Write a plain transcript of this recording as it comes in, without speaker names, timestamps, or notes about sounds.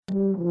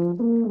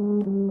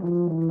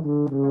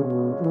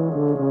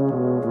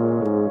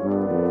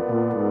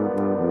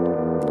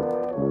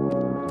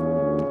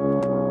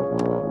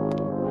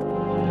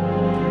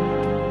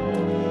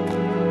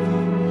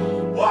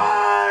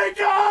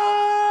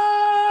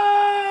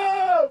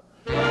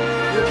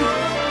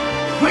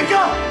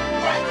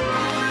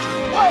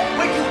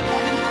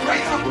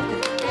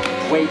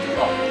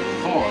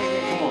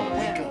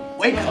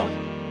Wake up.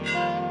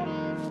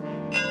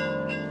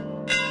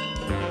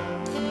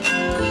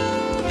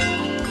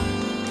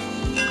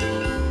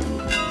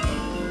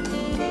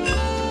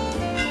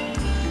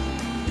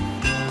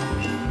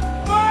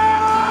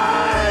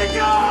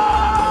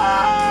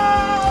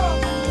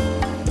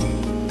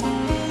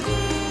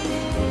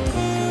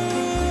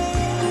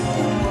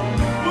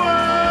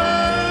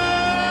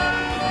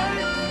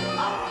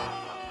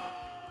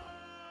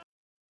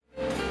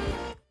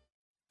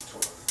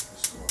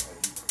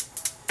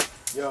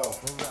 Yo,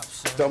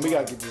 Thumb, we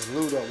gotta get this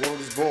loot up. What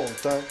was born,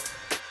 Thumb?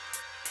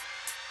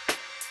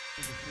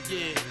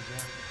 Yeah,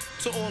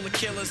 to all the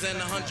killers and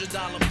the $100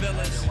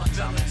 billers.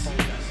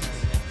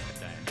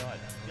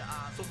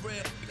 For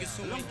real, because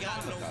who ain't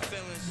got no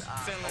feelings.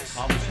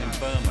 I was in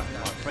Burma,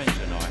 my friends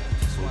and I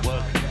were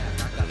working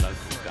for the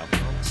local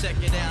government. Check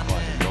it out,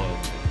 Providing man.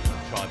 loyalty to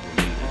tribal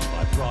leaders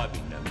by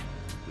bribing them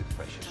with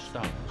precious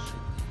stones.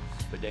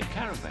 But their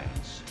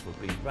caravans were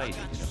being raided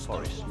in a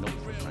forest north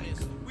of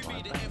Rangoon by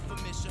a band.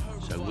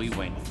 So we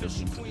went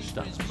looking for the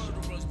stones.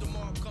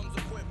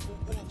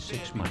 But in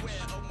 6 months,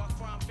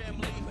 we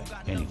never met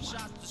anyone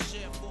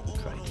who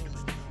traded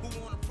with them.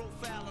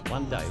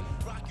 One day,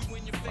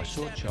 I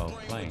saw a child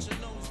playing with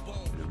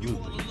a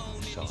ruby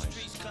the size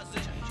of a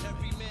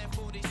tangerine.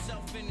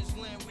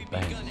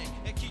 Bang. Trying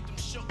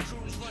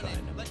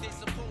them. I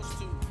still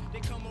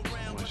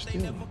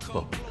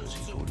bothered because he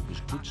thought it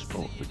was good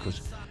sport,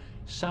 because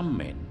some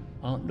men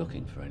aren't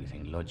looking for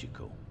anything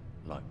logical,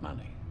 like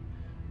money.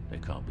 They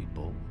can't be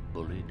bought,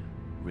 bullied,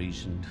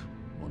 reasoned,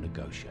 or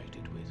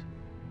negotiated with.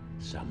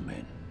 Some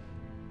men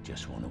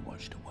just want to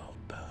watch the world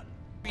burn.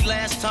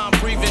 Last time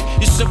breathing,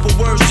 your simple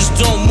words just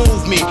don't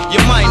move me.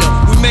 You're minor,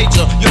 we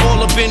major. You're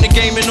all up in the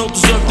game and don't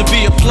deserve to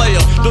be a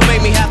player. Don't make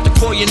me have to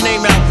call your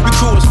name out. Your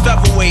crew is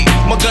featherweight.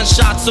 My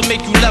gunshots will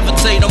make you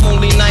levitate. I'm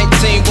only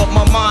 19, but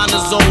my mind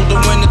is older.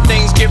 When the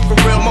things get for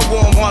real, my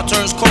warm heart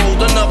turns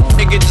cold. Another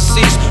nigga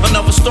deceased,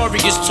 another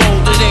story gets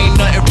told. It ain't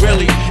nothing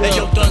really. And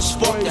yo, done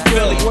spoke to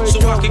Philly, so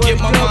I can get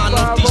my mind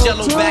off these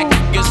yellow back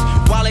niggas.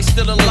 While they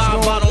still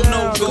alive, I don't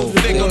know. Go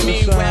figure.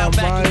 Meanwhile,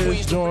 back in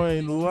Queens.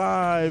 Joined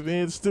live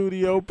in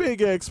studio,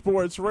 Big X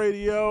Sports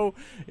Radio.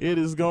 It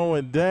is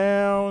going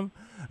down.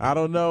 I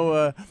don't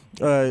know.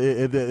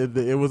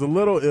 It was a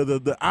little.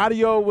 The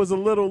audio was a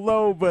little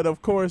low, but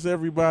of course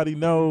everybody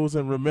knows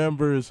and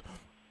remembers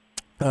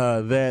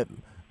that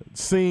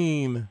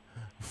scene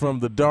from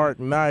The Dark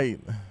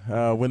Knight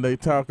when they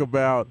talk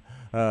about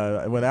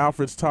when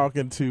Alfred's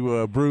talking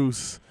to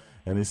Bruce.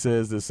 And he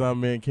says that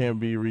some men can't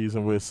be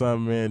reasoned with.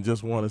 Some men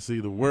just want to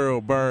see the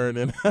world burn.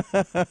 And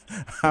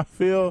I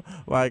feel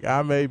like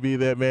I may be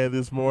that man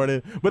this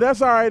morning. But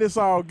that's all right. It's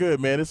all good,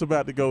 man. It's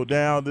about to go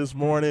down this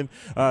morning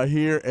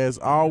here as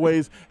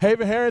always.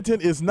 Haven Harrington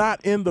is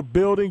not in the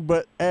building.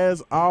 But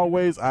as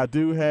always, I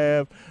do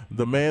have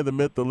the man, the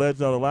myth, the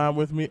legend on the line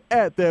with me.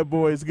 At That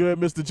Boy's Good,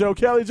 Mr. Joe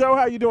Kelly. Joe,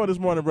 how you doing this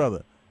morning,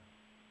 brother?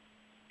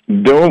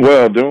 Doing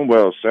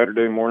well.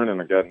 Saturday morning,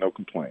 and I got no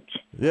complaints.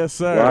 Yes,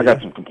 sir. Well, I got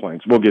some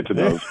complaints. We'll get to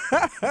those.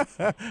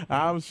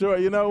 I'm sure.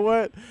 You know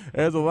what?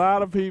 There's a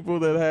lot of people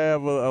that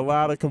have a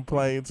lot of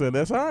complaints, and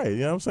that's all right. You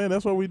know what I'm saying?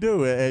 That's what we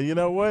do. And you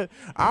know what?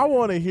 I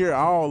want to hear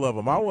all of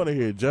them. I want to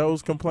hear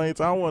Joe's complaints.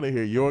 I want to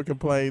hear your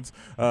complaints.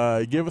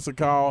 Give us a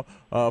call.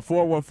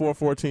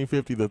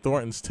 414-1450. The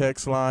Thornton's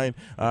text line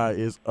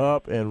is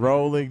up and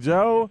rolling.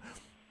 Joe,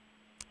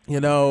 you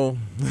know,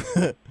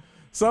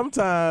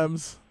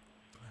 sometimes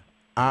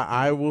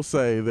I will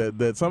say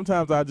that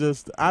sometimes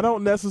I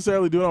don't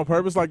necessarily do it on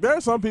purpose. Like, there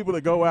are some people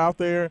that go out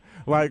there,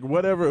 like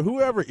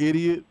whoever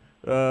idiot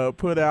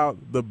put out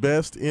the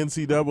best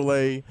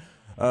NCAA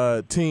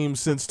team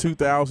since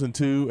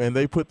 2002, and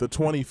they put the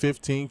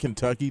 2015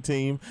 Kentucky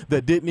team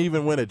that didn't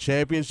even win a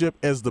championship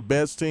as the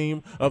best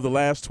team of the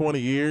last 20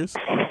 years.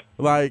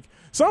 Like,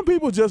 some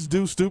people just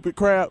do stupid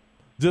crap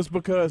just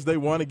because they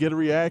want to get a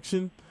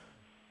reaction.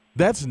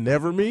 That's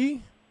never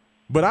me.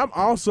 But I'm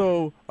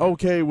also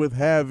okay with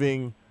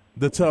having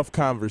the tough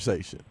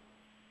conversation,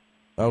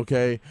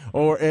 okay?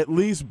 Or at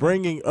least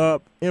bringing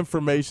up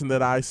information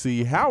that I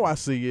see, how I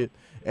see it,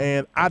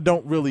 and I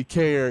don't really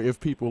care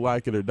if people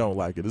like it or don't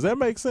like it. Does that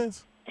make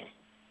sense?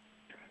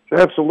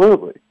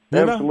 Absolutely.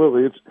 You know?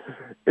 Absolutely.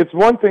 It's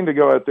one thing to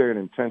go out there and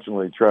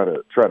intentionally try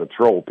to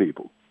troll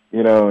people,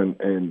 you know,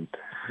 and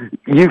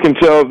you can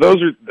tell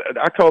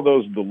I call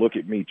those the look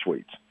at me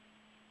tweets.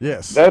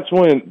 Yes. That's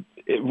when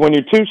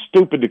you're too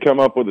stupid to come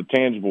up with a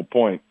tangible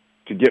point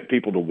to get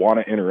people to want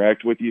to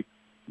interact with you,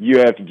 you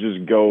have to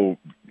just go,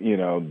 you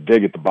know,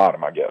 dig at the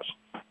bottom, I guess.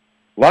 A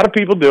lot of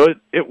people do it.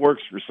 It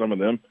works for some of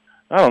them.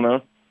 I don't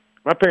know.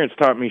 My parents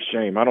taught me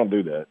shame. I don't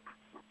do that.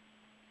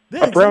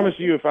 Yeah, I promise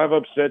you, if I've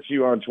upset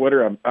you on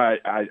Twitter,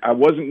 I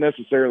wasn't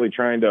necessarily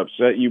trying to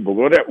upset you, but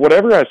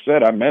whatever I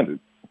said, I meant it.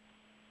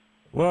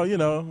 Well, you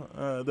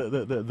know,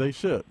 they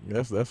shook.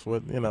 That's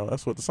what, you know,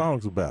 that's what the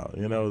song's about.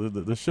 You know,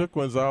 the shook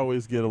ones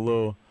always get a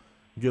little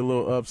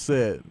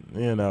upset.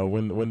 You know,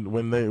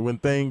 when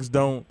things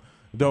don't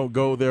don't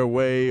go their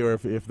way, or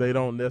if they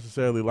don't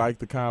necessarily like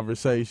the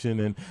conversation.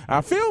 And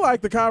I feel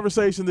like the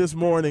conversation this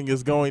morning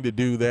is going to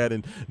do that.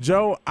 And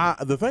Joe,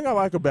 the thing I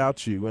like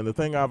about you, and the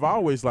thing I've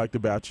always liked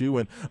about you,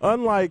 and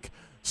unlike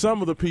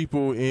some of the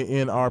people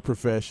in our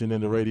profession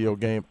in the radio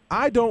game,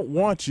 I don't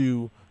want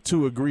you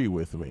to agree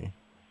with me.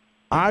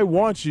 I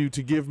want you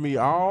to give me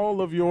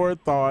all of your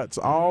thoughts,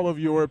 all of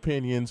your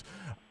opinions,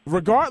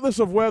 regardless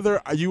of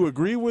whether you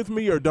agree with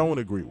me or don't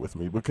agree with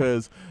me,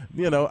 because,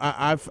 you know,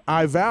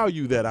 I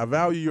value that. I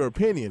value your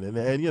opinion.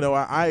 And you know,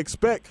 I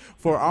expect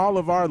for all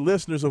of our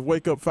listeners of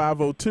Wake Up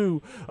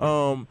 502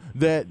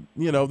 that,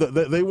 you know,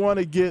 that they want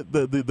to get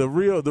the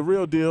real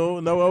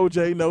deal. No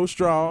OJ, no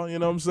straw. You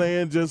know what I'm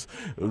saying? Just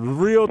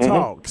real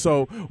talk.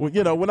 So,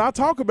 you know, when I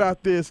talk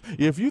about this,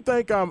 if you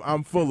think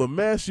I'm full of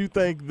mess, you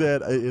think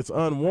that it's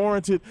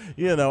unwarranted,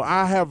 you know,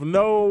 I have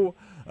no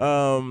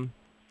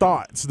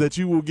thoughts that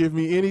you will give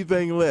me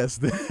anything less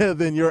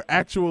than your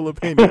actual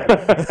opinion.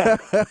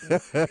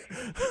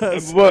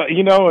 Well,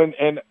 you know,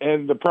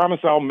 and the promise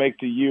I'll make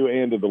to you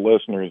and to the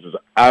listeners is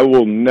I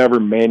will never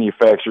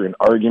manufacture an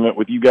argument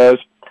with you guys,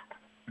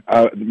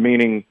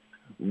 meaning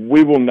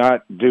we will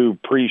not do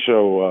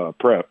pre-show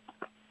prep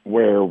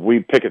where we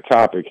pick a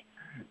topic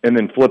and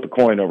then flip a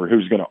coin over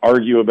who's going to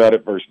argue about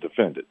it versus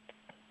defend it.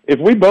 If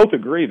we both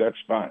agree, that's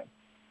fine.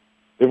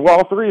 If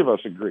all three of us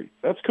agree,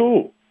 that's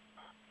cool.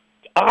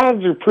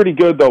 Odds are pretty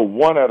good, though.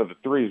 One out of the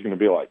three is going to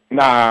be like,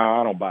 nah,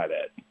 I don't buy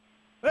that.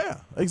 Yeah,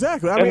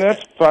 exactly. I mean,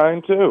 that's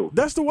fine, too.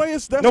 That's the way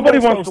it's Nobody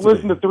wants to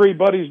listen to three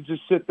buddies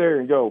just sit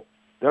there and go,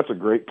 that's a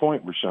great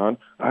point, Rashawn.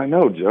 I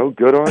know, Joe.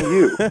 Good on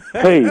you.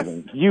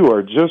 Hey, you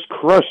are just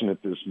crushing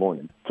it this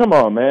morning. Come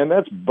on, man.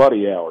 That's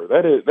buddy hour.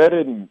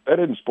 That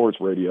isn't sports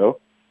radio.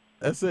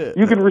 That's it.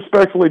 You can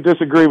respectfully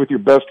disagree with your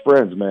best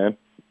friends, man.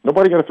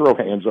 Nobody got to throw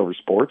hands over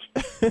sports.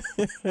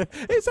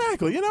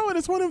 Exactly. You know, and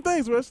it's one of them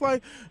things where it's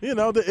like, you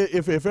know,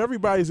 if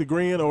everybody's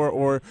agreeing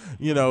or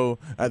you know,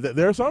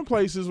 there are some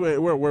places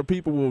where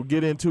people will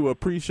get into a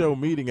pre-show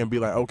meeting and be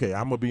like, okay,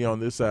 I'm going to be on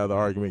this side of the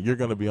argument. You're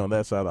going to be on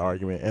that side of the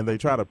argument. And they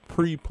try to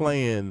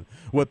pre-plan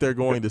what they're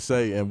going to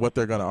say and what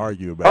they're going to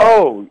argue about.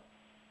 Oh,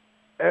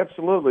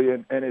 absolutely.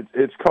 And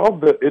it's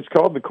called the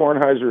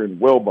Kornheiser and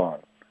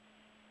Wilbon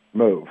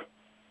move.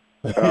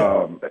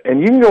 And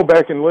you can go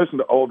back and listen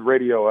to old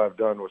radio I've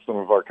done with some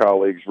of our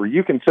colleagues where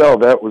you can tell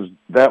that was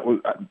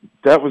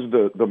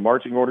the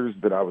marching orders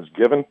that I was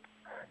given,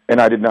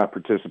 and I did not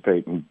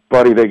participate. And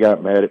buddy, they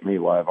got mad at me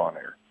live on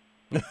air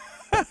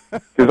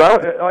because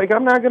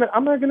I'm not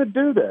gonna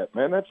do that,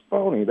 man. That's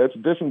phony. That's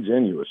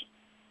disingenuous.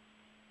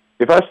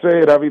 If I say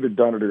it, I've either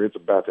done it or it's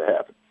about to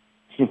happen.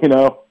 You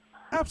know.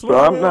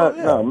 Absolutely. So I'm not.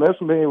 Yeah. No, miss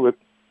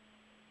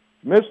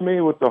me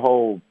with the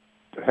whole.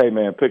 Hey,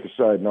 man, pick a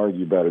side and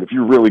argue about it. If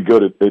you're really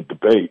good at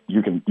debate,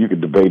 you can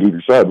debate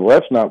either side. Well,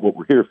 that's not what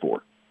we're here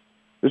for.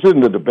 This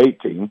isn't a debate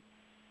team.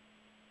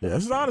 Yeah,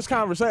 this is an honest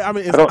conversation. I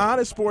mean, it's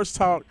honest sports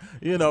talk,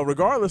 you know,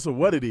 regardless of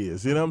what it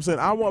is. You know what I'm saying?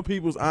 I want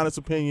people's honest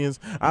opinions.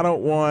 I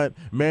don't want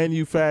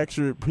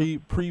manufactured,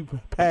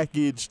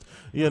 pre-packaged,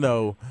 you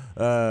know,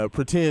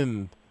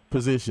 pretend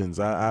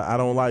positions. I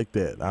don't like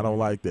that. I don't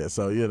like that.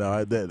 So, you know,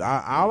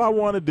 all I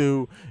want to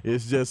do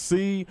is just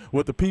see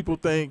what the people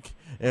think.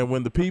 And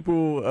when the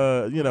people,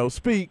 you know,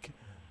 speak,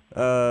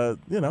 you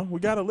know, we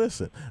got to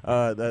listen.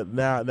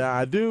 Now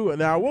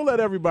I will let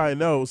everybody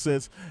know,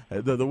 since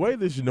the way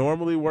this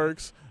normally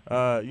works,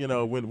 you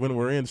know, when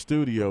we're in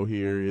studio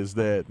here, is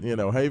that, you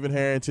know, Haven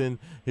Harrington,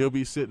 he'll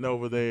be sitting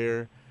over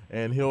there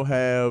and he'll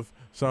have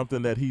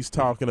something that he's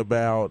talking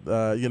about,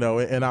 you know,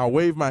 and I'll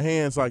wave my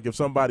hands like if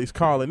somebody's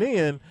calling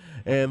in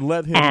and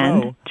let him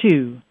know.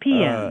 2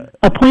 p.m.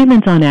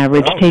 Appointments on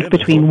average take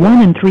between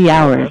 1 and 3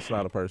 hours. That's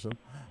not a person.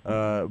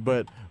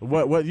 But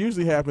what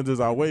usually happens is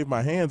I'll wave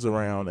my hands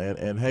around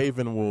and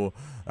Haven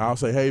I'll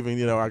say, Haven,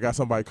 you know, I got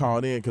somebody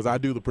calling in, because I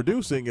do the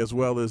producing as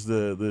well as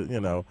the you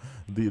know,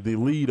 the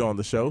lead on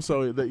the show.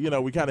 So, you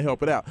know, we kind of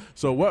help it out.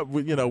 So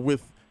you know,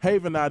 with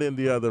Haven not in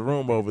the other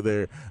room over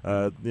there,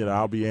 you know,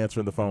 I'll be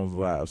answering the phones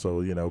live.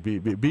 So, you know,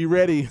 be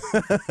ready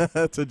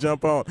to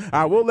jump on.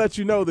 I will let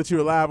you know that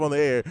you're live on the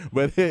air,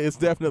 but it's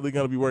definitely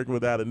going to be working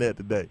without a net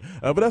today.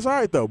 But that's all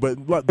right, though.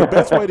 But the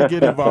best way to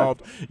get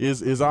involved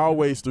is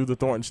always through the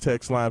Thornton's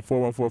text line,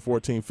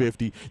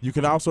 414-1450. You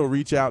can also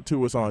reach out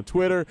to us on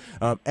Twitter,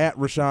 at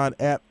Rashawn,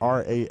 at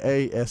RAASHAAN,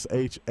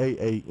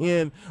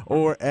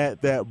 or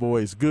at That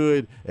Boy's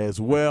Good as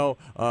well.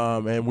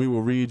 And we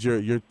will read your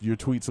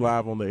tweets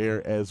live on the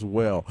air as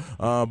well.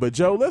 But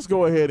Joe, let's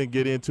go ahead and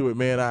get into it,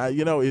 man.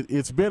 You know,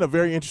 it's been a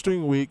very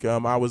interesting week.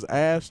 I was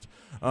asked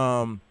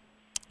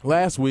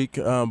last week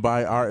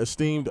by our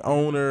esteemed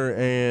owner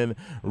and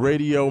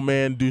radio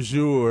man du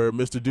jour,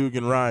 Mr.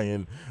 Dugan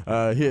Ryan,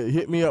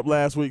 hit me up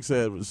last week,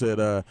 said,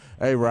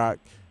 hey, Rock,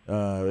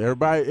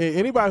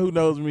 anybody who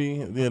knows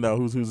me, you know,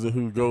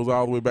 who goes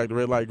all the way back to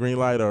Red Light, Green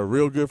Light, are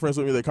real good friends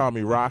with me. They call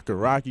me Rock or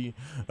Rocky.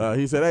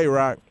 He said, hey,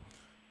 Rock,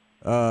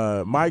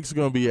 Mike's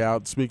going to be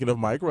out. Speaking of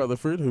Mike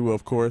Rutherford, who,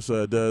 of course,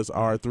 does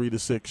our 3 to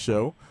 6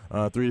 show,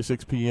 3 to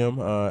 6 p.m.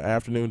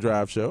 Afternoon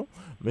drive show.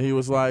 he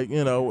was like,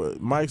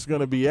 Mike's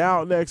going to be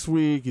out next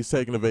week. He's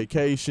taking a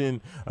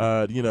vacation.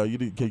 Can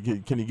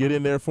you get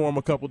in there for him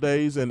a couple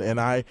days? And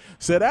I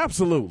said,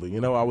 absolutely.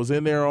 I was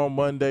in there on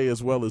Monday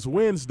as well as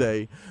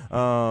Wednesday.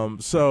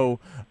 So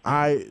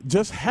I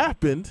just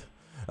happened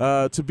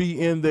to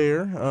be in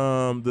there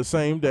the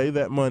same day,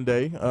 that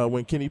Monday,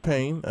 when Kenny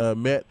Payne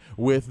met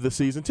with the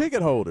season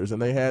ticket holders.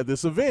 And they had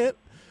this event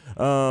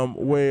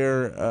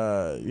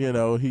where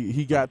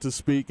he got to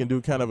speak and do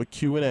kind of a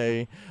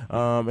Q&A,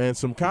 and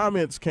some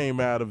comments came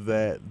out of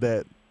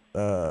that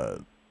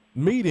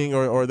meeting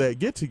or that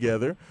get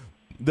together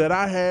that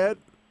I had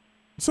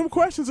some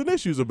questions and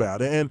issues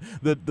about. And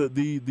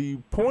the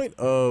point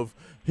of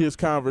his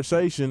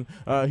conversation,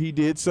 he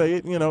did say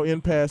it,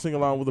 in passing,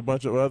 along with a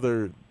bunch of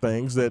other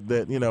things that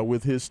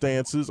with his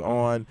stances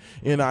on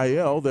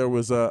NIL, there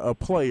was a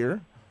player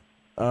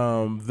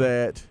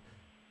that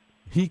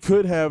he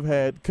could have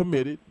had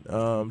committed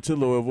to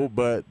Louisville,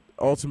 but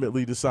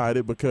ultimately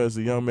decided, because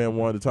the young man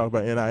wanted to talk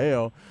about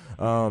NIL,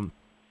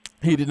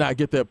 he did not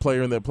get that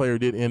player, and that player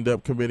did end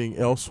up committing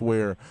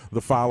elsewhere the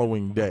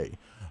following day.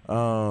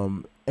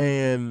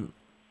 And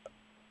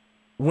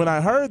when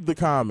I heard the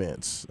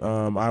comments,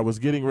 I was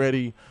getting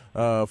ready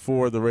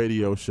for the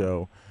radio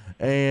show,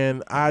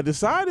 and I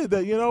decided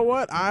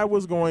that, I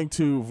was going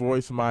to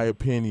voice my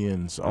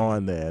opinions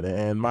on that.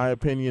 And my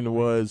opinion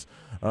was,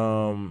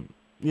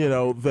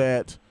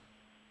 that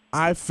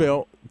I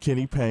felt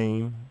Kenny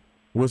Payne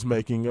was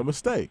making a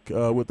mistake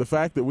with the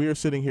fact that we are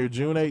sitting here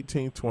June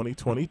 18th,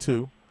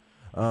 2022,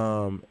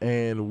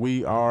 and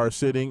we are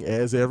sitting,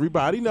 as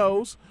everybody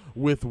knows,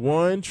 with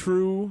one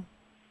true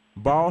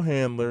ball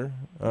handler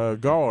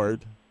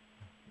guard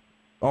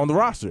on the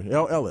roster,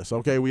 El Ellis.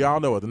 Okay, we all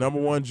know it, the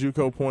number one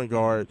JUCO point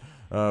guard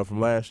from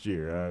last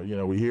year.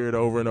 We hear it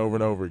over and over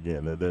and over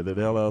again that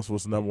El Ellis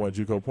was the number one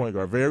JUCO point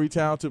guard. Very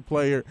talented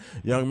player,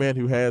 young man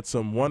who had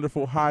some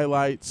wonderful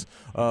highlights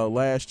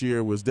last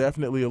year, was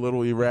definitely a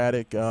little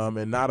erratic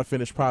and not a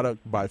finished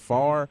product by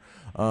far,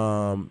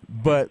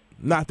 but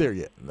not there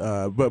yet.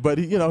 But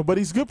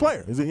he's a good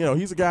player.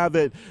 He's a guy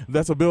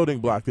that's a building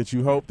block that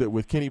you hope that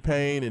with Kenny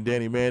Payne and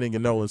Danny Manning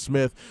and Nolan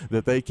Smith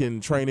that they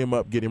can train him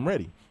up, get him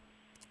ready.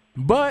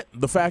 But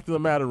the fact of the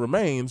matter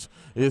remains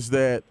is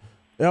that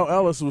El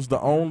Ellis was the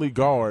only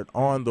guard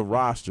on the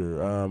roster,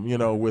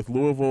 with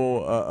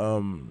Louisville,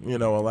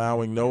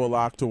 allowing Noah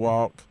Locke to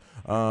walk,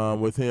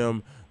 with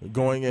him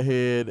going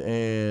ahead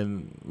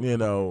and,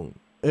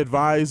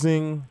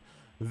 advising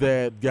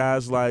that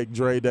guys like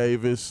Dre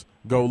Davis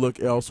go look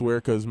elsewhere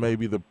because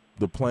maybe the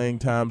playing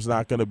time's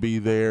not going to be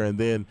there. And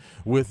then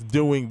with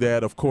doing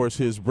that, of course,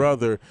 his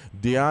brother,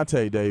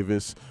 Deontay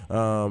Davis,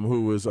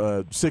 who was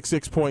a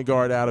 6'6" point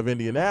guard out of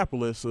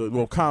Indianapolis,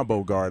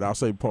 combo guard, I'll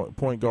say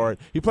point guard.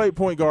 He played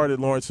point guard at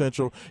Lawrence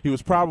Central. He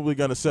was probably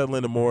going to settle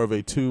into more of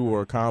a 2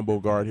 or a combo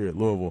guard here at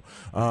Louisville.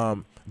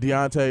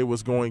 Deontay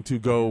was going to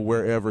go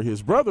wherever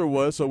his brother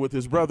was. So with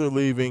his brother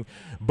leaving,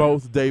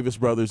 both Davis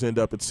brothers end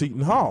up at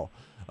Seton Hall.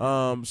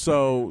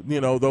 So,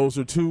 those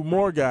are two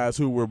more guys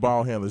who were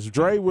ball handlers.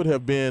 Dre would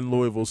have been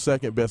Louisville's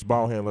second best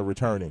ball handler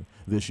returning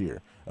this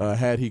year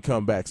had he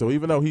come back. So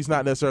even though he's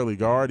not necessarily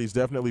guard, he's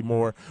definitely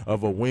more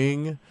of a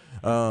wing.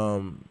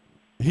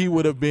 He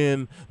would have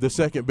been the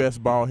second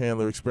best ball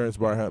handler, experienced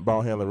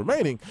ball handler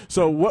remaining.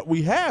 So what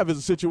we have is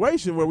a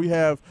situation where we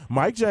have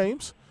Mike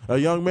James, a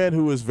young man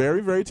who is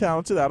very, very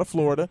talented out of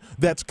Florida,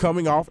 that's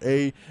coming off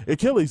a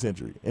Achilles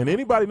injury. And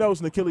anybody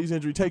knows an Achilles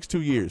injury takes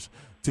 2 years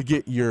to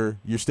get your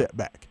step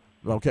back.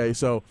 Okay,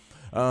 so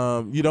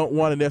you don't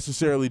want to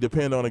necessarily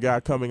depend on a guy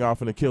coming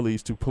off an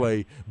Achilles to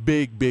play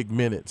big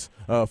minutes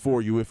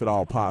for you, if at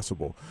all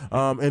possible.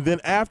 And then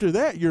after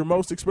that, your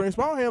most experienced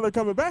ball handler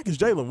coming back is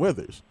Jalen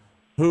Withers,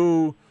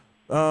 who,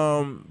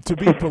 to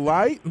be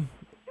polite,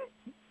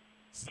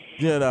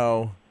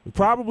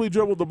 probably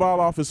dribbled the ball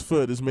off his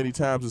foot as many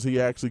times as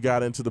he actually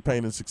got into the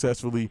paint and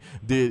successfully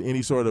did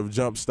any sort of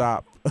jump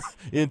stop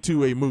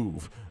into a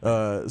move.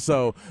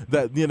 So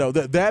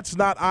that that's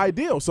not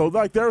ideal. So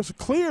there's a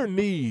clear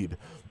need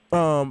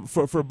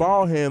for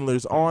ball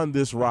handlers on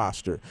this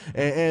roster.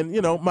 And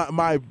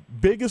my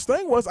biggest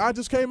thing was I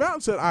just came out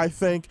and said, I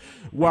think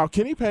while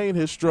Kenny Payne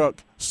has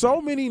struck so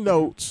many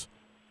notes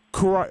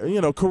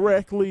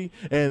correctly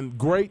and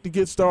great to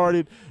get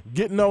started,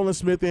 getting Nolan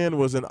Smith in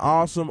was an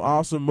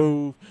awesome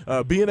move.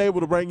 Being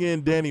able to bring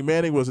in Danny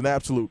Manning was an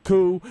absolute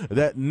coup.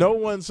 That no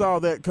one saw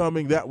that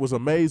coming. That was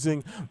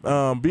amazing.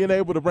 Being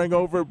able to bring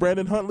over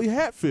Brandon Huntley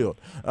Hatfield,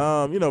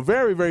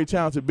 very, very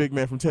talented big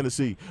man from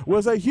Tennessee,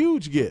 was a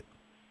huge get.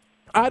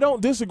 I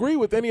don't disagree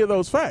with any of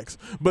those facts,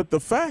 but the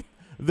fact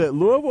that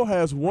Louisville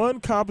has one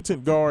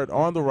competent guard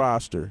on the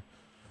roster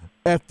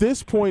at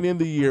this point in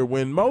the year,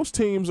 when most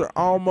teams are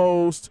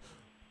almost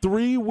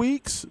 3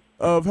 weeks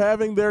of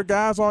having their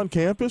guys on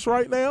campus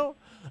right now,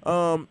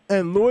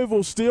 and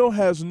Louisville still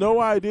has no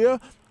idea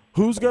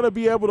who's going to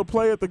be able to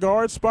play at the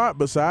guard spot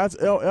besides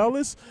El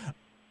Ellis,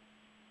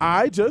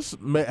 I just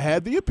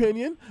had the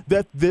opinion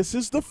that this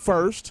is the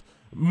first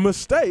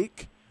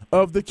mistake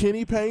of the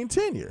Kenny Payne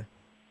tenure.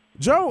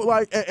 Joe,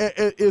 like,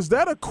 is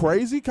that a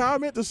crazy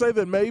comment to say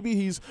that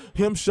maybe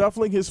him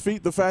shuffling his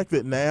feet, the fact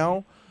that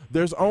now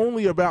there's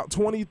only about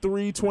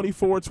 23,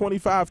 24,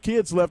 25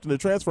 kids left in the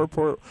transfer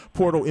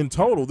portal in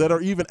total that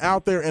are even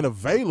out there and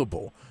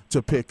available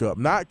to pick up,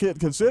 not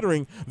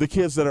considering the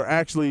kids that are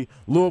actually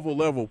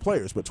Louisville-level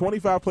players, but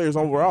 25 players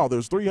overall.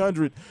 There's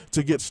 300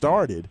 to get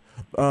started,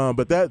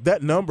 but that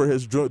number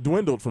has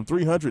dwindled from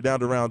 300 down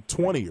to around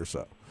 20 or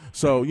so.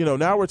 So,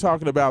 now we're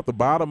talking about the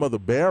bottom of the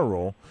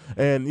barrel,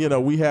 and,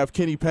 we have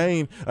Kenny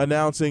Payne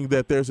announcing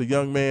that there's a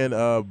young man,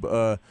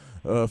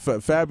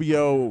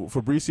 Fabricio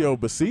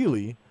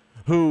Basile,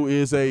 who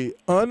is a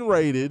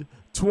unrated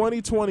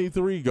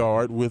 2023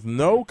 guard with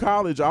no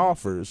college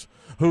offers,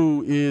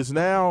 who is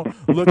now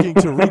looking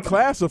to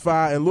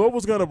reclassify, and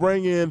Louisville's going to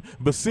bring in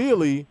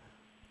Basile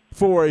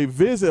for a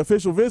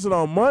official visit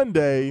on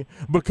Monday,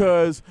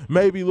 because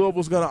maybe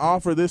Louisville's going to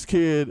offer this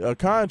kid a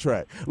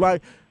contract.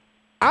 Like,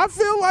 I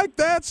feel like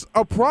that's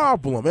a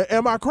problem.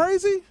 Am I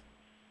crazy?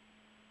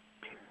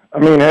 I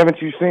mean,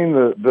 haven't you seen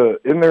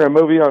isn't there a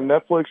movie on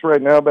Netflix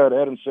right now about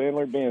Adam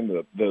Sandler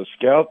being the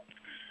scout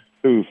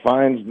who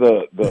finds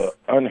the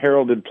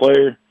unheralded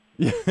player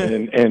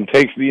and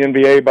takes the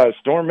NBA by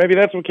storm? Maybe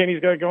that's what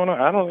Kenny's got going on.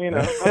 I don't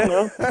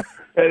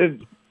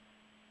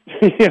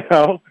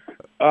know.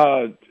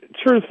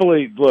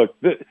 Truthfully, look,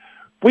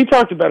 we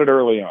talked about it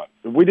early on.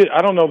 We did.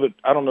 I don't know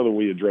that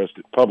we addressed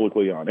it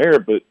publicly on air,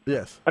 but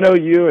yes, I know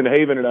you and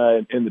Haven and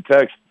I in the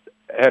text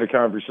had a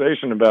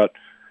conversation about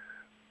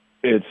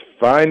it's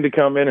fine to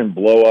come in and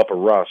blow up a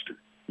roster,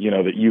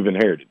 that you've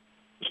inherited,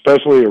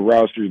 especially a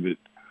roster that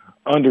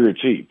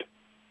underachieved.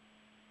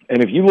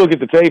 And if you look at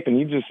the tape and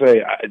you just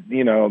say,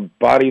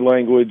 body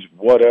language,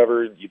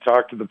 whatever, you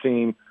talk to the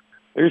team,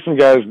 there's some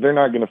guys, they're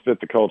not going to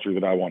fit the culture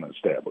that I want to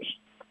establish.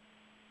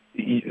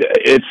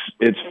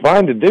 It's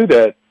fine to do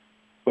that,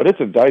 but it's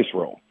a dice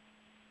roll,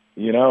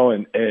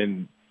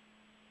 and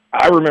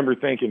I remember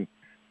thinking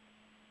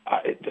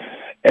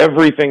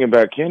everything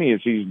about Kenny is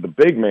he's the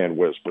big man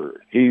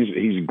whisperer.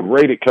 He's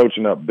great at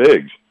coaching up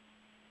bigs.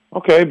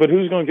 Okay, but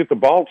who's going to get the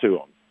ball to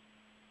him?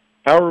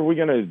 How are we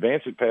going to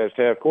advance it past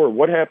half court?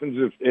 What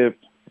happens if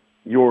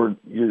your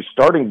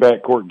starting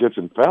backcourt gets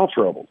in foul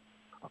trouble?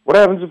 What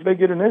happens if they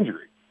get an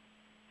injury?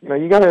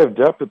 You got to have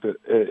depth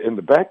in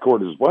the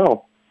backcourt as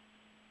well.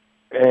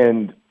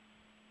 And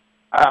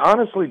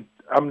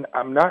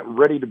I'm not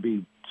ready to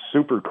be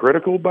super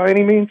critical by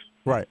any means.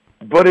 Right.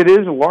 But it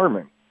is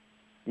alarming,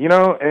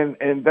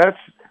 and that's,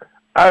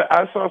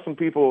 I saw some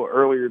people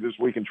earlier this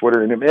week in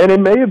Twitter, and it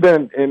may have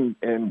been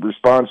in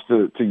response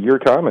to your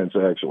comments,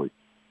 actually,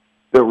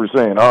 that were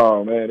saying,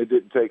 oh, man, it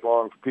didn't take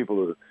long for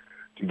people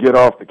to get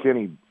off the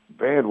Kenny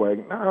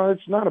bandwagon. No,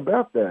 it's not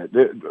about that.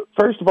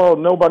 First of all,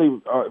 nobody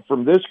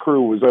from this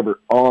crew was ever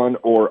on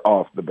or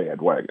off the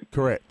bandwagon.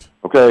 Correct.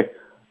 Okay?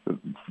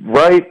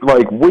 Right?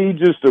 Like, we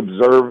just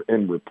observe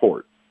and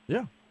report.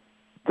 Yeah.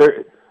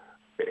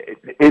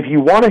 If you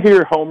want to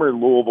hear Homer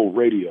Louisville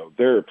radio,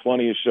 there are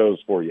plenty of shows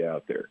for you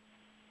out there.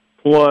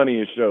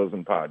 Plenty of shows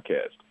and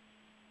podcasts.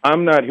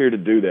 I'm not here to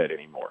do that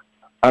anymore.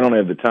 I don't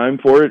have the time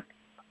for it.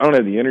 I don't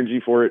have the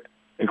energy for it.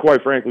 And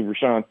quite frankly,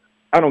 Rashawn,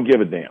 I don't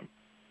give a damn.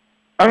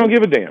 I don't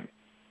give a damn.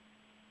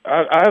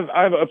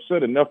 I've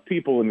upset enough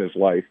people in this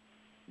life.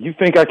 You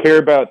think I care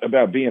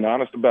about being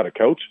honest about a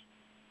coach?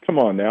 Come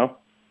on now.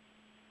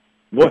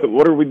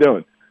 What are we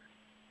doing?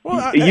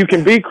 Well, you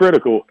can be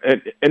critical,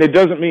 and it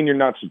doesn't mean you're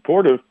not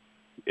supportive.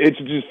 It's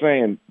just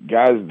saying,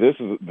 guys, this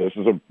is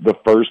the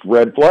first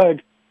red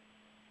flag.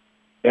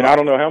 And I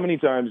don't know how many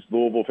times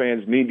Louisville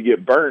fans need to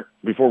get burnt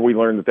before we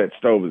learn that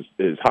stove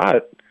is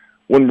hot.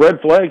 When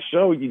red flags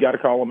show, you got to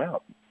call them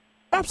out.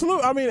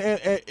 Absolutely. I mean,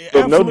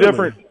 so no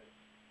different.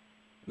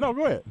 No,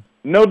 go ahead.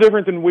 No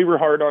different than we were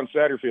hard on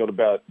Satterfield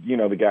about.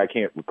 The guy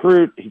can't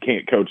recruit. He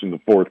can't coach in the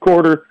fourth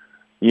quarter.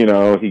 He's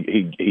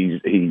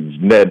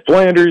Ned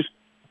Flanders.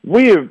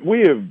 We have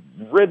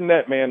ridden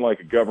that man like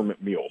a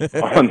government mule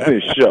on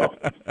this show,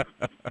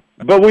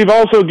 but we've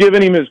also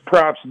given him his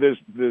props this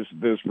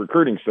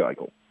recruiting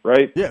cycle,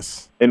 right?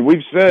 Yes. And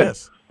we've said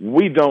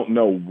we don't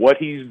know what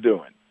he's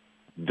doing.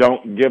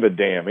 Don't give a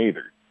damn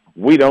either.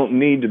 We don't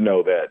need to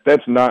know that.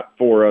 That's not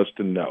for us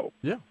to know.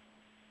 Yeah.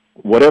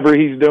 Whatever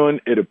he's doing,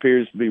 it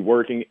appears to be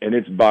working, and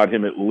it's bought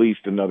him at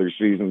least another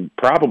season,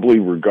 probably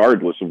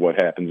regardless of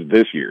what happens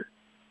this year.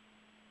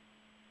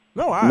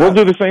 No, we'll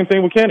do the same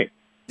thing with Kenny.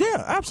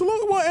 Yeah,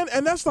 absolutely. Well,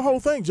 and that's the whole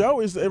thing,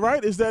 Joe, is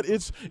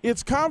that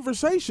it's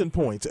conversation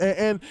points.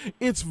 And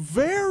it's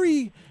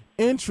very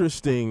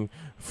interesting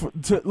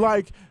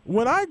like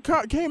when I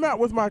came out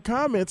with my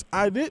comments,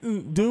 I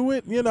didn't do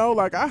it,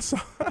 like I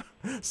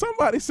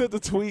Somebody sent a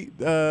tweet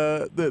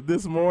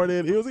this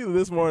morning. It was either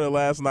this morning or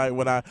last night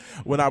when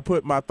I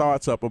put my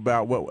thoughts up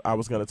about what I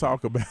was going to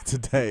talk about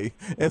today,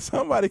 and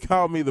somebody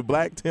called me the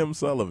Black Tim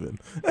Sullivan,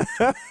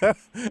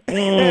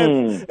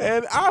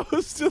 and I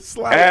was just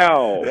like,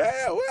 Ow.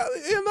 yeah,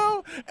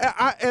 well,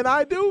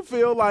 I do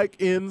feel like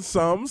in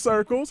some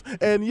circles,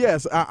 and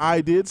yes,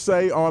 I did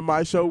say on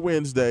my show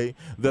Wednesday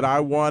that I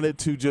wanted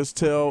to just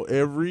tell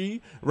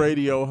every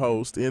radio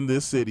host in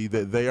this city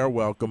that they are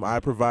welcome. I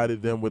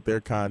provided them with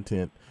their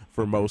content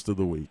for most of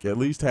the week, at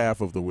least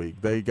half of the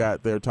week. They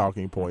got their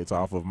talking points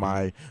off of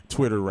my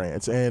Twitter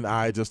rants, and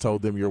I just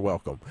told them you're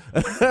welcome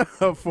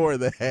for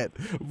that.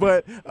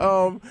 But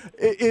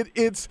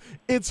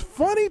it's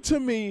funny to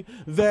me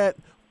that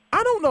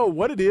I don't know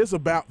what it is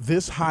about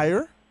this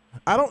hire.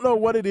 I don't know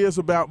what it is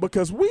about,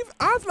 because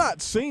I've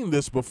not seen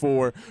this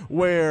before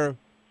where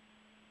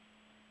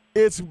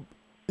it's,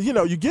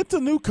 you get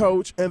the new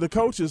coach and the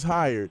coach is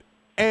hired,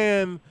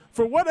 and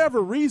for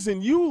whatever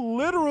reason, you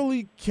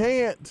literally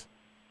can't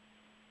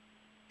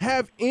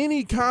have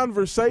any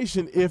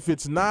conversation if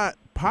it's not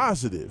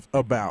positive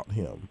about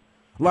him.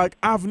 Like,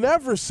 I've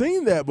never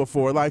seen that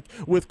before. Like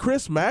with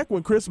Chris Mack,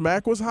 when Chris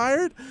Mack was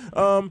hired,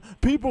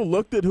 people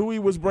looked at who he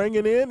was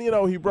bringing in.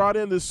 He brought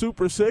in the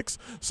Super Six.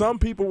 Some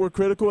people were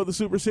critical of the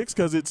Super Six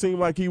because it seemed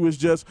like he was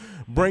just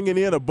bringing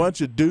in a bunch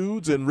of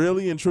dudes, and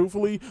really and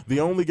truthfully, the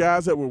only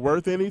guys that were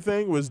worth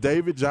anything was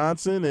David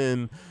Johnson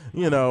and,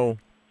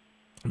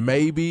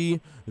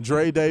 maybe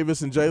Dre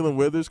Davis and Jalen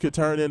Withers could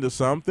turn into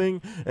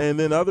something. And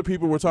then other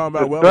people were talking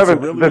about,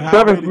 the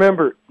seventh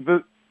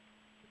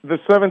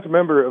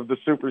member of the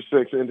Super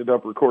Six ended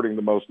up recording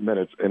the most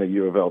minutes in a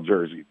U of L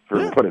jersey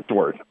for what it's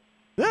worth.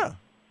 Yeah,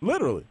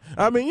 literally.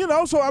 I mean,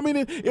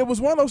 it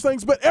was one of those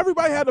things, but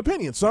everybody had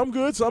opinions, some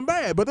good, some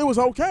bad, but it was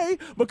okay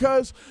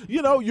because,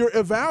 you're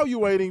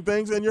evaluating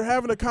things and you're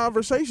having a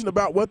conversation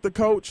about what the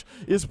coach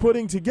is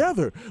putting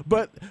together.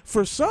 But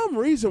for some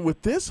reason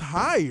with this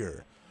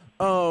hire,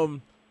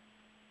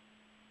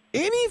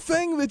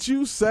 anything that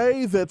you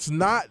say that's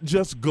not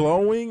just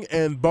glowing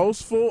and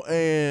boastful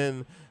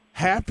and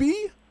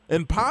happy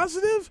and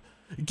positive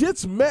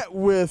gets met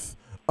with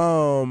a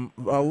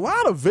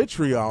lot of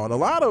vitriol and a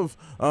lot of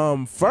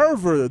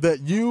fervor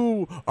that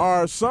you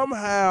are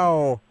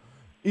somehow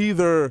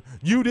either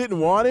you didn't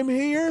want him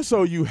here,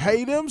 so you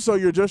hate him, so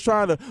you're just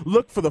trying to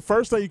look for the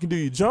first thing you can do.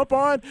 You jump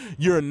on,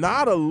 you're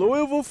not a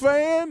Louisville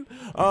fan,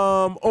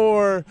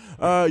 or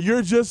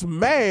you're just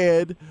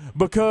mad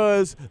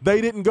because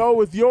they didn't go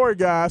with your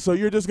guy, so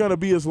you're just going to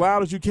be as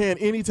loud as you can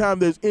anytime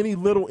there's any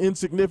little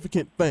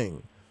insignificant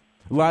thing.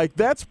 Like,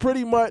 that's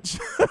pretty much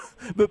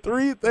the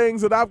three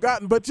things that I've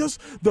gotten, but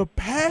just the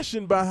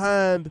passion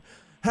behind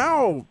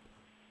how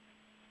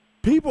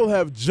people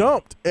have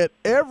jumped at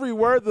every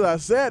word that I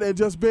said and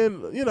just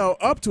been,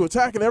 up to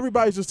attack, and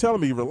everybody's just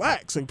telling me,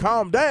 relax and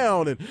calm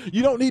down, and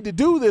you don't need to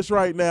do this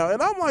right now.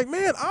 And I'm like,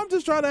 man, I'm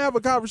just trying to have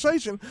a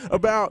conversation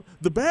about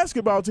the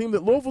basketball team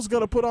that Louisville's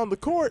going to put on the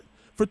court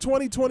for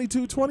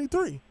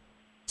 2022-23.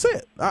 That's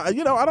it. I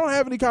don't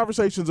have any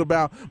conversations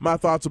about my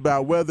thoughts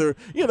about whether,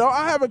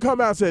 I haven't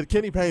come out and said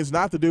Kenny Payne's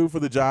not the dude for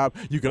the job.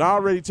 You can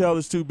already tell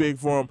it's too big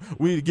for him.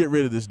 We need to get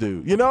rid of this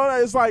dude.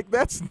 It's like,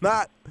 that's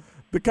not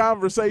the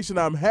conversation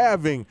I'm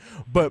having,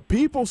 but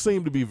people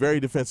seem to be very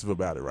defensive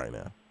about it right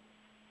now.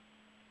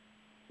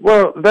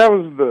 Well, that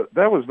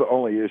was the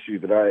only issue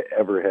that I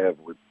ever have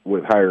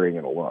with hiring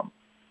an alum,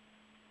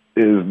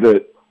 is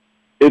that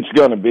it's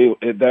going to be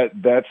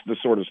that's the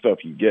sort of stuff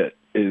you get,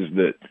 is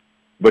that,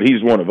 but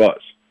he's one of us.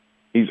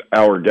 He's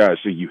our guy,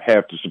 so you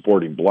have to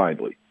support him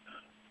blindly.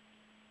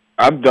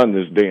 I've done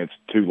this dance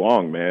too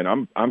long, man.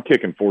 I'm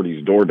kicking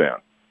 40's door down,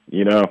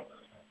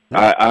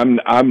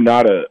 I'm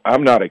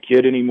not a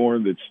kid anymore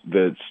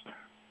that's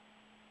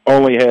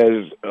only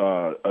has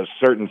a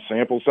certain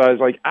sample size.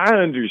 Like, I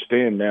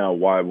understand now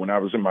why when I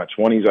was in my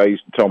 20s I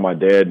used to tell my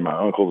dad and my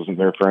uncles and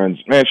their friends,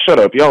 man, shut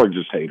up, y'all are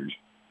just haters.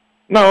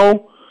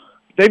 No,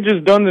 they've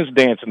just done this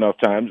dance enough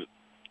times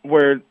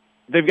where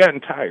they've gotten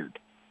tired,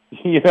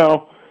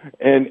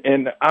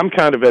 and I'm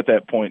kind of at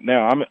that point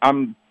now.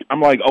 I'm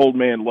like old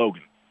man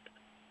Logan,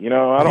 I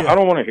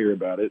don't want to hear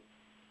about it.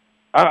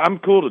 I'm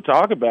cool to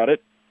talk about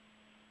it,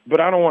 but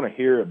I don't want to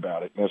hear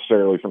about it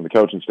necessarily from the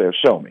coaching staff.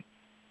 Show me.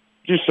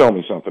 Just show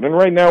me something. And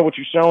right now what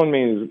you're showing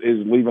me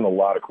is leaving a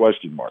lot of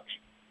question marks.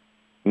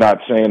 Not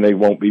saying they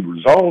won't be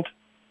resolved,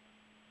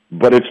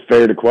 but it's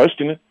fair to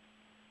question it.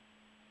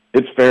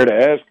 It's fair to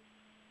ask,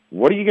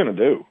 what are you going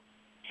to do?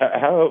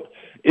 How?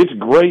 It's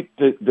great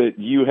that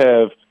you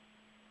have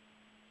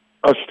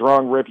a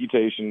strong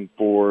reputation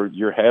for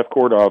your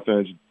half-court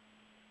offense,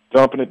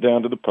 dumping it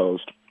down to the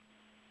post.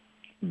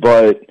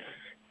 But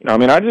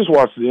I just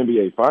watched the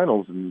NBA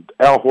Finals, and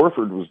Al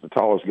Horford was the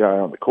tallest guy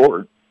on the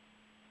court.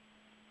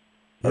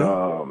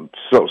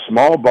 So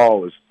small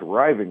ball is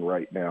thriving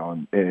right now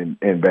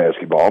in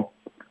basketball.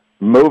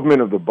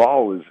 Movement of the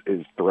ball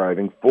is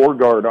thriving.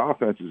 Four-guard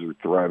offenses are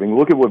thriving.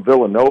 Look at what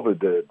Villanova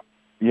did,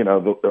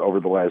 over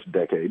the last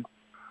decade.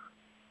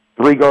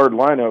 Three-guard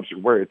lineups are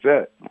where it's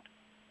at.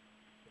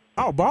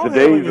 Oh, ball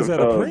handling is at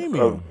a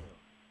premium.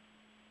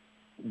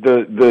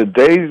 the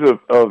days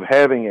of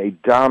having a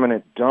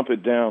dominant dump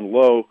it down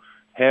low,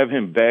 have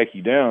him back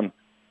you down,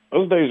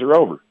 those days are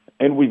over.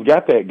 And we've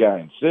got that guy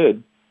in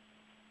Sid.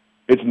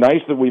 It's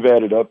nice that we've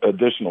added up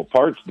additional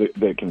parts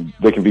that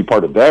can be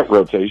part of that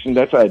rotation.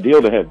 That's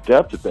ideal to have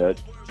depth at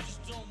that.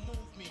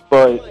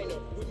 But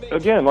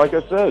again, like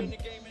I said,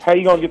 how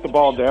you gonna get the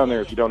ball down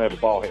there if you don't have a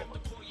ball handler?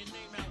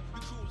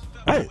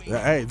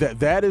 Hey,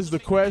 that is the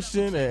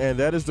question, and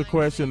that is the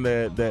question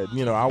that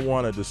I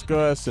want to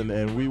discuss,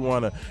 and we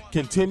want to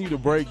continue to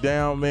break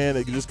down,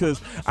 man. Just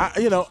because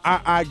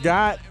I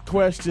got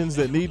questions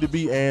that need to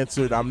be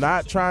answered. I'm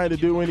not trying to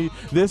do any.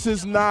 This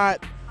is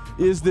not.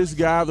 Is this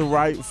guy the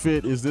right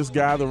fit? Is this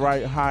guy the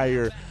right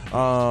hire?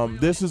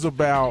 This is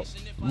about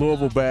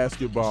Louisville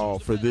basketball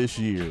for this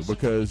year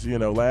because,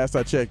 last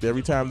I checked,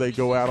 every time they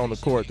go out on the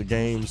court, the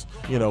games,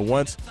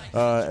 once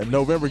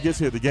November gets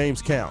here, the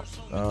games count.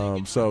 All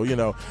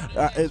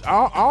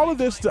of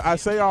this, I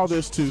say all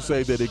this to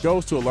say that it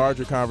goes to a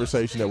larger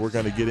conversation that we're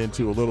going to get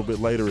into a little bit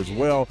later as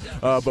well.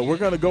 But we're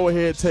going to go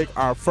ahead, take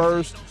our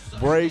first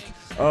break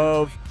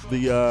of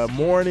the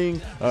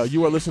morning.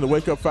 You are listening to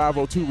Wake Up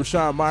 502,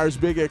 Rashawn Myers,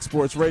 Big X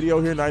Sports Radio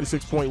here,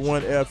 96.1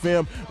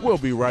 FM. We'll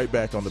be right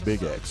back on the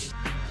Big X.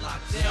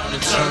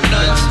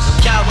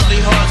 Cowardly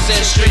hearts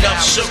and straight up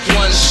shook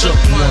ones.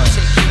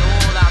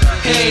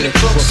 He ain't a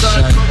crook,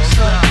 son.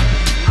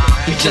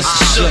 He just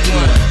a shook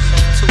one.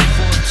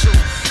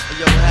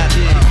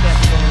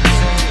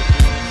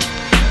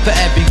 For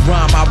every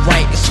rhyme I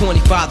write, it's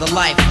 25 to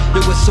life.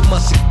 There was so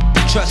much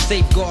trust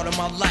safeguard in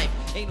my life.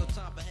 Ain't no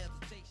time for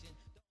hesitation.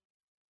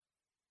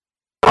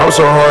 I was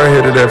so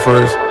hard-headed at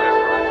first.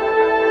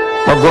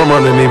 My grandma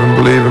didn't even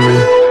believe in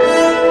me.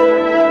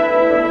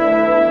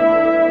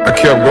 I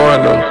kept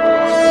going though.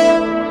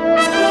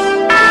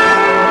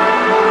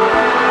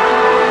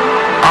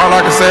 All I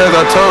can say is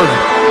I told you.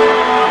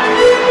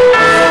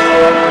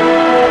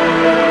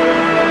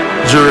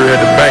 Jury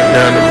at the bank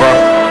down the bar.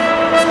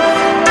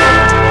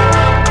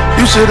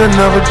 You should've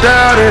never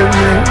doubted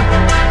me.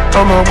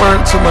 I'ma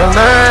work to my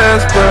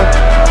last breath.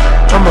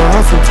 I'ma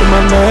hustle to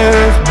my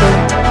last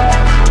breath.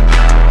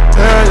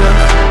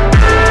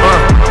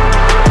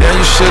 Yeah,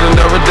 you should've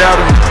never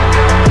doubted me.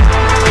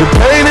 The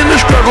pain and the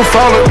struggle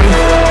followed me.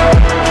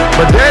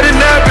 My daddy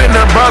napping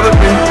that bothered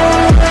me.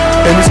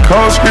 And these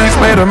cold streets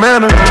made a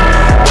man of me.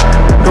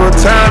 Know a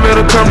time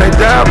it'll come, they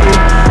doubt me.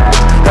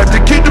 Have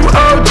to keep them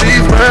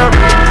OGs around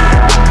me.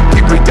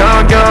 Keep it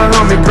young,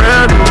 homie,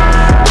 grounded.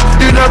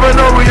 You never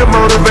know where your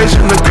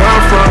motivation to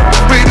come from.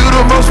 We do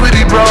the most with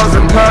these bras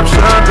and pop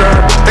shotgun.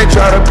 They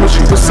try to push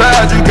you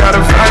aside, you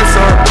gotta fight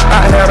some.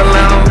 I had a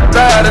line on the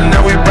thigh and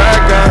now we back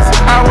guys.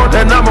 I want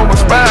that number one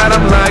spot,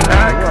 I'm like,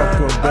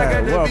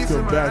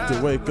 Welcome back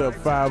to Wake Up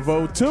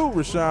 502.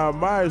 Rashawn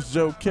Myers,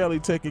 Joe Kelly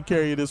taking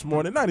care of you this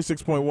morning.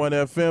 96.1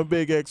 FM,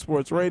 Big X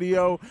Sports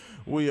Radio.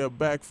 We are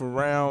back for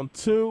round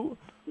two.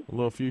 A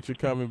little Future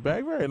coming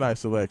back. Very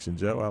nice selection,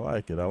 Joe. I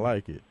like it.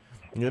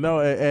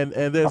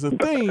 And there's a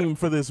theme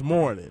for this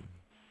morning.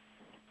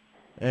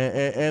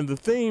 And the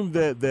theme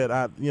that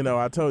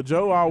I told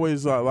Joe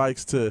always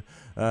likes to,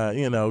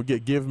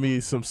 give me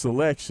some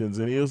selections.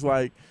 And he was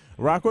like,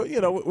 Rock, what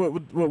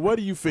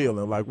are you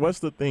feeling? Like, what's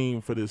the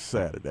theme for this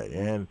Saturday?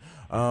 And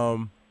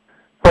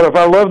but if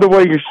I love the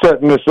way you're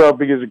setting this up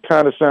because it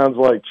kind of sounds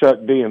like Chuck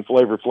D and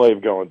Flavor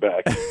Flav going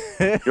back.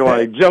 You're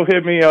like, Joe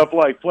hit me up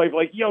like Flav,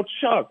 like, yo,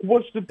 Chuck,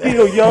 what's the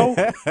deal, yo?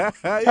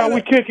 How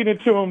we kicking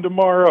it to him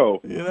tomorrow?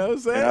 You know what I'm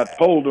saying? And I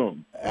told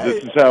him,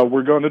 this is how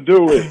we're going to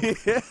do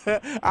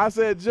it. I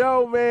said,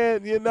 Joe,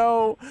 man,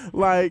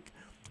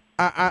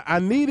 I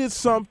needed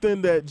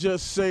something that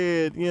just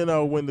said,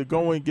 when the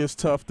going gets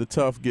tough, the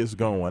tough gets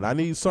going. I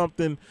need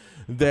something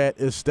that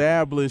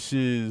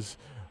establishes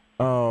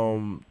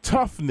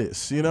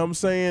toughness, you know what I'm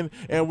saying?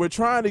 And we're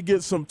trying to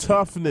get some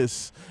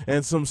toughness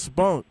and some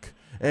spunk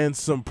and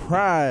some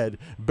pride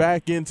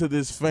back into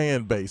this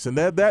fan base. And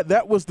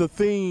that was the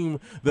theme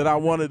that I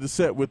wanted to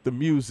set with the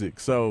music.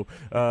 So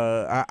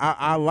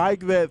I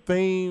like that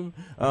theme.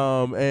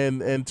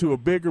 And to a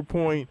bigger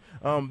point,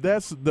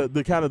 that's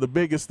the kind of the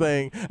biggest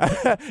thing.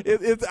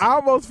 I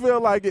almost feel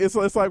like it's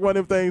like one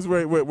of them things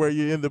where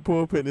you're in the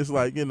pulpit and it's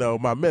like,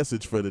 my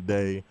message for the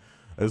day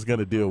is going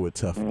to deal with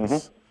toughness.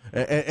 Mm-hmm.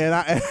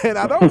 And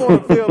I don't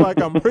want to feel like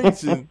I'm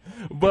preaching,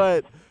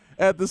 but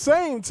at the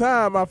same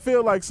time, I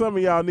feel like some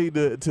of y'all need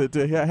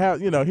to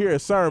have, hear a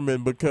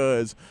sermon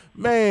because,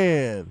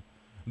 man,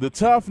 the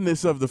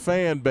toughness of the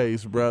fan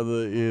base,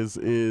 brother,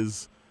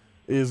 is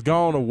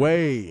gone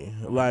away.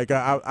 Like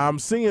I'm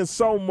seeing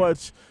so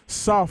much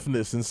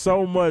softness and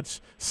so much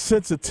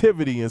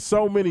sensitivity and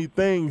so many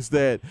things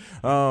that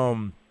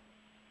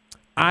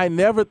I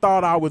never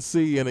thought I would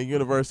see in a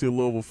University of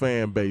Louisville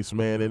fan base,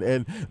 man.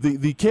 And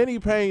the Kenny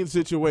Payne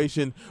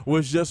situation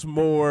was just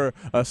more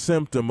a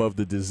symptom of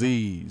the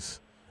disease,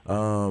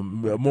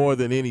 more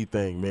than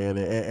anything, man.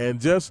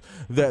 And just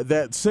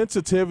that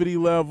sensitivity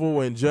level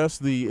and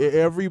just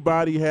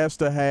everybody has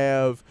to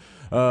have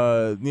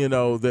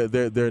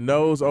their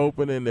nose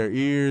open and their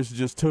ears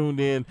just tuned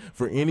in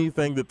for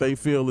anything that they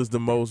feel is the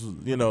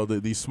most,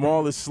 the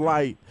smallest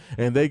slight,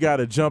 and they got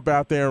to jump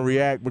out there and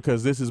react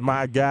because this is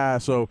my guy.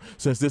 So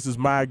since this is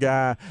my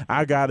guy,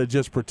 I got to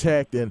just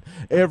protect, and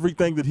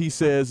everything that he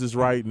says is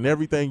right and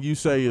everything you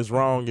say is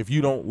wrong if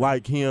you don't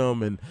like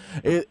him. And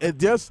it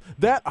just,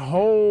 that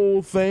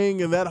whole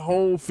thing and that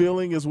whole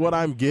feeling is what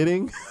I'm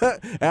getting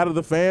out of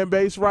the fan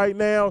base right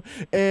now.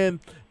 And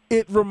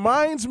it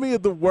reminds me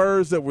of the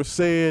words that were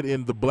said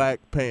in The Black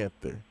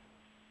Panther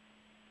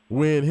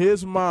when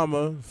his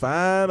mama,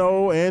 fine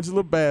old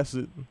Angela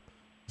Bassett,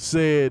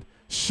 said,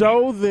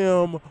 "Show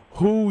them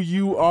who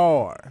you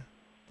are."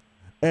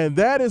 And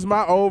that is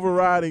my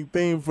overriding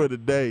theme for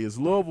today is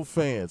Louisville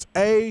fans.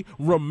 A,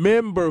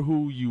 remember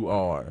who you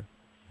are.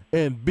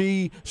 And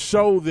B,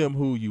 show them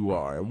who you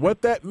are. And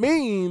what that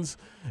means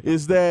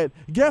is that,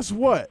 guess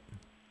what?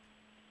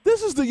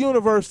 This is the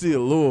University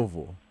of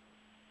Louisville.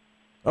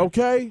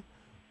 Okay?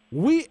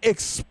 We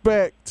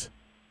expect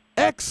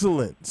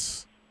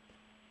excellence.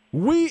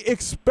 We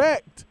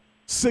expect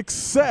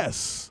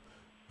success.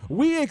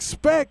 We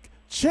expect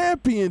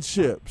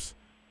championships.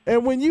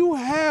 And when you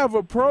have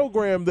a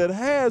program that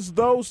has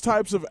those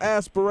types of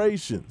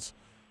aspirations,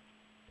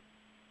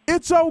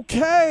 it's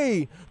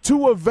okay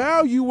to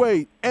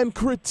evaluate and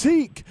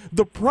critique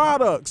the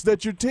products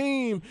that your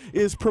team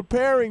is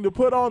preparing to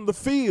put on the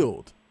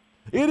field.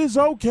 It is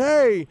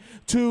okay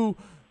to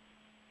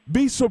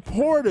be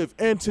supportive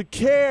and to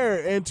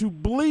care and to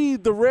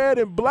bleed the red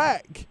and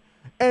black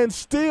and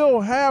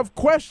still have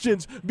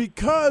questions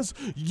because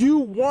you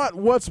want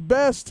what's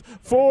best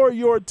for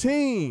your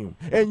team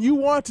and you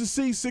want to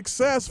see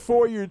success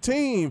for your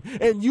team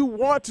and you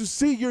want to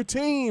see your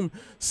team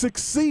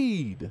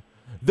succeed.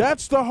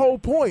 That's the whole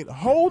point.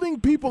 Holding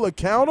people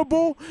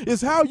accountable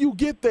is how you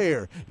get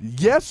there.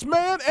 Yes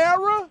man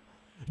era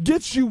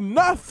gets you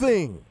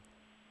nothing.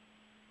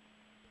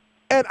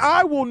 And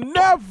I will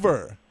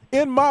never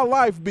in my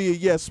life be a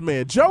yes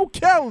man. Joe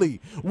Kelly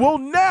will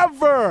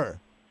never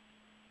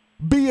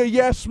be a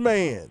yes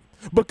man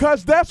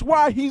because that's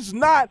why he's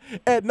not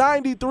at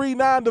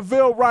 93.9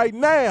 DeVille right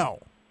now.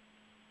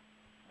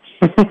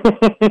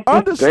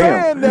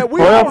 Understand that we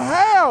don't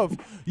have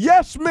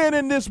yes men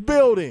in this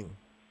building.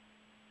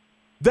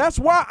 That's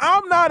why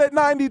I'm not at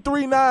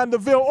 93.9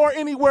 DeVille or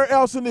anywhere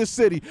else in this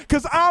city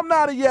because I'm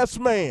not a yes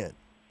man.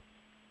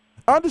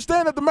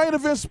 Understand that the Main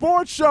Event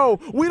Sports Show,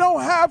 we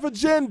don't have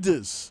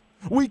agendas.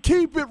 We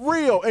keep it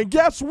real. And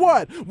guess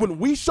what? When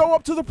we show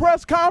up to the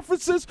press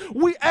conferences,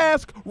 we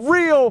ask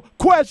real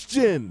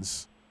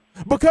questions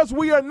because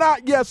we are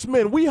not yes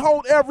men. We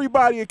hold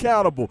everybody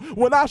accountable.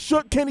 When I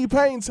shook Kenny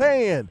Payne's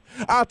hand,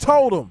 I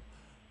told him,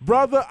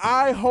 brother,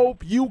 I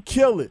hope you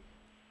kill it.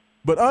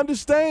 But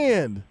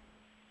understand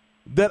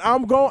that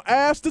I'm going to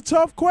ask the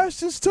tough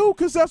questions too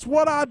because that's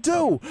what I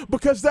do,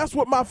 because that's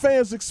what my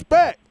fans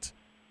expect.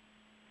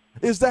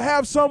 Is to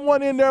have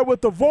someone in there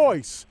with a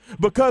voice,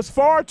 because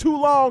far too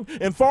long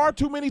and far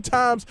too many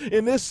times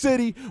in this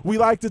city, we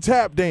like to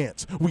tap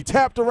dance. We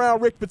tapped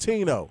around Rick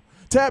Pitino.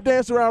 Tap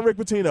dance around Rick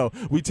Pitino.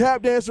 We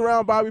tap dance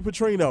around Bobby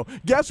Petrino.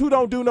 Guess who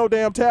don't do no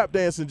damn tap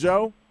dancing,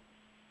 Joe?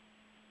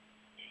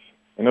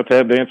 Ain't no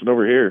tap dancing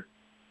over here.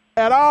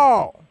 At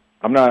all.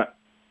 I'm not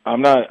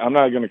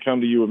going to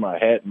come to you with my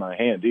hat in my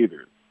hand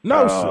either.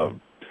 No, sir.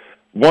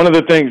 One of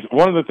the things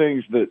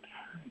that,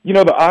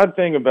 the odd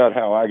thing about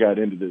how I got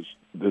into this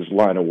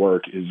line of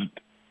work is,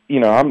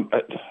 I'm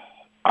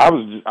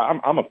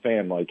a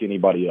fan like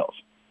anybody else.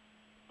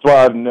 That's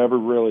why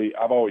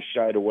I've always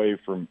shied away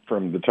from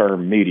the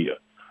term media.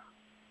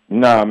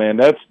 Nah, man,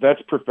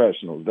 that's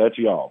professionals. That's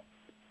y'all.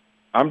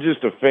 I'm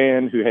just a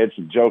fan who had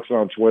some jokes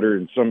on Twitter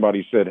and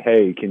somebody said,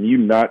 "Hey, can you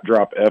not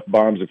drop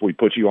F-bombs if we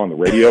put you on the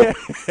radio?"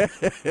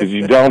 Because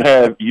you don't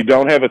have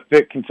a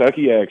thick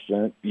Kentucky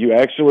accent. You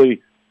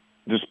actually,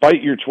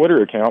 despite your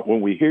Twitter account, when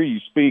we hear you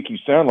speak, you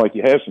sound like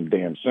you have some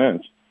damn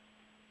sense.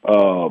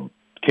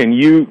 Can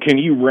you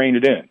rein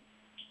it in?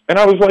 And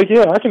I was like,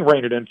 yeah, I can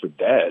rein it in for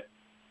that,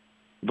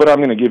 but I'm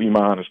going to give you my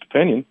honest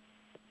opinion.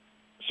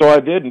 So I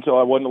did until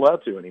I wasn't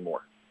allowed to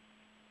anymore.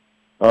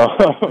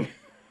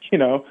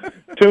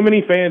 Too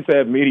many fans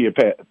have media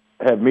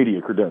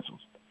credentials,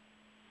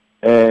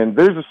 and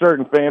there's a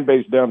certain fan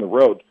base down the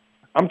road.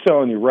 I'm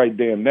telling you right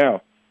damn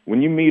now,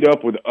 when you meet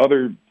up with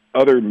other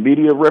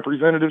media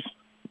representatives,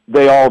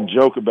 they all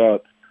joke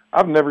about,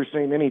 I've never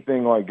seen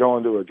anything like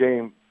going to a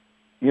game.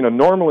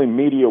 Normally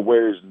media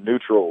wears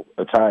neutral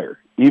attire,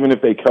 even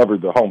if they cover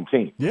the home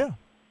team. Yeah.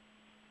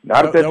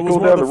 Not at that school down the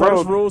road. That was one of the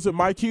first rules that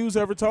Mike Hughes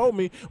ever told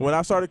me when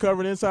I started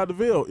covering Inside the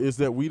Ville is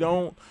that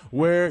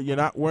you're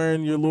not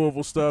wearing your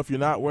Louisville stuff. You're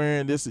not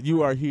wearing this.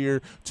 You are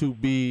here to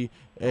be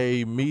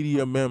a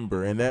media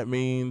member, and that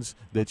means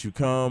that you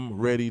come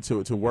ready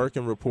to work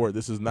and report.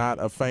 This is not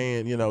a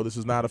fan, this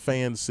is not a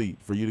fan seat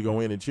for you to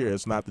go in and cheer.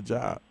 It's not the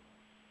job.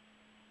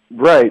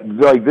 Right.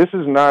 Like, this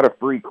is not a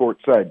free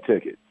courtside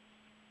ticket.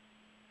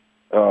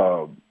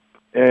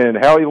 And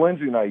Howie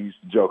Lindsay and I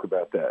used to joke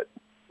about that.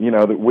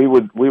 That we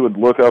would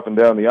look up and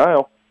down the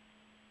aisle.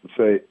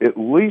 say at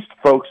least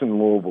folks in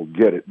Louisville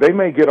get it. They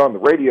may get on the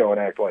radio and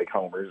act like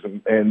homers,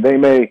 and they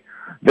may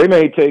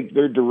take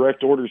their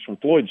direct orders from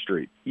Floyd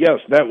Street. Yes,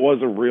 that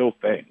was a real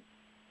thing.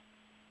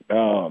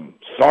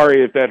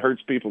 Sorry if that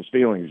hurts people's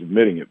feelings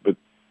admitting it, but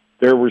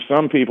there were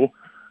some people.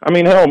 I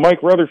mean, hell,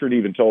 Mike Rutherford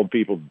even told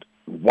people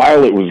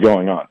while it was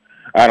going on.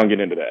 I don't get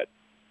into that.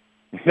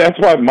 That's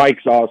why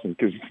Mike's awesome,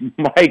 because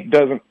Mike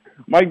doesn't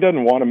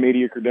want a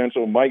media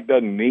credential. Mike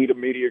doesn't need a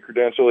media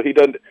credential.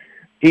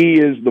 He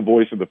is the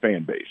voice of the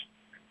fan base.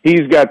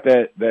 He's got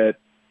that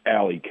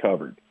alley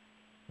covered.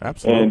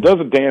 Absolutely. And does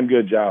a damn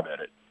good job at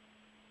it.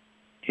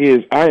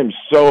 I am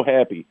so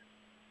happy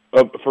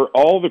for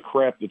all the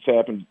crap that's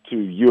happened to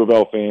U of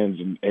L fans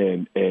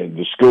and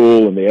the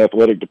school and the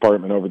athletic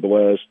department over the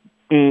last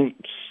 6-7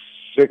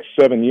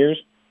 years.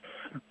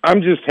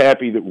 I'm just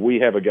happy that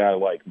we have a guy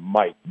like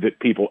Mike that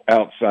people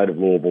outside of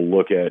Louisville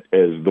look at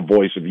as the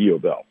voice of U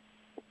of L,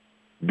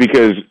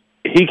 because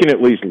he can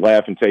at least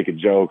laugh and take a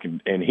joke,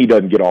 and he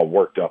doesn't get all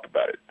worked up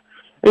about it.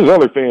 There's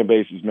other fan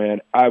bases,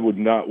 man, I would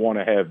not want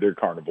to have their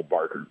carnival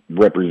barker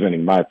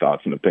representing my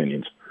thoughts and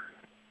opinions.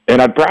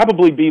 And I'd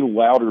probably be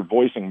louder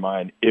voicing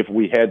mine if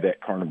we had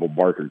that carnival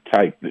barker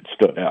type that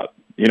stood out,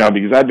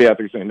 because I'd be out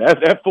there saying,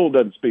 that fool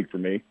doesn't speak for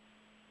me.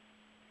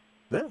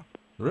 Yeah,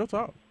 real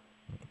talk.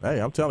 Hey,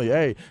 I'm telling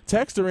you,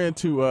 text her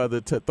into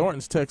the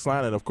Thornton's text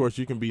line, and, of course,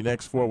 you can be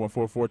next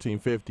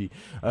 414-1450.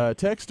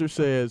 Texter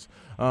says,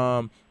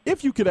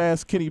 if you could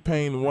ask Kenny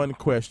Payne one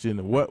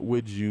question, what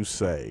would you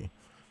say?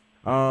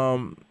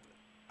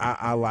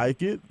 I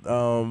like it.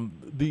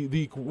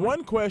 The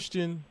one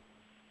question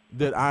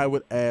that I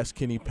would ask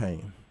Kenny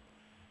Payne,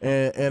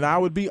 and I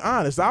would be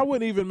honest, I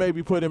wouldn't even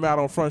maybe put him out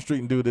on Front Street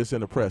and do this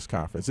in a press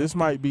conference. This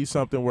might be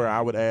something where I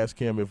would ask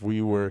him if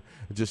we were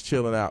just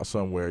chilling out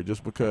somewhere,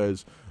 just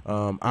because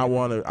I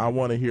want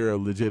to hear a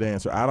legit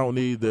answer. I don't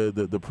need the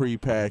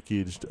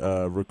prepackaged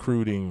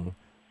recruiting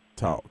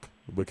talk,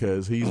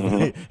 because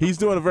he's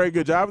doing a very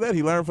good job of that.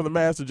 He learned from the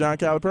master, John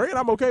Calipari, and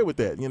I'm okay with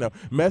that.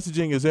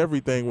 Messaging is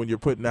everything when you're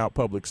putting out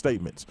public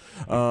statements.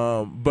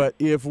 But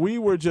if we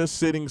were just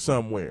sitting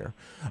somewhere,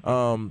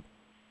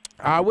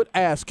 I would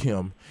ask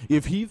him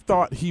if he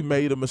thought he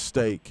made a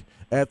mistake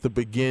at the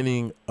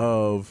beginning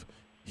of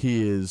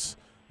his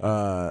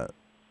when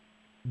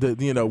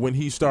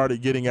he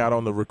started getting out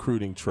on the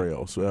recruiting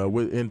trails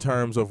in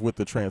terms of with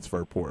the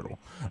transfer portal.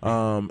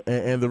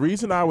 And the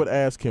reason I would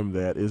ask him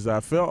that is I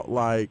felt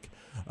like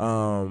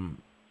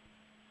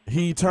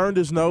he turned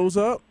his nose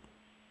up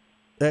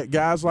at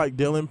guys like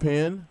Dylan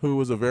Penn, who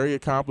was a very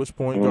accomplished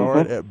point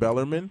guard at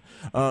Bellarmine.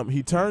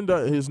 He turned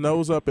his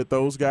nose up at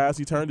those guys.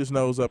 He turned his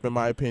nose up, in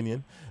my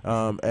opinion,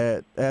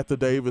 at the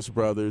Davis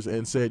brothers,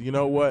 and said, you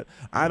know what,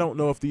 I don't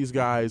know if these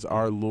guys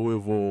are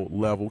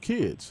Louisville-level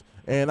kids.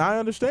 And I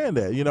understand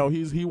that.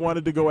 He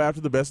wanted to go after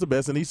the best of the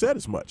best, and he said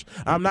as much.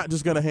 I'm not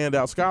just going to hand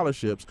out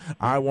scholarships.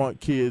 I want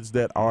kids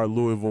that are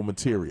Louisville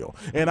material.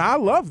 And I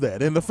love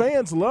that, and the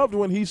fans loved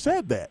when he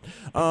said that.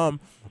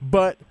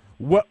 But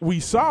what we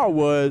saw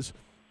was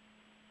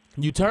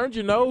you turned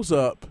your nose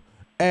up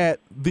at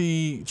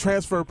the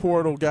transfer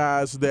portal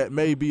guys that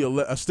may be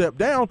a step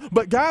down,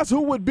 but guys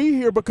who would be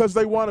here because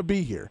they want to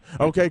be here,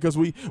 okay? Because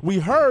we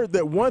heard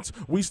that once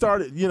you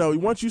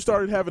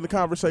started having the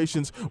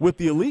conversations with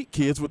the elite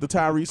kids, with the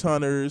Tyrese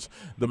Hunters,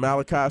 the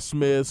Malachi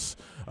Smiths,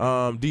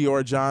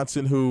 Dior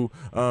Johnson, who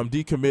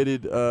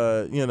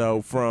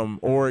decommitted, from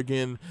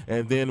Oregon,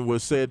 and then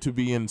was said to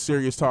be in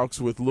serious talks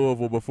with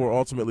Louisville before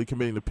ultimately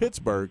committing to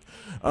Pittsburgh.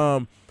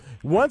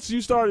 Once you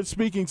started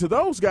speaking to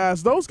those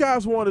guys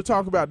wanted to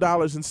talk about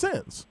dollars and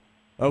cents.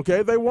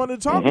 Okay, they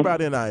wanted to talk about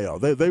NIL.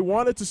 They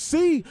wanted to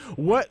see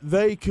what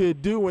they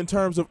could do in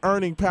terms of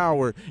earning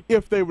power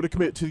if they were to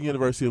commit to the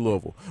University of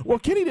Louisville. Well,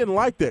 Kenny didn't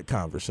like that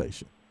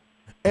conversation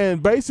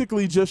and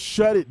basically just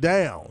shut it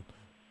down.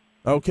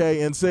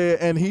 Okay, and said,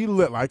 and he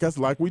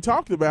like we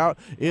talked about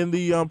in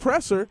the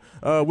presser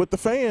with the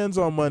fans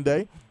on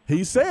Monday.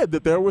 He said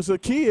that there was a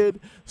kid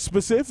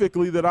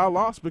specifically that I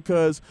lost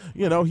because,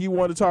 he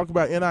wanted to talk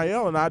about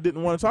NIL, and I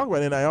didn't want to talk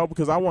about NIL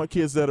because I want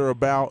kids that are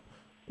about,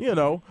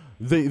 the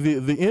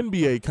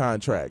NBA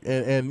contract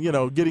and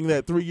getting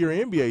that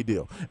 3-year NBA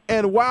deal.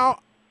 And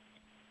while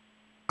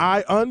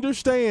I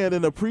understand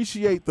and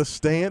appreciate the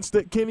stance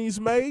that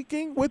Kenny's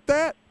making with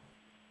that,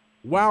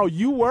 while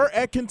you were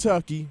at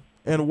Kentucky,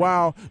 and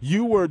while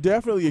you were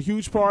definitely a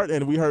huge part,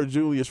 and we heard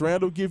Julius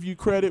Randle give you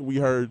credit, we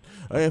heard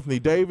Anthony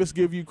Davis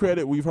give you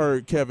credit, we've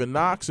heard Kevin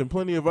Knox and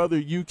plenty of other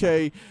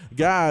UK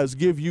guys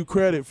give you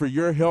credit for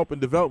your help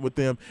and development with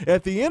them,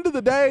 at the end of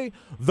the day,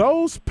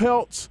 those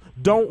pelts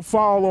don't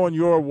fall on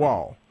your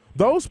wall.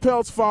 Those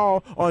pelts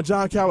fall on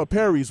John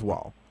Calipari's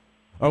wall.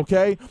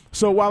 Okay?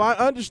 So while I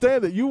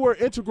understand that you were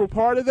an integral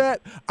part of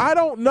that, I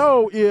don't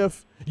know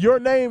if your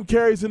name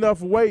carries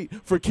enough weight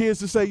for kids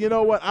to say, you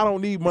know what, I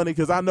don't need money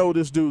because I know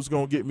this dude's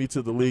going to get me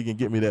to the league and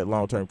get me that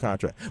long-term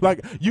contract.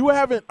 Like, you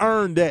haven't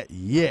earned that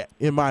yet,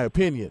 in my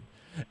opinion.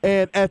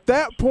 And at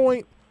that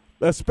point,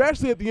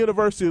 especially at the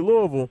University of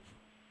Louisville,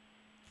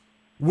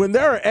 when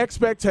there are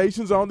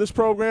expectations on this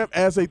program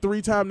as a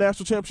 3-time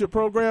national championship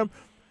program,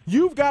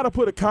 you've got to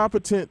put a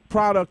competent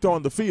product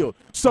on the field.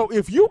 So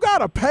if you got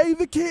to pay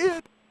the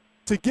kid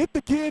to get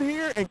the kid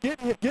here and get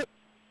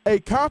a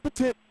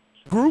competent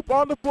group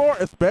on the floor,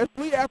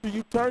 especially after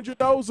you turned your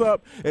nose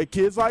up at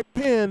kids like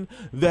Penn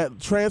that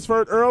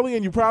transferred early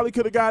and you probably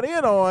could have got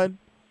in on,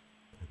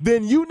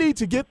 then you need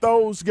to get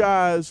those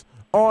guys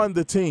on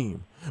the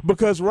team.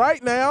 Because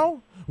right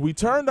now, we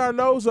turned our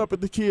nose up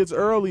at the kids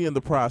early in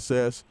the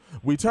process.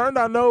 We turned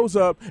our nose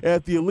up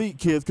at the elite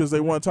kids because they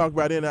want to talk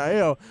about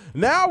NIL.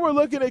 Now we're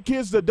looking at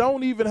kids that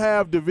don't even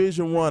have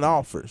Division I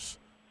offers.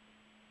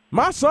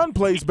 My son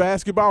plays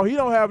basketball. He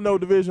don't have no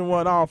Division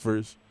I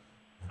offers.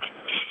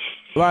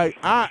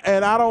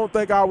 I don't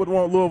think I would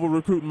want Louisville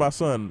recruiting my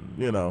son,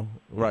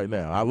 right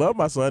now. I love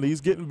my son.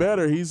 He's getting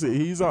better.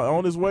 He's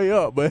on his way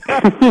up, but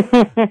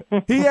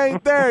he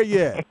ain't there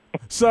yet.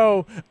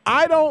 So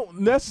I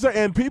don't necessarily,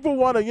 and people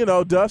want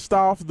to, dust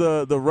off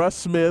the Russ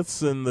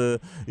Smiths and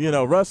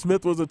Russ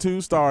Smith was a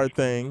 2-star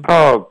thing.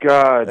 Oh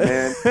God,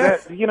 man,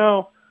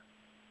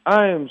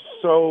 I am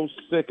so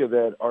sick of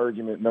that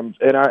argument,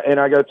 and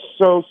I got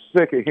so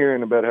sick of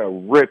hearing about how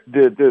Rick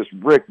did this,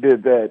 Rick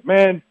did that.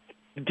 Man,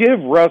 give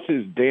Russ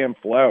his damn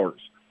flowers.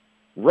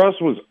 Russ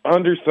was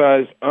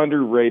undersized,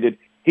 underrated.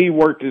 He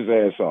worked his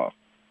ass off.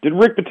 Did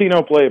Rick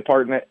Pitino play a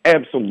part in that?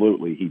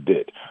 Absolutely, he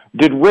did.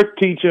 Did Rick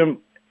teach him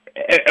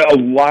a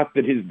lot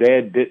that his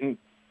dad didn't?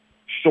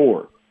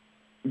 Sure.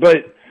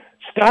 But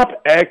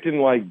stop acting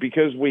like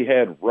because we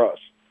had Russ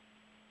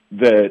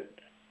that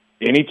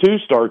any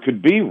 2-star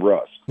could be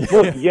Russ.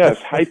 Look,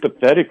 yes,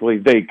 hypothetically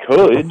they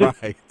could,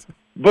 right,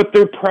 but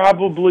they're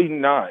probably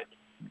not.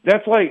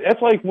 That's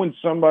like when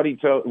somebody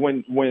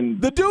when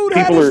the dude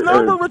had his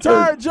number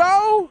retired,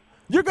 Joe.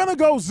 You're gonna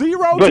go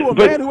zero to a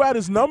man who had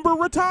his number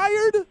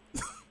retired?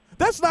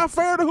 That's not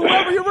fair to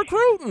whoever you're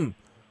recruiting.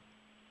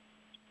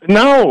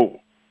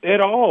 No,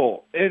 at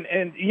all. And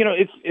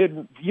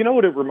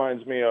what it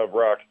reminds me of,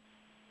 Rock?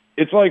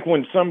 It's like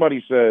when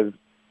somebody says,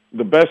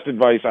 the best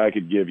advice I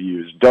could give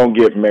you is don't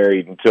get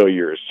married until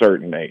you're a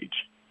certain age.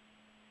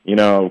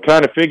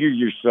 Kind of figure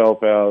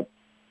yourself out,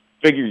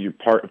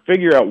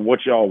 figure out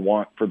what y'all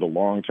want for the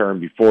long term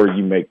before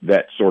you make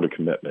that sort of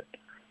commitment.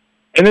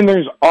 And then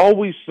there's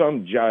always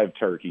some jive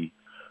turkey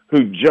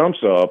who jumps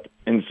up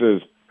and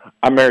says,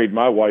 I married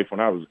my wife when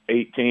I was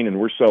 18 and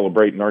we're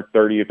celebrating our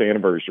 30th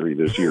anniversary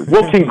this year.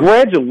 Well,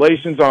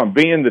 congratulations on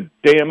being the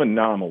damn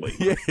anomaly.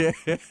 Yeah.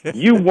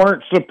 You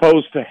weren't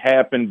supposed to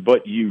happen,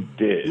 but you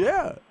did.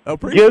 Yeah,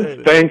 appreciate it.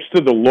 Give thanks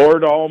to the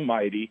Lord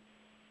Almighty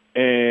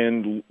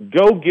and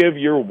go give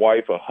your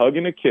wife a hug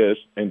and a kiss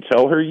and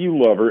tell her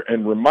you love her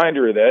and remind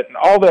her of that and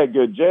all that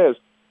good jazz.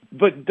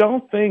 But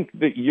don't think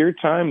that your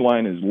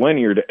timeline is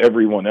linear to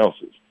everyone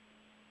else's.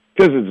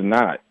 Because it's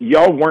not.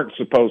 Y'all weren't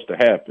supposed to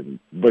happen,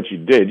 but you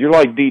did. You're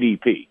like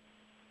DDP.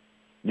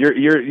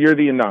 You're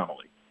the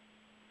anomaly.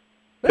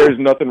 There's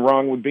nothing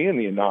wrong with being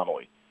the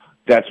anomaly.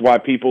 That's why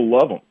people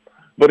love them.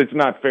 But it's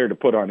not fair to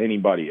put on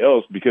anybody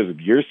else because of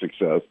your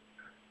success.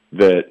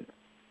 That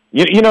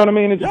you know what I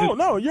mean? It's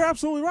no, you're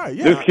absolutely right.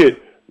 Yeah.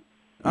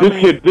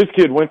 This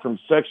kid went from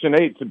Section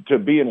 8 to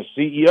being a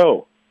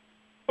CEO.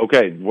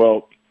 Okay,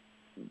 well,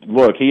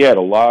 look, he had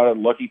a lot of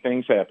lucky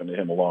things happen to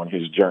him along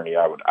his journey.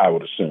 I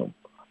would assume.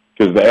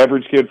 Because the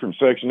average kid from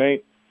Section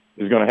 8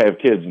 is going to have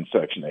kids in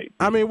Section 8.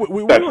 I mean,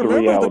 we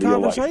remember the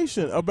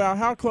conversation about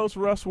how close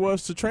Russ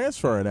was to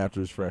transferring after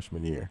his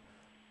freshman year.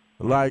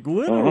 Like,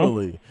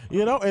 literally.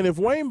 And if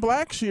Wayne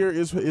Blackshear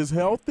is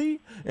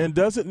healthy and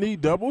doesn't need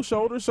double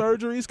shoulder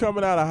surgeries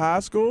coming out of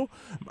high school,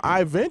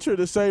 I venture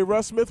to say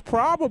Russ Smith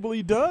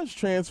probably does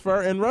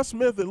transfer, and Russ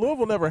Smith at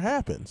Louisville never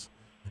happens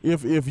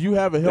if you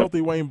have a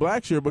healthy Wayne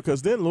Blackshear,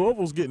 because then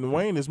Louisville's getting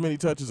Wayne as many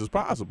touches as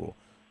possible.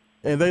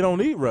 And they don't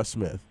need Russ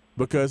Smith,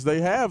 because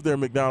they have their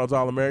McDonald's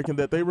All-American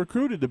that they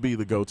recruited to be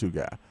the go-to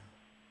guy.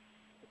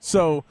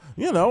 So,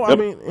 I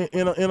mean,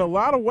 in a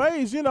lot of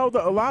ways, a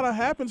lot of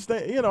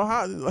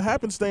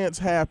happenstance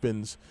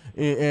happens,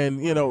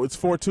 and it's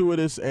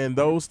fortuitous, and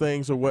those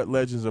things are what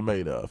legends are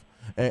made of.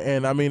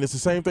 And I mean, it's the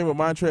same thing with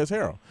Montrezl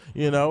Harrell.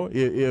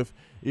 If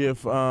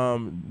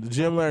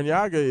Jim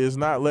Larrañaga is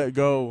not let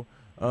go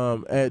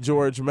at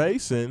George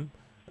Mason,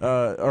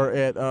 or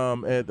at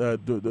who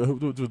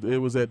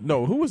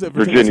was at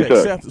Virginia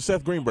Tech?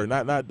 Seth Greenberg,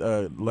 not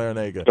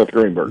Larrañaga. Seth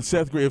Greenberg.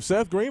 If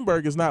Seth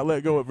Greenberg is not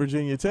let go at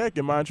Virginia Tech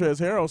and Montrezl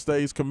Harrell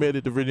stays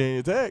committed to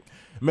Virginia Tech,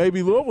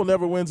 maybe Louisville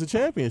never wins a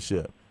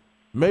championship.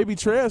 Maybe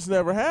Trez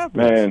never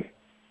happens. Man,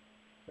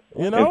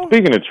 And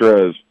speaking of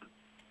Trez,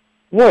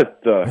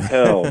 what the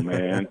hell,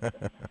 man?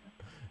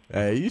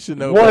 Hey, you should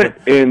know.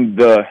 What in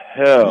the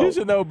hell? You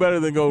should know better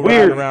than go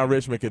riding around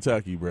Richmond,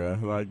 Kentucky, bro.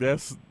 Like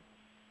that's.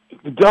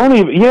 Don't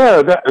even.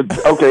 Yeah.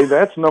 Okay.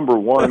 That's number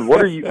one.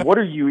 What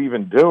are you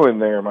even doing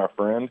there, my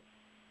friend?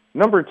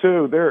 Number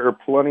two, there are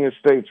plenty of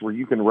states where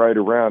you can ride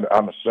around.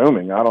 I'm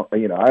assuming. I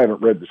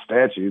haven't read the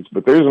statutes,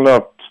 but there's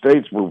enough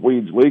states where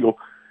weed's legal.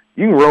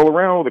 You can roll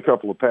around with a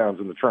couple of pounds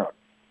in the trunk.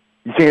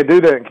 You can't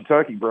do that in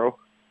Kentucky, bro.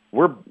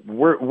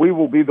 We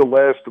will be the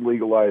last to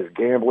legalize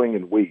gambling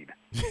and weed.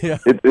 Yeah.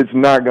 It's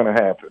not going to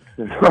happen.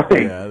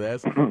 Yeah,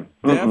 that's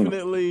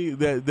definitely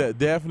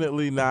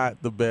definitely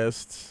not the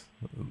best.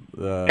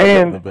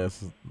 And the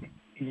best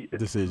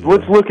decision.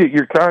 Let's look at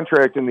your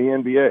contract in the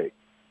NBA.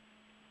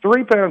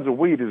 3 pounds of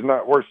weed is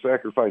not worth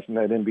sacrificing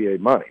that NBA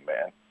money,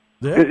 man.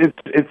 Yeah.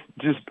 It's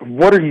just,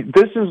 what are you?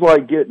 This is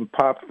like getting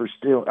popped for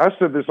stealing. I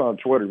said this on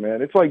Twitter,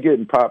 man. It's like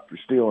getting popped for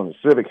stealing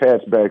a Civic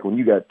hatchback when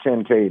you got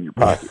 $10K in your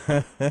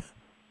pocket.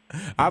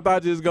 I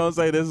thought you was gonna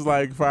say this is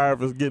like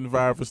getting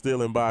fired for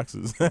stealing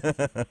boxes.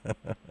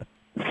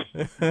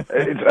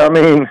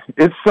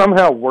 It's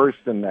somehow worse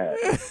than that.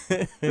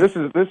 This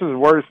is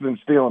worse than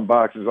stealing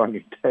boxes on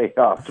your day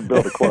off to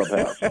build a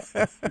clubhouse.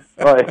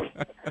 Like,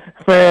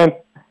 man,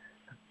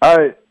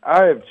 I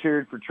have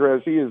cheered for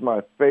Trez. He is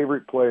my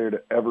favorite player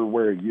to ever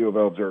wear a U of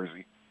L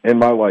jersey in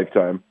my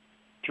lifetime.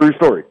 True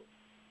story.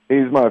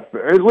 He's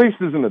at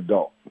least as an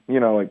adult,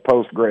 like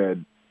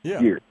post-grad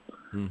years.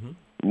 Mm-hmm.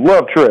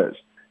 Love Trez.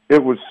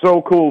 It was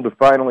so cool to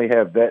finally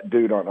have that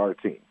dude on our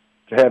team,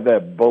 to have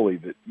that bully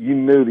that you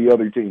knew the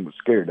other team was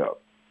scared of.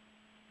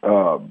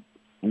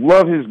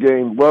 Love his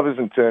game, love his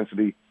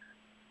intensity.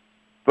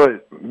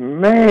 But,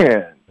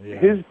 man,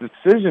 his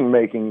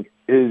decision-making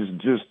is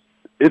just,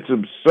 it's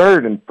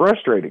absurd and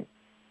frustrating.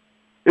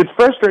 It's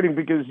frustrating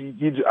because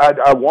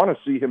I want to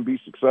see him be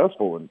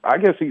successful, and I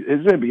guess his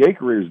NBA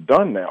career is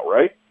done now,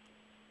 right?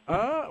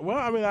 Well,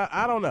 I mean,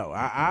 I don't know.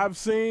 I've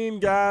seen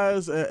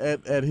guys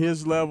at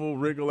his level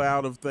wriggle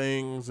out of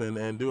things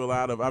and do a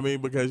lot of,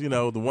 because,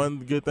 the one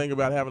good thing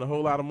about having a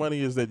whole lot of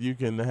money is that you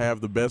can have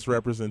the best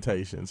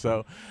representation.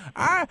 So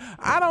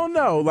I don't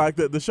know. Like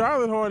the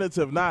Charlotte Hornets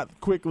have not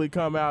quickly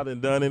come out and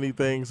done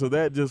anything. So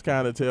that just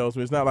kind of tells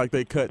me it's not like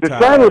they cut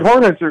ties. Charlotte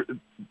Hornets are.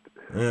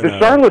 The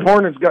Charlotte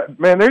Hornets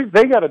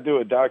they got to do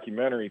a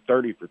documentary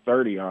 30 for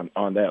 30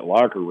 on that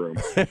locker room.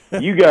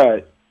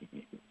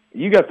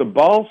 You got the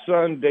ball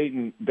son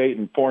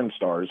dating porn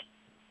stars.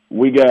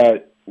 We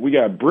got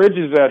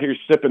Bridges out here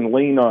sipping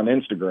lean on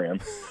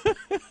Instagram.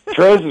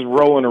 Trez is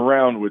rolling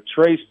around with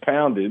Trace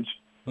Poundage.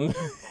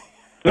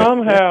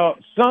 Somehow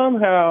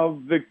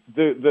the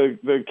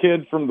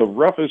kid from the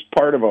roughest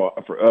part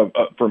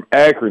from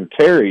Akron,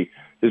 Terry,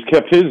 has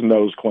kept his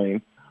nose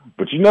clean.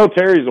 But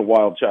Terry's a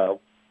wild child.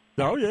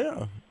 Oh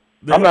yeah.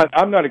 I'm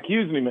not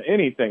accusing him of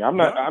anything.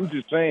 I'm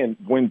just saying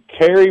when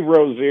Terry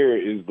Rozier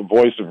is the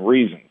voice of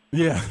reason.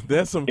 Yeah,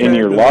 that's some in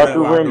your locker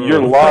room.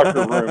 Your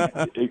locker room,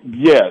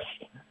 yes.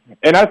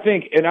 And I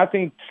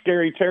think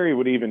Scary Terry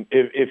would even,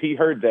 if he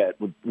heard that,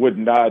 would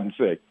nod and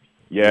say,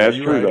 "Yeah, it's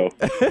true though."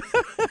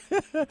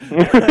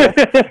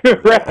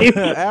 Right?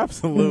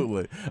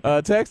 Absolutely.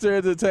 Texter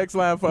is the text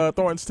line for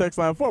Thornton's text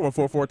line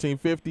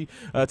 414-1450.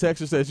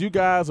 Texter says, "You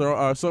guys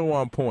are so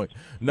on point.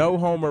 No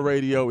Homer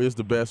radio is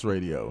the best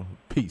radio.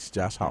 Peace,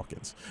 Josh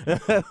Hawkins."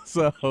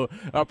 So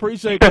I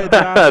appreciate that,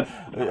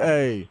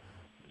 Josh.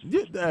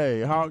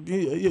 Hey, Hawk,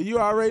 you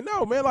already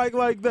know, man.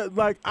 Like that.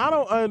 Like I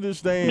don't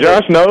understand.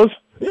 Josh knows.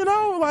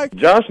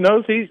 Josh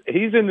knows he's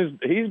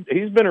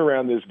been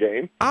around this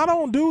game. I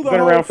don't do the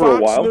whole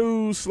Fox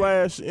News /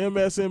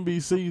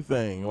 MSNBC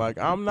thing. Like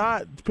I'm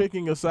not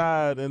picking a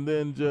side and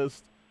then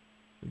just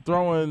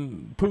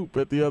throwing poop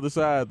at the other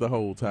side the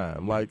whole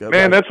time.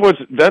 That's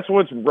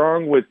what's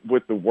wrong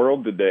with the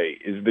world today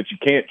is that you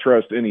can't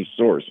trust any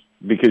source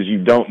because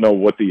you don't know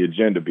what the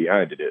agenda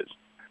behind it is.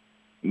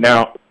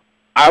 Now,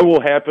 I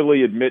will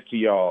happily admit to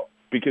y'all,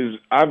 because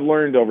I've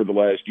learned over the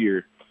last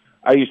year,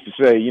 I used to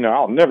say,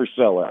 I'll never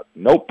sell out.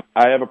 Nope,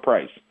 I have a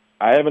price.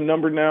 I have a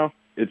number now.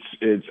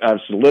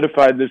 I've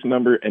solidified this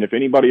number, and if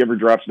anybody ever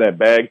drops that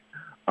bag,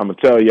 I'm gonna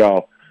tell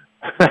y'all,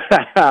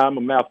 I'm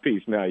a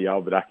mouthpiece now,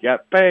 y'all, but I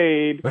got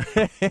paid.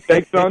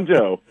 Thanks on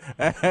Joe.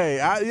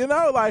 Hey,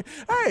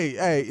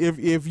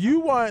 if you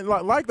want,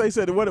 like they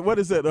said, what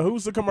is it?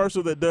 Who's the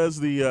commercial that does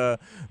the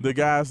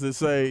guys that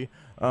say,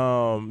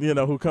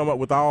 who come up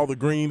with all the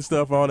green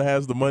stuff on it,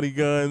 has the money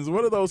guns?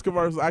 What are those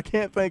commercials? I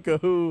can't think of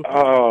who.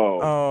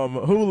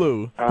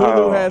 Hulu.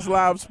 Hulu has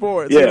live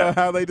sports. Yeah.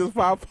 How they just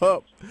pop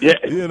up. Yeah.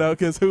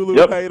 Because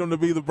Hulu paid them to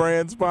be the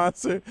brand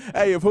sponsor.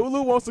 Hey, if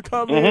Hulu wants to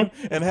come in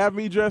and have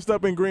me dressed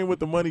up in green with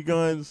the money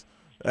guns,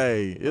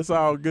 hey, it's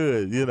all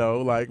good.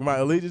 My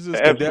allegiances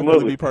can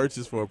definitely be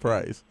purchased for a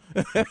price.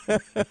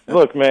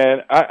 Look,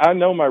 man, I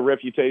know my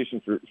reputation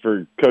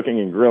for cooking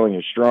and grilling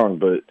is strong,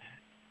 but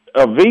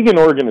a vegan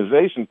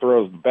organization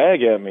throws the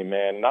bag at me,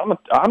 man, and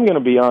I'm going to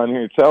be on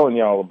here telling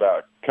y'all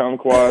about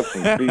kumquats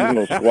and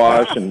seasonal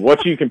squash and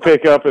what you can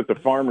pick up at the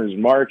farmer's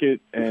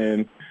market.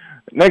 And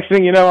next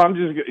thing you know,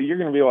 you're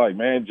going to be like,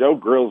 man, Joe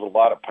grills a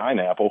lot of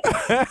pineapple.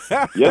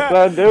 Yes,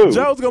 I do.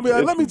 Joe's going to be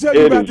like, let me tell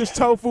you about this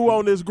tofu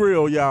on this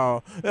grill,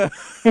 y'all.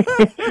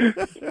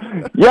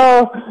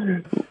 Y'all,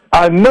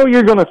 I know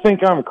you're going to think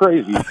I'm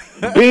crazy.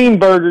 Bean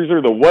burgers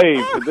are the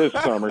wave for this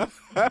summer.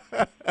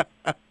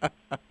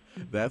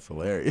 That's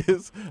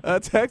hilarious.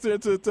 Text her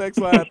to the text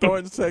line,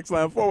 Thornton's text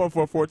line,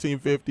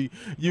 414-1450.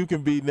 You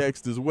can be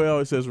next as well.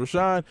 It says,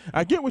 Rashawn,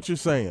 I get what you're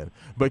saying,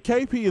 but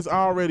KP is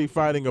already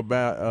fighting a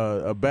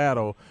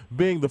battle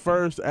being the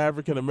first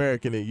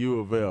African-American at U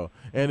of L,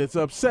 and it's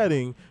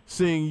upsetting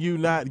seeing you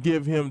not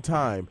give him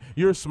time.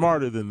 You're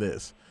smarter than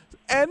this.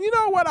 And you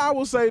know what I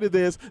will say to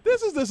this?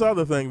 This is this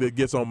other thing that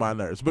gets on my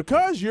nerves.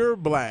 Because you're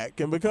black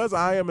and because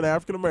I am an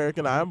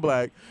African-American, I am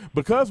black,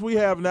 because we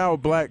have now a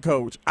black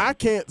coach, I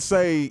can't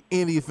say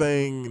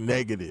anything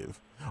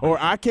negative. Or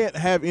I can't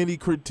have any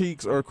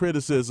critiques or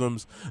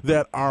criticisms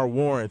that are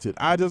warranted.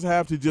 I just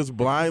have to just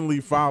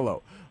blindly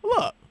follow.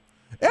 Look,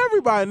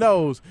 everybody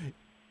knows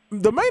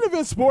the Main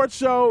Event Sports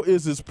Show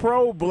is as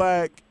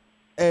pro-black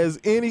as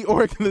any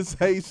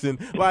organization.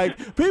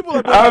 Like, people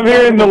are. I'm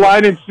hearing the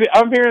line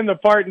I'm hearing the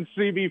part in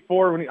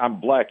CB4 when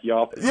I'm black,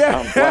 y'all. Yeah,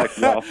 I'm black,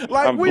 y'all.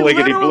 Like, I'm we bliggity,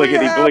 literally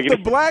bliggity, have bliggity. the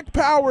Black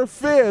Power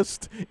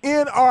fist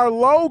in our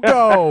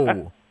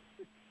logo.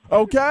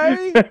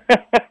 Okay,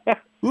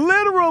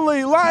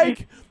 literally.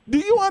 Like, do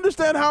you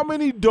understand how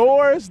many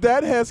doors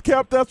that has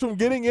kept us from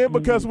getting in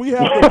because we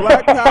have the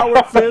Black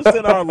Power fist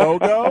in our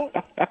logo?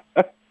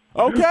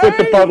 Okay. With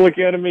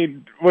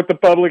the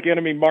public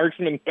enemy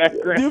marksman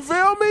background. You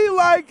feel me?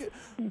 Like,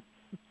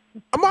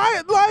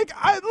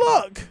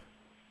 look.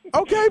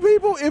 Okay,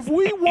 people, if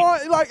we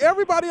want, like,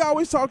 everybody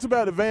always talks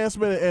about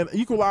advancement and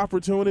equal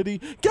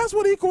opportunity. Guess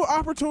what equal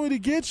opportunity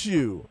gets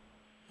you?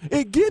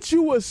 It gets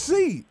you a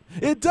seat.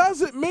 It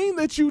doesn't mean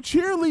that you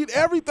cheerlead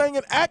everything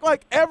and act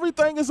like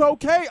everything is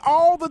okay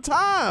all the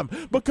time,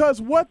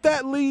 because what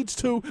that leads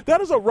to,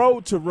 that is a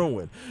road to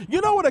ruin.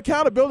 You know what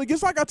accountability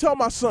gets? Like I tell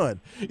my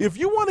son, if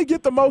you want to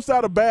get the most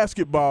out of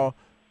basketball,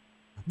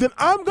 then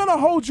I'm going to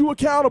hold you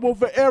accountable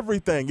for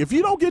everything. If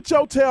you don't get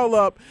your tail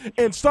up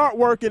and start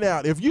working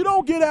out, if you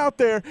don't get out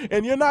there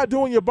and you're not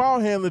doing your ball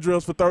handling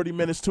drills for 30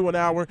 minutes to an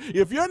hour,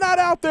 if you're not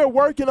out there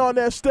working on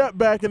that step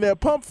back and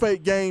that pump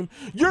fake game,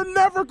 you're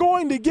never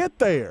going to get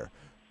there.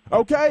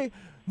 Okay?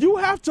 You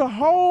have to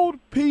hold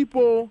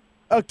people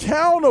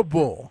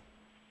accountable,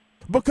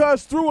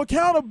 because through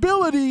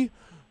accountability,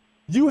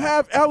 you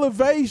have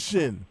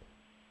elevation.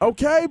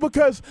 Okay,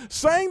 because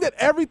saying that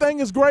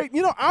everything is great,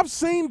 you know, I've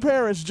seen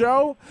parents,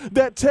 Joe,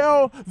 that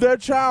tell their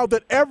child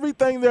that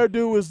everything they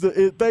do is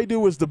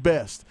the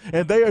best,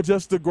 and they are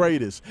just the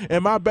greatest.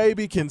 And my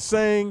baby can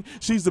sing;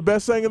 she's the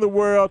best singer in the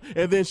world.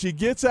 And then she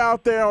gets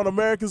out there on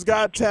America's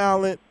Got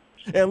Talent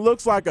and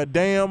looks like a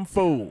damn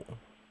fool.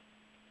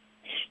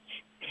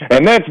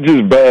 And that's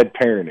just bad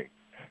parenting.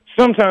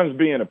 Sometimes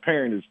being a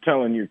parent is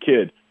telling your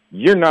kid,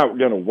 "You're not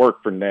going to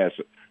work for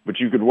NASA, but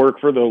you could work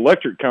for the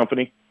electric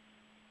company."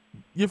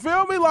 You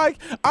feel me? Like,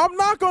 I'm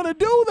not going to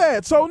do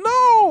that. So,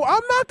 no,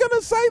 I'm not going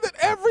to say that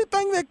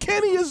everything that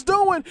Kenny is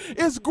doing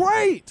is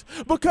great,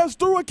 because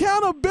through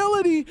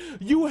accountability,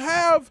 you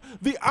have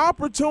the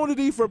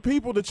opportunity for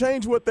people to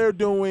change what they're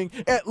doing.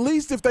 At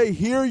least if they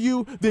hear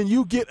you, then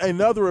you get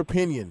another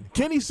opinion.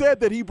 Kenny said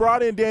that he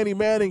brought in Danny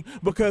Manning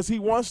because he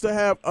wants to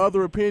have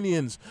other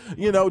opinions,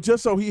 you know,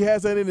 just so he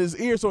has that in his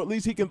ear, so at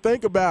least he can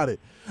think about it.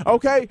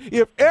 Okay?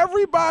 If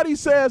everybody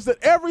says that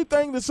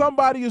everything that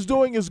somebody is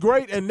doing is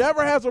great and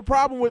never has a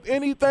problem with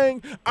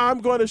anything,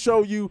 I'm going to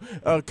show you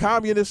a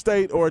communist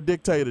state or a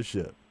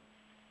dictatorship.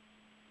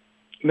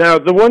 Now,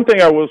 the one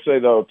thing I will say,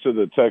 though, to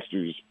the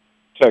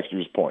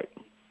texter's point,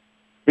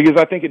 because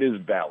I think it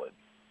is valid,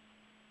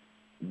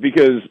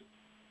 because,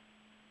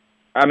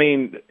 I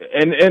mean,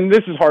 and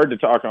this is hard to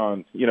talk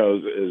on, you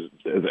know,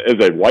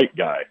 as a white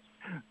guy,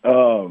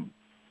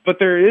 but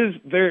there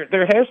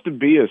has to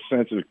be a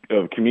sense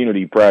of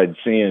community pride,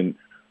 seeing,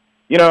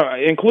 you know,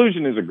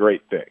 inclusion is a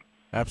great thing.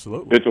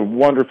 Absolutely. It's a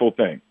wonderful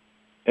thing,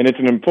 and it's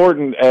an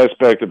important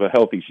aspect of a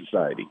healthy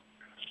society.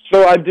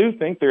 So I do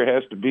think there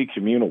has to be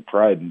communal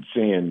pride in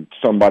seeing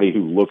somebody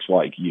who looks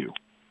like you.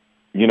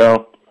 You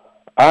know,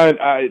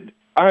 I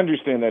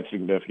understand that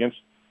significance,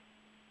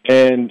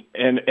 and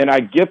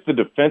I get the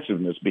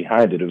defensiveness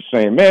behind it of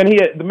saying, man,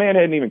 the man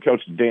hadn't even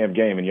coached a damn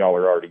game, and y'all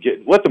are already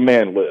getting. Let the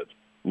man live.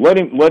 Let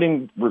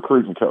him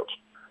recruit and coach.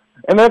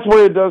 And that's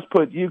where it does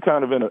put you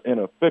kind of in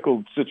a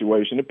fickle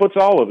situation. It puts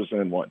all of us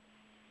in one.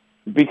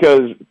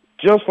 Because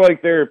just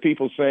like there are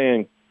people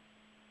saying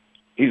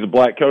he's a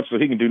black coach so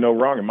he can do no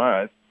wrong in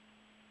my eyes,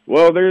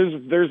 well,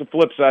 there's a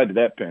flip side to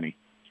that penny.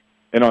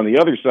 And on the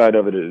other side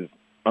of it is,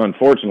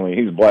 unfortunately,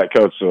 he's a black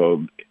coach,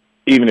 so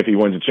even if he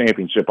wins a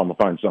championship, I'm going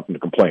to find something to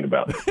complain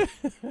about.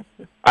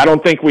 I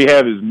don't think we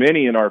have as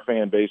many in our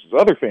fan base as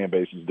other fan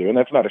bases do, and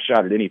that's not a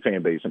shot at any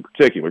fan base in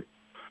particular.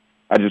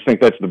 I just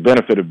think that's the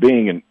benefit of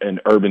being an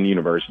urban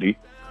university.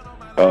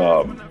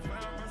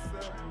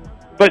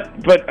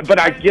 But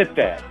I get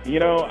that. You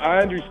know,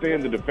 I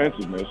understand the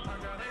defensiveness,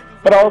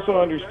 but I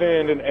also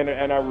understand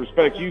and I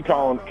respect you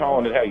calling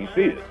it how you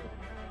see it.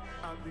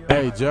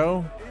 Hey,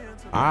 Joe,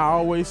 I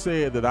always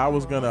said that I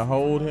was going to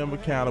hold him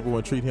accountable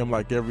and treat him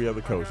like every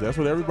other coach. That's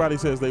what everybody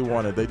says they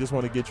wanted. They just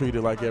want to get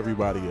treated like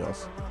everybody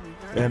else.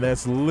 And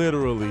that's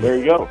literally There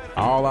you go.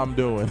 all I'm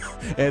doing.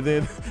 And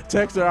then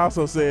Texter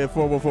also said,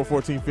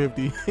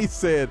 414-1450, he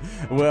said,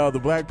 well, the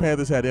Black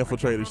Panthers had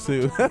infiltrators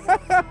too.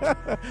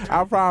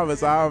 I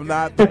promise I'm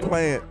not the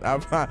plant.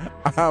 I'm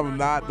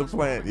not the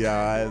plant,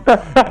 y'all.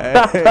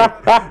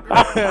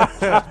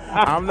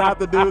 I'm not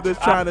the dude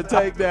that's trying to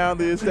take down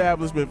the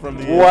establishment from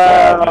the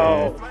inside,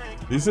 man.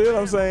 You see what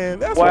I'm saying?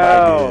 That's what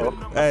I did.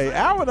 Hey,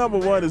 hour number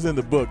 1 is in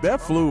the book.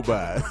 That flew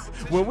by.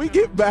 When we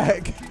get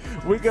back,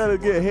 we're going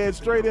to head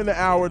straight into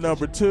hour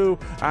number 2.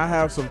 I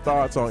have some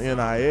thoughts on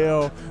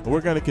NIL.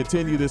 We're going to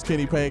continue this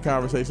Kenny Payne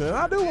conversation. And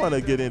I do want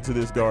to get into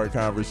this guard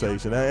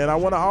conversation. And I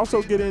want to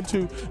also get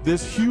into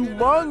this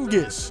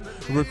humongous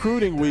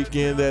recruiting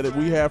weekend that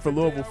we have for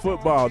Louisville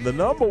football. The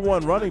number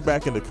 1 running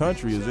back in the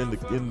country is in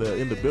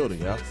the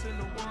building, y'all.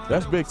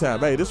 That's big time.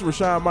 Hey, this is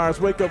Rashawn Myers,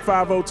 Wake Up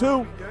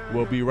 502.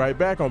 We'll be right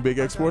back on Big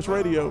X Sports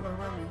Radio.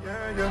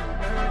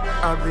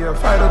 I'll be a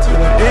fighter to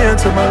the end,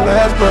 to my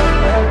last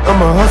breath.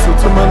 I'ma hustle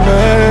to my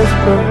last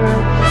breath.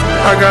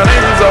 I got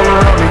angels all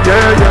around me,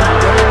 yeah,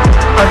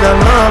 yeah. I got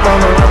love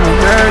all around me,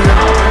 yeah,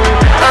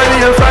 yeah. I'll be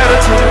a fighter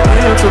to the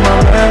end, to my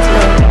last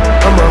breath.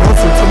 I'ma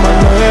hustle to my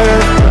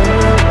last breath.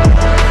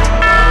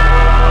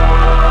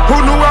 Who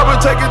knew I would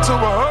take it to a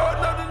whole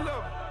nother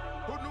level?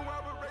 Who knew I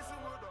would race it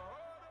with a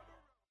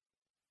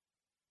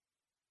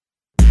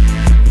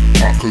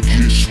I could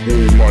get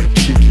swole like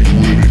Tookie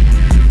with it.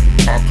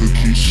 I could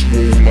get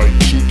swole like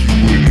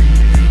Tookie with it.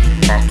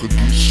 I could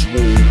get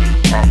swole.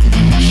 I could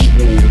get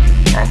swole.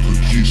 I could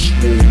get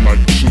swole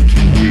like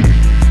Tookie with it.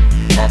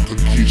 I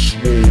could get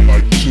swole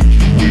like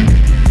Tookie with it.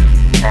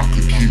 I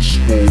could get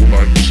swole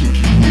like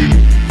Tookie with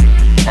it.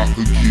 I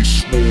could get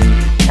swole.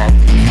 I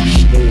could get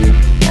swole.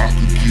 I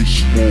could get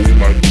swole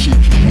like Tookie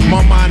with it.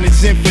 My mind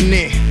is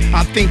infinite.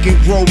 I think and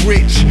grow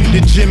rich.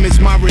 The gym is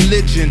my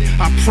religion.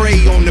 I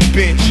pray on the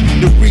bench.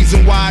 The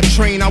reason why I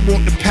train, I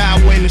want the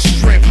power and the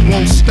strength.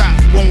 Won't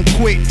stop, won't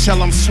quit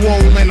till I'm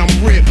swollen,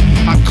 I'm ripped.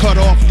 I cut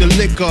off the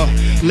liquor,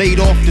 laid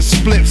off the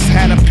spliffs.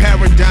 Had a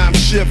paradigm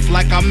shift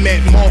like I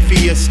met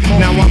Morpheus.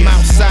 Now I'm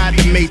outside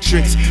the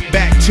matrix,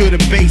 back to the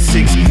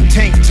basics.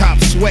 Tank top,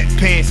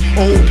 sweatpants,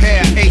 old pair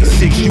of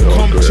Asics. You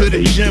come to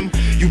the gym,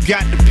 you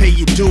got to pay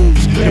your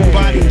dues. The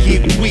body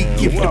get weak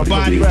if the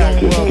body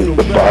don't move.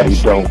 The body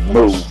don't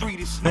move.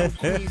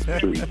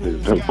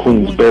 The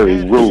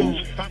Queensberry rules.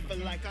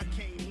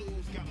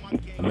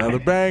 Another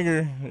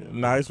banger.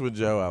 Nice one,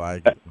 Joe. I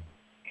like it.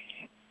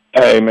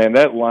 Hey man,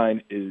 that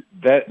line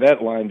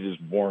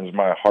just warms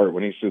my heart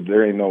when he said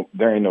there ain't no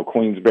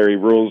Queensberry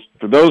rules.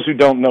 For those who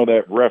don't know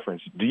that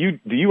reference, do you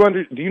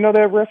know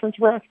that reference,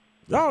 Brock?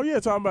 Oh yeah,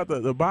 talking about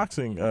the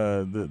boxing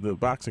the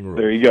boxing rules.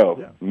 There you go.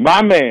 Yeah.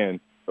 My man.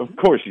 Of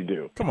course you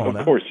do. Come on,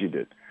 of course you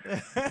did.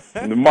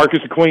 The Marcus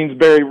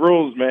Queensberry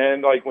rules,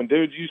 man. Like when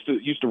dudes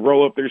used to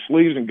roll up their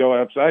sleeves and go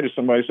outside, if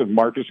somebody said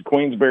Marcus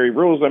Queensberry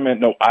rules, I meant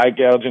no eye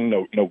gouging,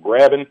 no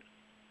grabbing,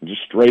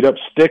 just straight up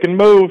stick and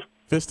move.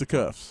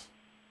 Fisticuffs.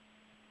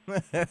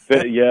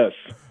 Yes.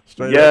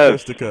 Straight up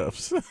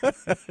fisticuffs.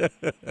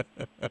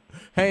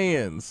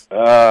 Hands.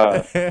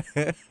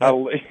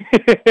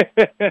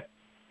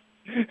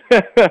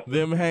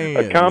 Them hands.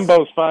 A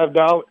combo's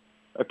 $5.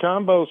 A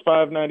combo's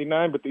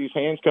 $5.99, but these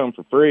hands come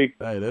for free.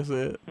 Hey, that's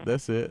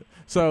it.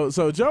 So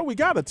Joe, we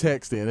got a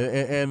text in,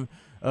 and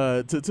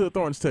to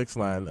Thornton's text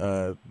line,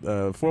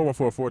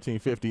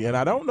 414-1450, and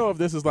I don't know if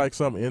this is like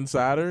some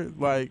insider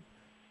like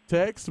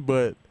text,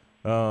 but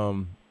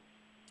like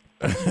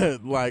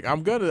I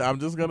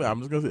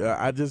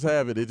just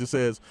have it. It just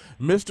says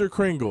Mr.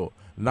 Kringle,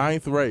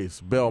 9th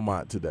race,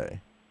 Belmont today.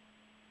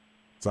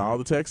 That's all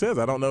the text says.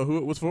 I don't know who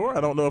it was for.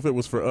 I don't know if it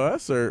was for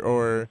us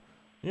or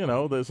you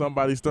know, that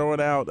somebody's throwing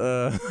out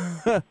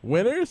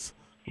winners,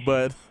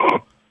 but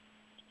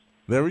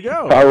there we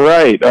go. All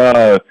right.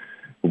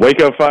 Wake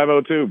Up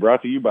 502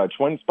 brought to you by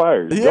Twin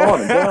Spires. Yeah. Go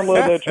on and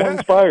download that Twin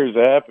Spires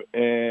app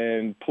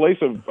and place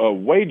a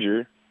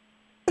wager.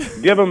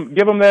 Give them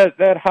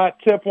that hot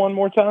tip one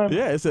more time.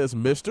 Yeah, it says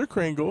Mr.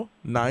 Kringle,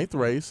 9th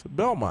race,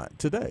 Belmont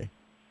today.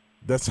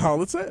 That's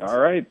all it says. All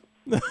right.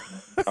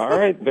 All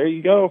right, there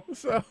you go.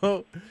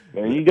 So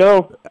there you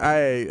go.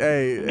 Hey,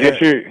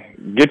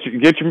 get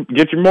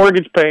your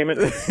mortgage payment.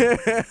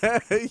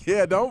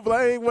 Yeah, don't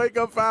blame Wake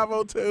Up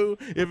 502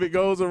 if it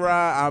goes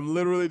awry. I'm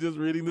literally just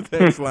reading the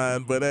text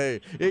line, but hey,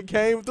 it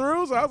came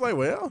through, so I was like,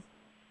 well,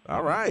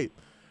 all right.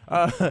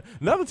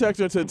 Another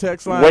texter to the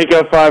text line. Wake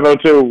Up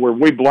 502, where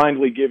we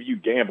blindly give you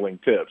gambling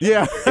tips.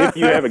 Yeah. If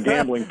you have a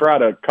gambling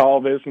product, call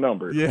this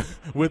number. Yeah,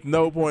 with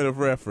no point of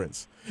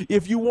reference.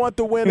 If you want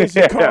the winners,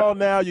 you call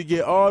now. You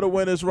get all the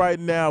winners right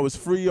now. It's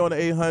free on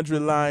the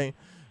 800 line.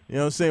 You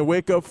know what I'm saying?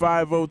 Wake Up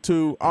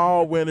 502,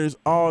 all winners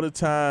all the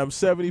time,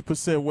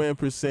 70% win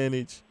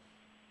percentage.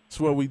 That's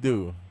what we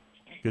do.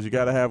 Because you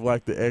got to have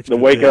like the extra.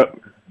 The Wake Up.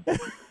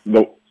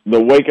 The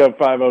Wake Up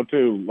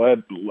 502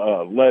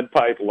 lead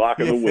pipe lock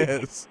of the week.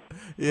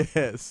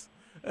 Yes.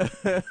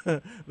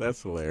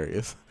 That's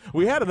hilarious.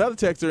 We had another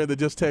texter that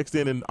just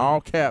texted in all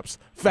caps,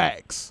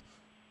 facts.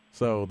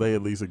 So they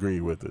at least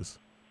agreed with us.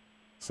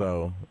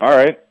 So all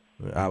right.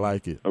 I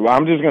like it. Well,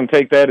 I'm just going to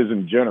take that as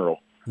in general.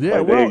 Yeah,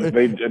 like well,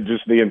 they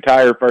just the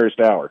entire first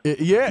hour.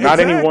 Yeah, not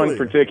exactly. any one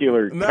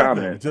particular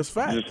comment. Just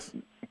facts.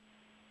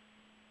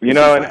 And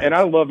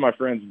I love my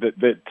friends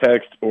that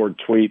text or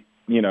tweet,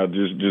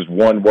 just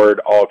one word,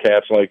 all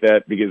caps like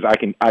that, because I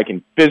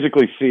can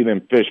physically see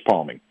them fist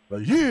palming.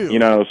 Like,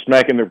 yeah.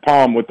 Smacking their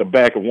palm with the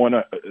back of one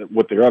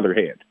with their other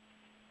hand.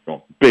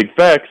 Big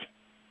facts.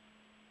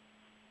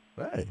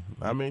 Hey,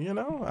 I mean,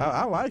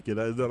 I like it.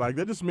 Like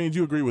that just means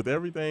you agree with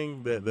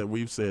everything that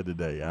we've said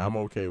today. I'm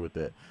okay with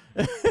that.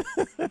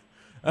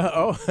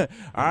 All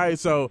right.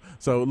 So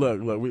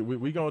look,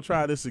 we gonna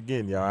try this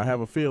again, y'all. I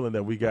have a feeling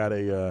that we got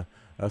a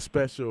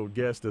special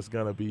guest that's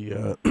gonna be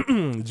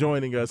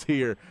joining us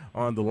here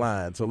on the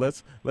line. So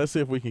let's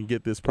see if we can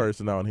get this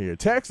person on here.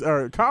 Text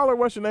or caller,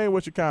 what's your name?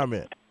 What's your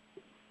comment?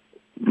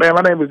 Man,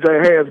 my name is Jay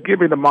Hayes. Give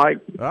me the mic.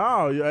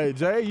 Oh, hey,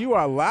 Jay, you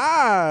are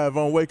live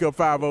on Wake Up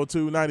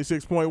 502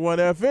 96.1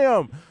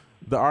 FM.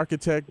 The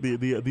architect,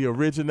 the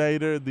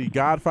originator, the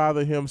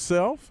godfather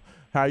himself.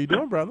 How you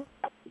doing, brother?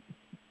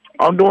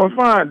 I'm doing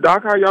fine,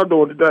 Doc. How y'all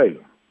doing today?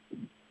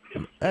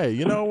 Hey,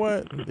 you know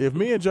what? If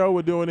me and Joe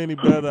were doing any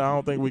better, I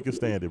don't think we could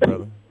stand it,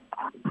 brother.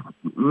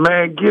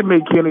 Man, give me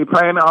Kenny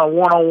Payne a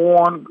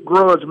one-on-one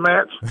grudge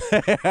match.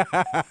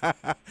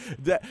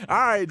 All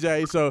right,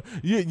 Jay. So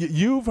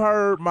you've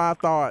heard my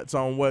thoughts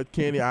on what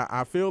Kenny.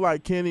 I feel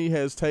like Kenny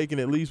has taken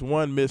at least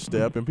one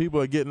misstep, and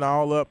people are getting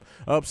all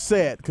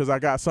upset because I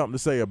got something to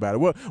say about it.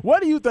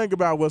 What do you think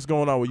about what's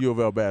going on with U of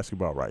L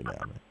basketball right now,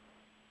 man?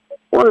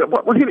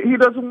 Well, he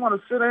doesn't want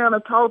to sit down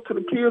and talk to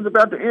the kids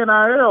about the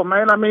NIL,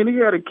 man. I mean, he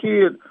had a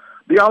kid,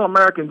 the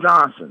All-American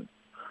Johnson.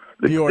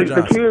 The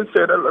kid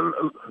said,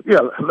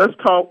 let's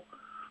talk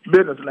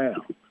business now.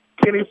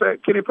 Kenny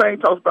Payne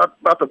talks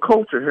about the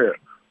culture here.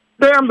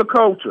 Damn the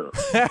culture.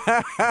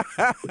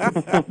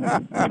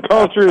 The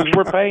culture is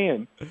we're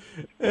paying.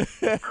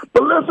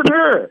 But listen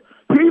here.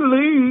 He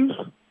leaves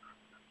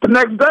the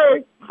next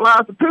day,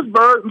 flies to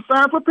Pittsburgh, and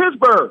signs for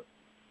Pittsburgh.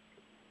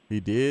 He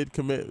did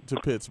commit to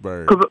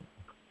Pittsburgh.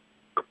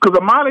 Because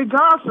Amani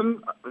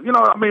Johnson, Bates.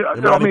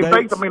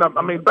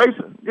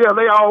 Yeah,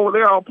 they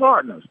all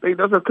partners.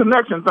 There's a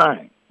connection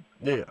thing.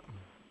 Yeah.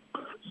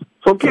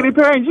 So Kenny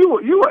Payne, you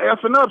were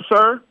effing up,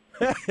 sir.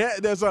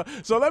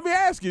 So let me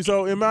ask you.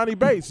 So Imani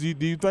Bates, do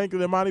you think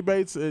that Imani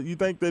Bates? You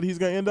think that he's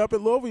going to end up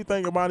at Louisville? You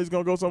think Imani's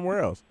going to go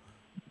somewhere else?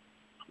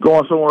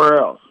 Going somewhere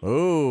else.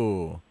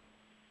 Oh,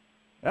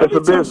 that's a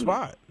business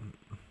spot.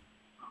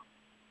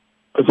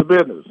 It's a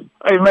business.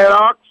 Hey,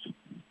 Maddox.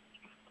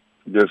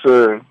 Yes,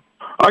 sir.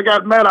 I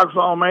got Maddox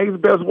on, man. He's the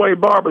Best Way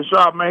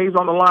Barbershop, man. He's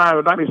on the line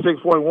with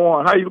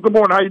 96.1. Good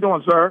morning. How you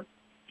doing, sir?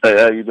 Hey,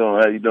 how you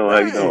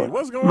doing?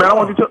 What's going on?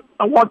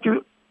 I want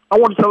you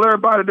to tell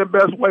everybody the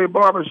Best Way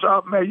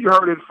Barbershop, man. You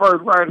heard it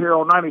first right here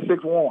on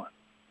 96.1.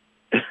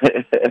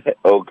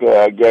 Okay,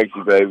 I got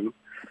you, baby.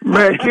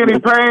 Man, Kenny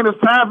Payne, it's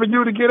time for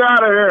you to get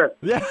out of here.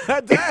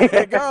 Yeah,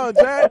 dang, go,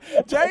 Jay.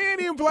 Jay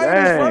ain't even played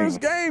his first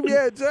game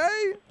yet,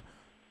 Jay.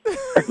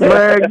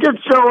 Man, get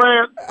your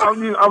ass.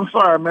 I'm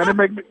sorry,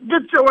 man.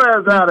 Get your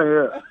ass out of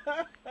here.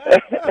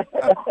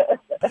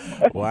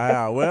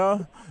 Wow.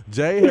 Well,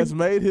 Jay has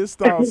made his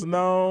thoughts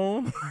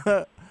known.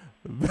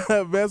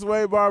 Best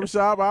Way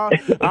Barbershop. I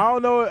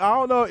don't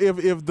know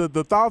if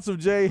the thoughts of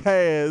Jay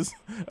has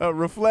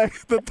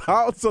reflect the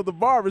thoughts of the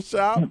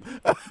barbershop.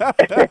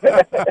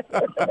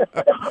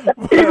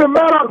 Even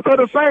Maddox said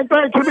the same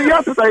thing to me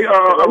yesterday,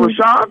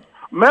 Rashawn.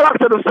 Maddox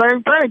said the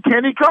same thing.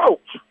 Can he coach?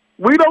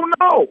 We don't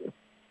know.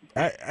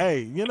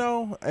 Hey,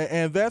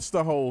 and that's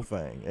the whole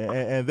thing.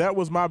 And that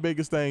was my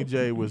biggest thing,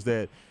 Jay, was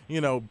that,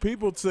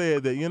 people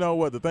said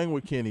that, the thing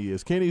with Kenny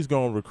is Kenny's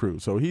going to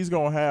recruit. So he's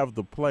going to have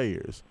the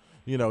players.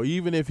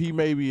 Even if he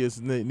maybe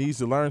needs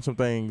to learn some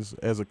things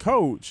as a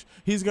coach,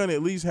 he's going to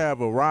at least have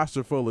a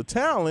roster full of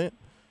talent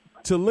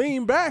to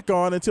lean back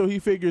on until he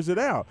figures it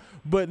out.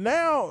 But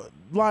now,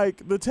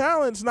 the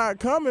talent's not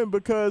coming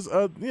because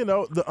of,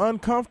 the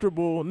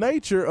uncomfortable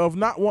nature of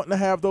not wanting to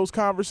have those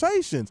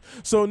conversations.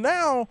 So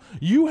now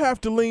you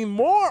have to lean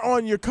more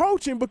on your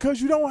coaching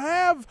because you don't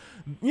have,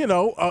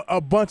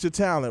 a bunch of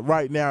talent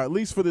right now, at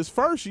least for this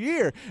first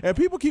year. And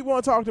people keep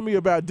wanting to talk to me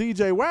about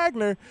DJ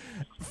Wagner.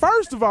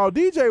 First of all,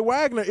 DJ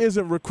Wagner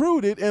isn't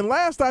recruited, and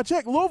last I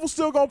checked, Louisville's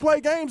still going to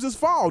play games this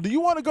fall. Do you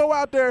want to go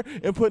out there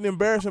and put an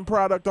embarrassing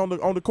product on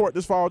the court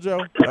this fall,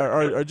 Joe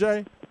or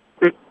Jay?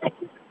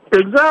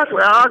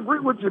 Exactly. I agree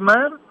with you,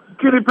 man.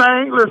 Kenny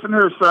Payne, listen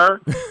here, sir.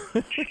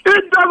 It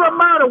doesn't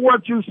matter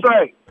what you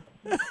say.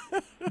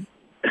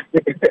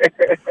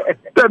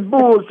 That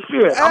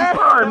bullshit. I'm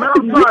sorry, man.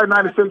 I'm sorry,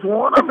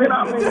 96.1.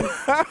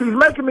 I mean, he's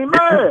making me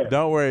mad.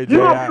 Don't worry, Jay.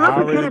 I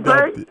already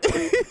dumped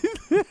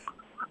it.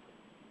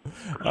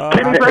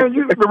 Kenny Payne,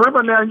 you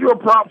remember now, you're a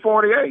Prop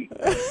 48.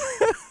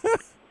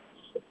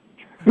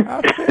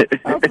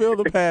 I feel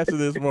the passion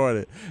this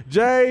morning.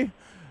 Jay,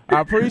 I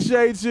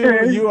appreciate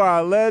you. You are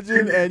a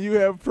legend, and you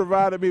have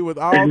provided me with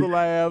all the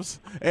laughs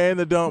and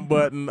the dump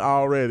button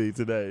already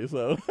today.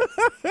 So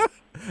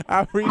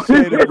I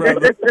appreciate it,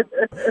 brother.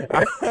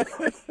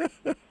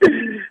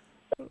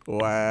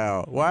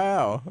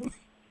 Wow.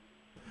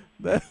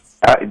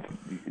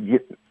 You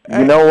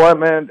know what,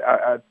 man?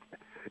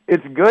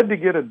 It's good to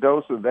get a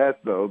dose of that,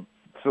 though.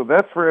 So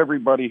that's for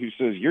everybody who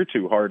says you're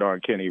too hard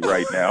on Kenny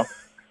right now.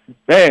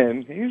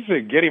 Man, you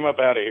should get him up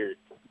out of here.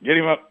 Get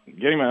him up.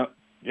 Get him out.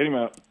 Get him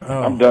out.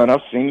 Oh. I'm done.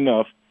 I've seen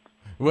enough.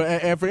 Well,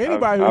 and for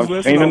anybody who's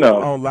listening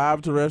on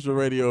live terrestrial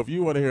radio, if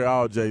you want to hear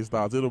all Jay's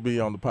thoughts, it'll be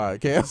on the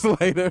podcast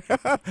later.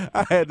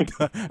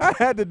 I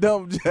had to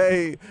dump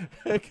Jay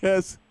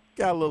because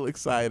got a little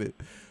excited.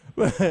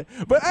 But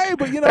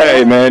you know.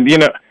 Hey, man, you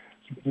know,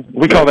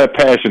 we call that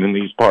passion in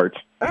these parts.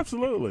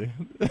 Absolutely.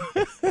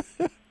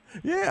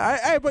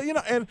 Yeah, but you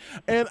know,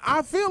 and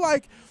I feel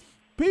like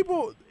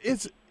people,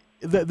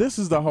 this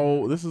is the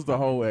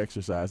whole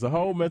exercise. The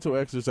whole mental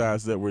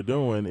exercise that we're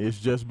doing is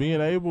just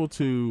being able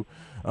to,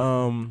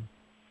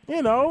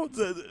 you know,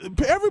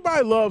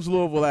 everybody loves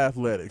Louisville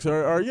athletics,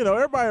 or you know,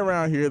 everybody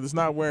around here that's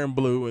not wearing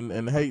blue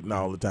and hating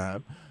all the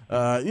time.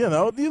 You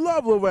know, you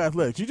love Louisville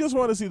athletics. You just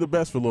want to see the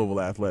best for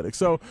Louisville athletics.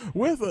 So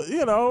with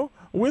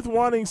with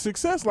wanting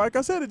success, like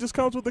I said, it just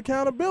comes with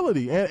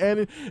accountability.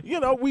 And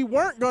you know, we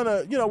weren't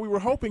gonna, you know, we were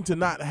hoping to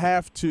not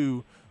have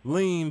to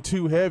lean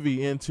too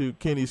heavy into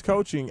Kenny's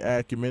coaching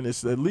acumen,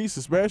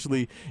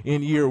 especially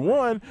in year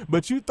one.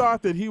 But you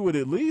thought that he would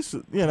at least,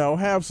 you know,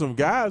 have some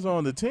guys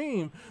on the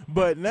team.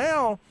 But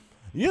now,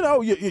 you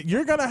know,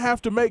 you're going to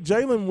have to make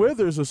Jalen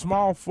Withers a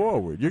small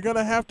forward. You're going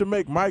to have to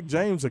make Mike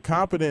James a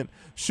competent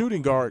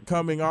shooting guard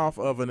coming off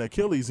of an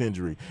Achilles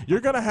injury. You're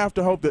going to have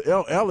to hope that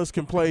Ellis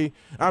can play.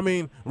 I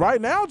mean,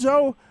 right now,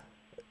 Joe,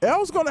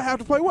 Ellis going to have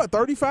to play,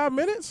 35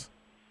 minutes?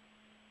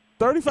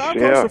 35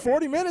 close to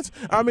 40 minutes?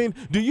 I mean,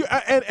 do you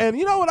and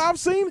you know what I've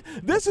seen?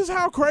 This is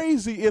how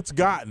crazy it's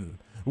gotten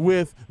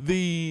with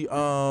the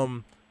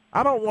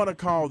I don't want to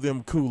call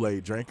them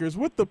Kool-Aid drinkers,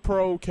 with the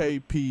pro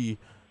KP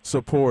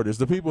supporters,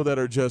 the people that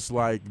are just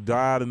like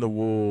dyed in the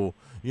wool,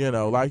 you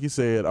know, like you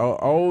said,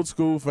 old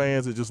school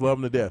fans that just love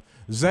them to death.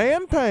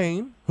 Zan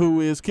Payne, who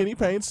is Kenny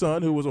Payne's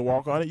son, who was a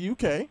walk-on at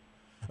UK,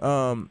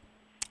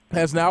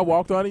 has now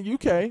walked on at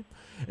UK.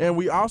 And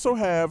we also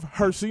have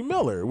Hersey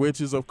Miller,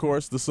 which is, of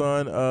course, the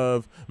son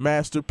of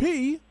Master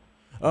P,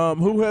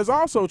 who has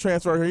also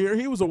transferred here.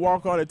 He was a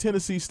walk-on at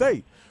Tennessee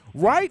State.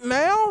 Right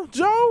now,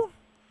 Joe,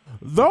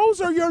 those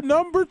are your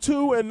number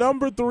 2 and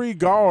number 3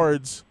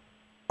 guards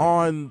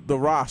on the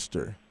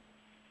roster.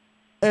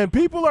 And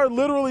people are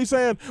literally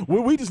saying,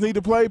 well, we just need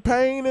to play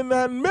Payne and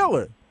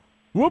Miller.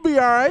 We'll be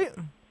all right.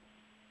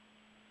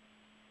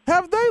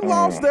 Have they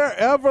lost their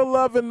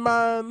ever-loving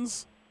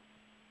minds?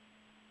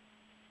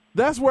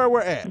 That's where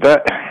we're at.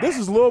 This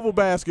is Louisville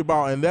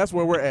basketball, and that's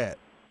where we're at.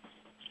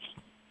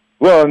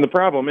 Well, and the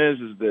problem is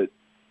that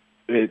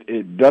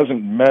it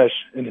doesn't mesh,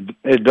 and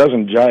it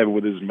doesn't jive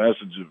with his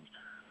message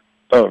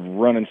of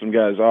running some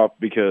guys off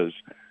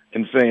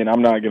and saying,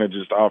 I'm not going to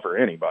just offer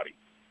anybody.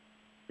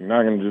 You're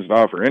not going to just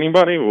offer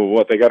anybody? Well,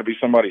 what, they got to be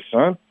somebody's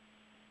son?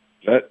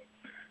 Is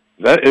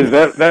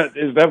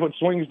that what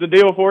swings the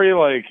deal for you?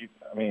 Like,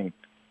 I mean,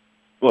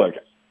 look,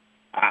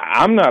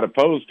 I'm not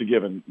opposed to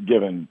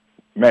giving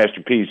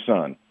Master P's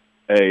son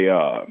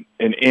an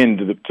end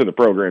to the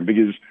program,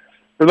 because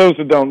for those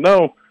that don't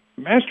know,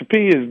 Master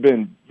P has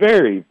been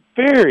very,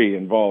 very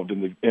involved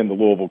in the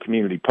Louisville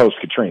community post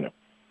Katrina.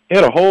 He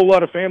had a whole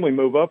lot of family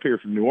move up here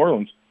from New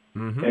Orleans,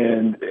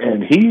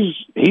 and he's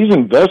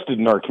invested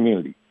in our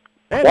community.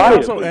 And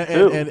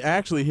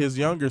actually, his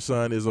younger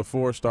son is a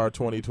 4-star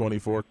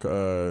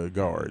 2024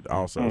 guard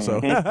also. So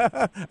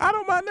I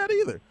don't mind that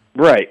either.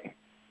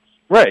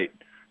 Right.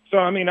 So,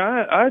 I mean,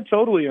 I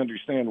totally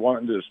understand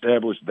wanting to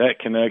establish that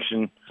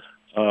connection.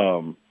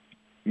 You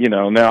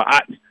know, now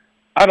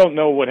I don't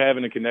know what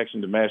having a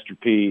connection to Master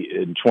P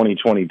in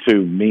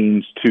 2022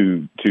 means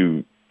to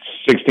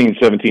 16,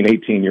 17,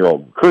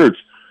 18-year-old recruits.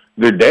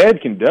 Their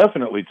dad can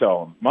definitely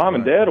tell them. Mom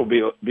and dad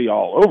will be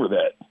all over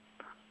that.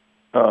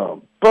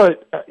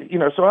 But, you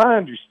know, so I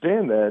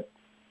understand that.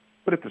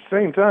 But at the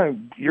same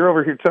time, you're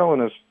over here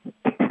telling us,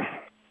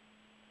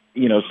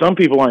 you know, some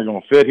people aren't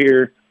going to fit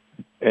here,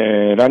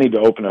 and I need to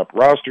open up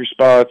roster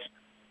spots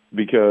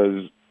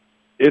because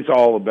it's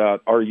all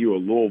about, are you a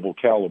Louisville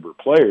caliber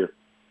player?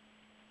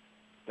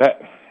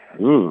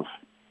 You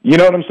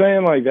know what I'm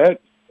saying? Like that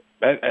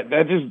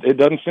just, it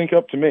doesn't sync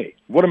up to me.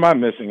 What am I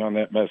missing on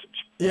that message?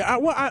 Yeah,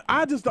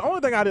 I just, the only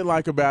thing I didn't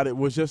like about it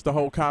was just the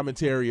whole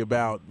commentary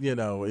about, you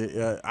know,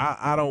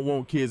 I don't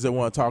want kids that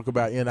want to talk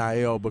about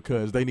NIL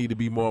because they need to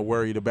be more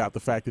worried about the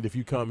fact that if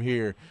you come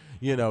here,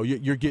 you know,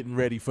 you're getting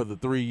ready for the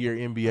 3-year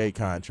NBA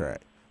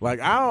contract. Like,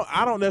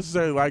 I don't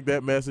necessarily like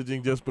that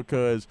messaging, just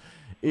because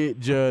it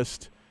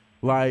just,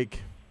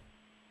 like,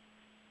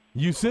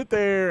 you sit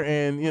there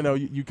and, you know,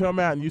 you come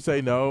out and you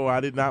say, no, I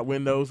did not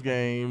win those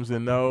games,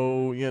 and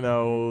no, you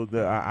know,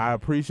 I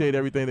appreciate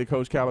everything that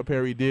Coach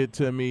Calipari did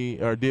to me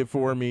or did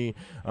for me,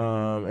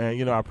 and,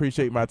 you know, I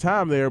appreciate my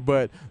time there.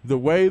 But the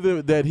way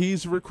that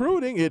he's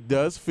recruiting, it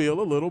does feel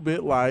a little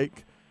bit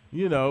like,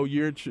 you know,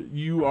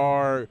 you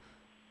are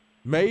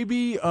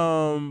maybe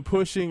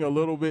pushing a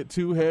little bit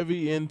too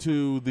heavy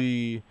into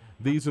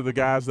these are the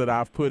guys that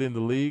I've put in the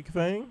league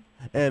thing,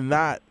 and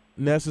not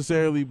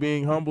necessarily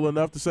being humble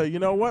enough to say, you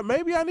know what,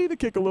 maybe I need to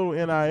kick a little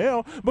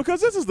NIL,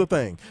 because this is the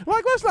thing.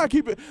 Like, let's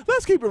keep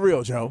it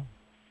real, Joe.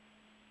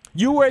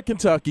 You were at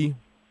Kentucky.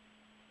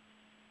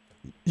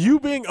 You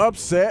being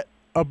upset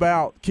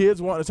about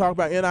kids wanting to talk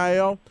about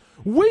NIL,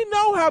 we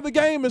know how the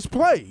game is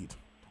played.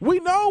 We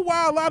know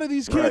why a lot of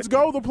these kids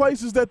go the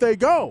places that they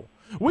go.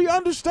 We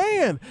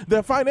understand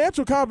that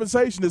financial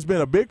compensation has been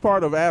a big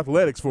part of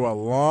athletics for a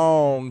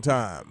long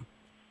time.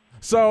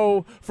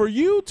 So for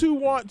you to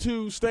want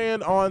to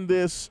stand on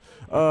this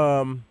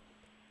throne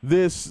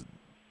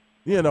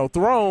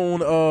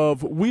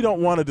of, we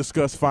don't want to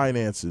discuss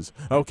finances,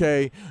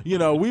 okay?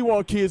 We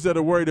want kids that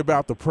are worried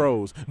about the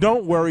pros.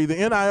 Don't worry, the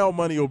NIL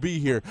money will be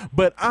here.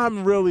 But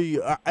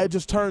it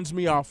just turns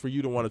me off for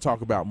you to want to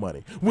talk about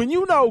money. When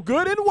you know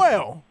good and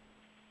well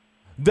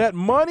that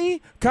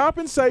money,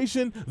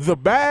 compensation, the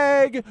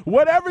bag,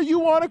 whatever you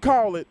want to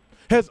call it,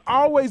 has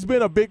always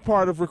been a big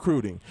part of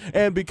recruiting.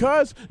 And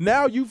because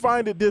now you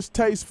find it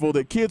distasteful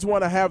that kids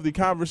want to have the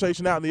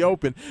conversation out in the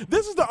open,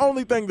 this is the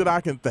only thing that I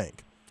can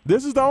think.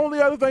 This is the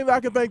only other thing that I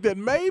can think, that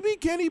maybe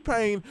Kenny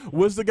Payne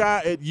was the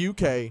guy at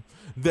UK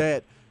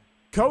that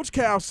Coach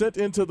Cal sent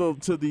into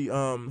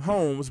the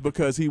homes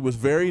because he was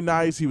very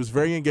nice, he was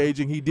very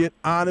engaging, he did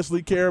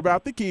honestly care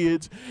about the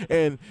kids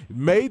and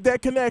made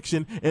that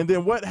connection. And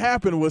then what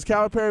happened was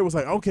Calipari was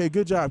like, okay,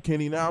 good job,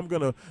 Kenny. Now I'm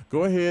going to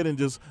go ahead and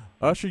just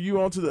usher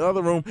you onto the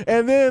other room.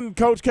 And then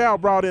Coach Cal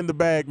brought in the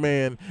bag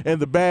man,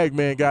 and the bag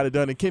man got it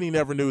done, and Kenny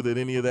never knew that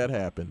any of that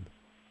happened.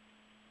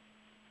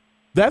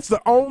 That's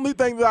the only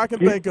thing that I can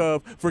think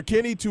of for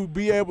Kenny to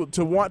be able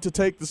to want to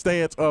take the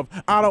stance of,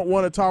 I don't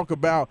want to talk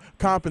about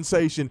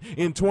compensation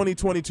in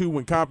 2022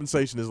 when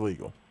compensation is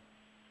legal.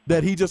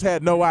 That he just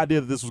had no idea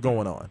that this was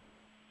going on.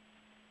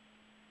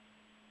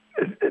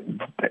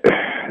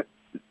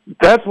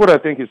 That's what I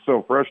think is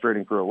so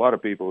frustrating for a lot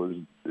of people is,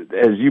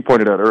 as you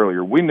pointed out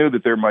earlier, we knew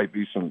that there might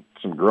be some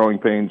growing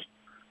pains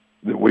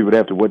that we would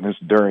have to witness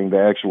during the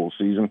actual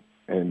season,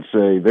 and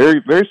say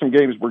there's some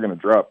games we're going to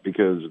drop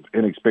because of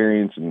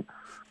inexperience and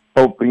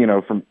hope,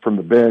 from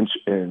the bench,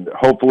 and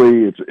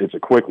hopefully it's a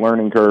quick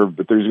learning curve,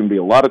 but there's going to be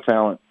a lot of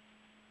talent.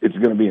 It's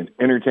going to be an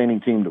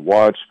entertaining team to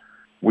watch.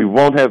 We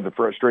won't have the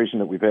frustration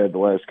that we've had the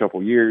last couple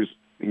of years,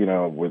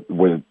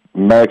 with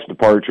Mac's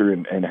departure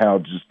and how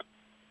just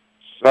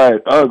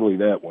ugly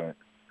that went.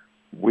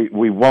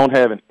 We won't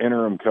have an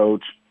interim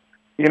coach,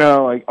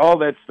 like all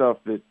that stuff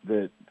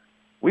that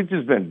we've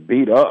just been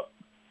beat up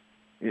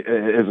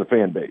as a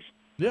fan base.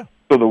 Yeah.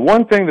 So the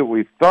one thing that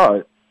we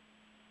thought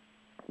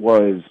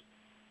was,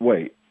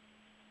 wait,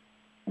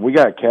 we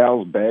got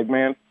Cal's bag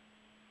man,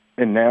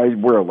 and now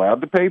we're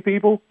allowed to pay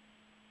people?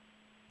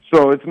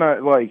 So it's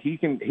not like he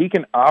can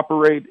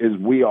operate as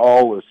we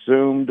all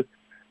assumed.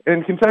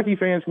 And Kentucky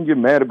fans can get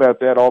mad about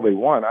that all they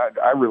want.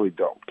 I really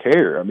don't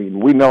care. I mean,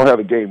 we know how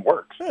the game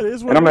works. That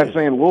is what and I'm not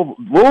saying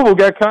Louisville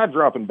got caught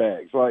dropping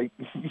bags. Like,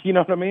 you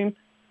know what I mean?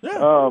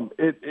 Yeah.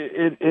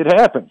 It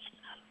happens.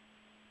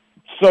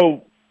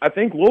 So I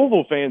think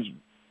Louisville fans,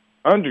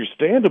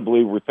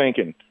 understandably, were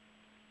thinking,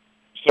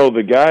 so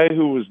the guy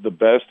who was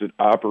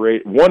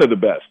one of the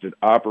best at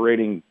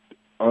operating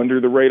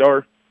under the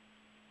radar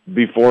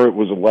before it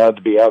was allowed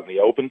to be out in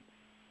the open,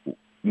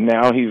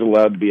 now he's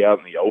allowed to be out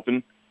in the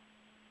open.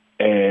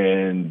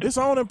 And it's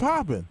on and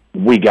popping.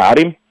 We got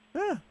him.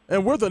 Yeah.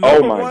 And we're the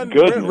number one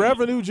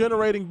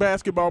revenue-generating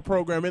basketball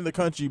program in the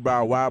country by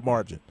a wide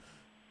margin.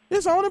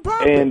 It's on and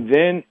popping.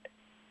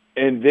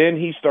 And then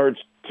he starts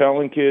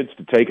telling kids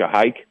to take a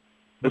hike.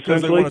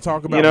 Because they want to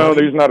talk about money.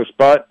 There's not a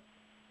spot.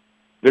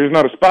 There's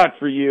not a spot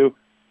for you.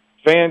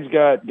 Fans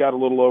got a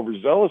little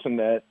overzealous in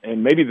that,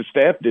 and maybe the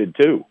staff did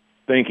too,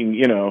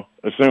 thinking,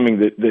 assuming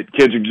that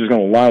kids are just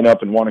going to line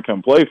up and want to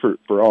come play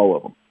for all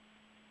of them.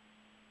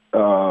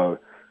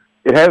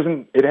 It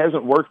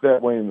hasn't worked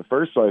that way in the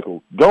first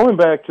cycle. Going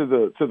back to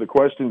the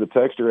question the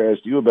texter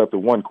asked you about the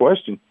one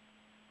question,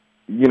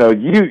 you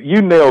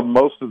nailed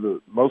most of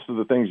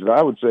the things that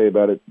I would say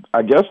about it.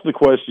 I guess the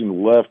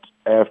question left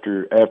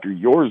after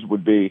yours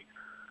would be,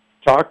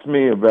 talk to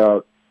me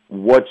about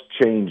what's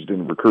changed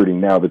in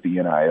recruiting now that the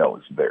NIL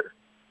is there.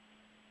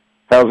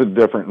 How's it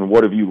different, and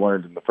what have you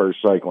learned in the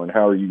first cycle, and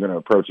how are you going to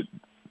approach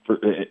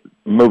it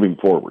moving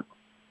forward?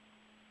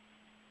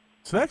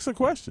 It's an excellent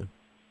question.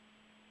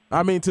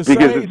 I mean, to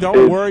say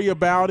don't worry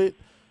about it,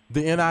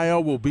 the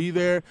NIL will be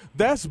there,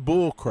 that's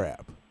bull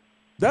crap.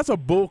 That's a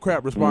bull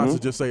crap response to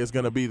just say it's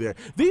going to be there.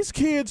 These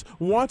kids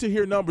want to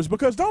hear numbers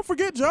because don't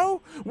forget,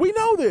 Joe, we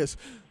know this.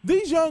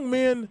 These young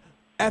men,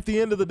 at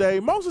the end of the day,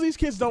 most of these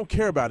kids don't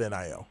care about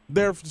NIL.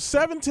 They're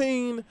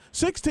 16,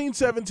 17,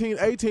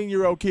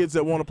 18-year-old kids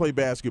that want to play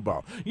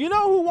basketball. You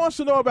know who wants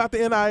to know about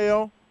the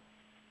NIL?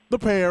 The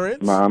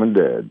parents. Mom and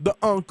dad. The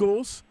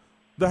uncles.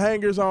 The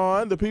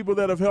hangers-on, the people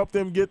that have helped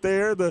them get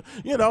there.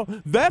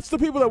 That's the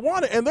people that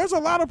want it. And there's a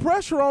lot of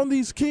pressure on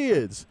these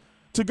kids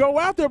to go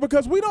out there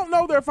because we don't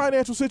know their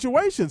financial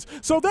situations.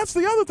 So that's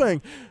the other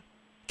thing.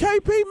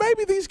 KP,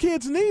 maybe these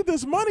kids need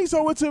this money,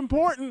 so it's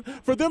important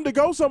for them to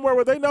go somewhere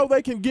where they know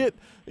they can get,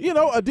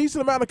 a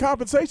decent amount of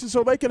compensation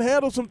so they can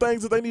handle some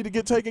things that they need to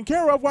get taken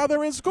care of while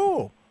they're in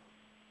school.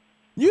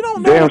 You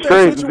don't know what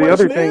that situation The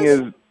other thing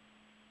is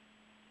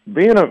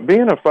being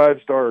a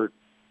 5-star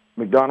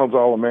McDonald's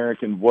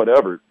All-American,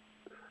 whatever,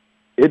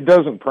 it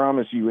doesn't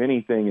promise you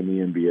anything in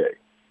the NBA.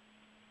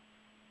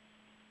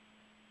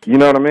 You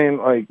know what I mean?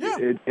 Like,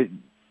 yeah.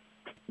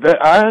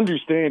 I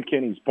understand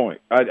Kenny's point.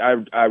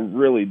 I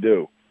really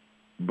do.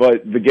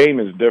 But the game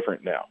is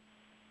different now.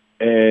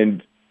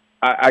 And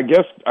I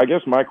guess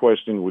my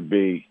question would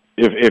be,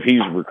 if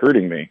he's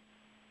recruiting me,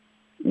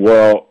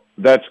 well,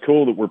 that's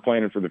cool that we're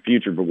planning for the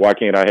future, but why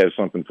can't I have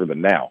something for the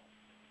now?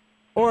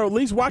 Or at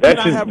least why can't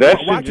I have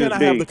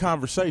the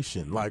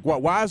conversation? Like,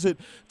 why is it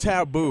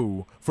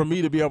taboo for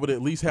me to be able to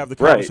at least have the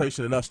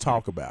conversation and us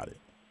talk about it?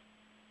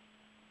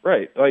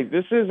 Right. Like,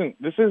 this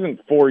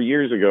isn't 4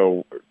 years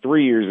ago,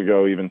 3 years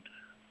ago even,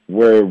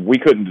 where we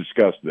couldn't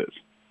discuss this.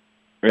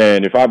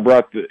 And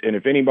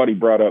if anybody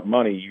brought up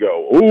money, you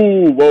go,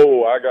 ooh,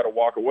 whoa, I got to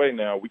walk away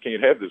now. We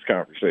can't have this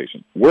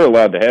conversation. We're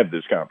allowed to have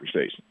this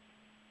conversation.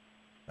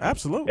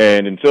 Absolutely.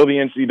 And until the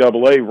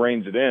NCAA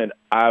reins it in,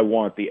 I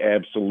want the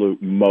absolute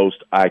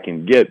most I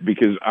can get,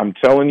 because I'm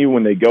telling you,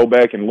 when they go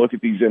back and look at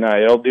these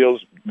NIL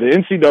deals, the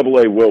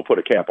NCAA will put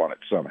a cap on it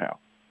somehow.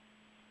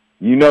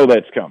 You know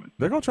that's coming.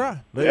 They're going to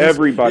try.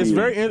 Everybody is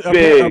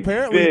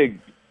big.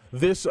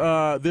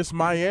 This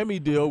Miami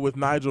deal with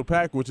Nigel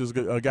Pack, which is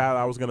a guy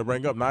I was going to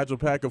bring up. Nigel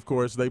Pack, of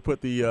course, they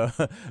put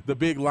the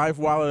big Life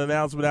Wallet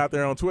announcement out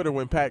there on Twitter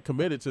when Pack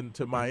committed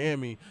to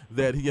Miami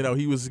that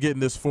he was getting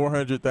this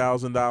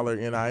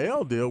 $400,000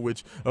 NIL deal,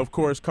 which of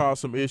course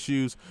caused some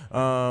issues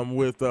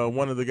with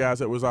one of the guys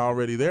that was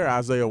already there,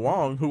 Isaiah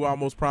Wong, who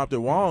almost prompted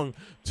Wong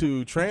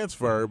to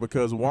transfer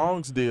because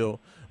Wong's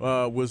deal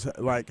was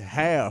like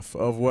half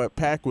of what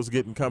Pack was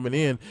getting coming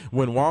in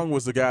when Wong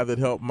was the guy that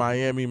helped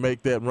Miami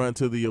make that run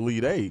to the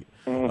Elite Eight.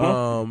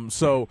 Mm-hmm.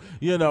 So,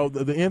 the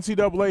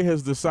NCAA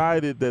has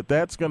decided that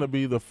that's going to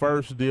be the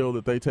first deal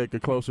that they take a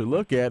closer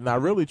look at, and I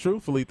really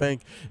truthfully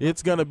think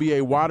it's going to be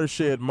a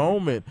watershed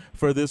moment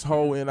for this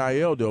whole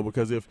NIL deal,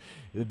 because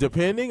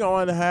depending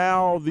on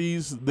how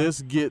this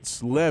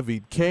gets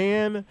levied,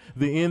 can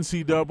the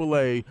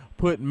NCAA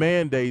put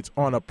mandates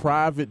on a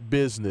private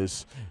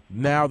business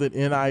now that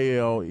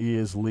NIL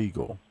is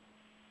legal?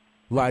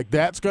 Like,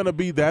 that's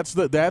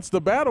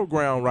the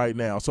battleground right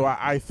now. So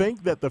I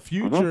think that the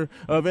future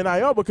of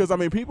NIL, because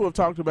people have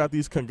talked about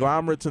these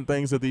conglomerates and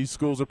things that these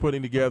schools are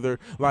putting together,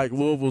 like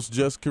Louisville's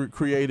just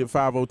created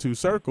 502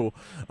 Circle,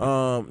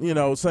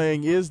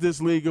 saying, is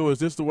this legal? Is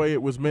this the way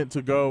it was meant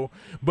to go?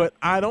 But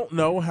I don't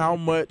know how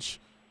much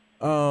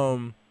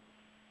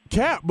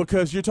cap,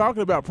 because you're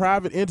talking about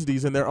private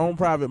entities and their own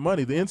private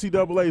money. The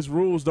NCAA's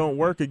rules don't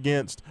work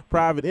against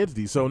private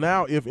entities. So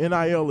now if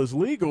NIL is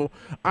legal,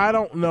 I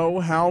don't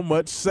know how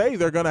much say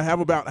they're going to have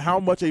about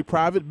how much a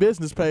private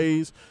business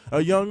pays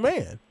a young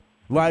man.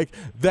 Like,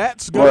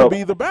 that's going to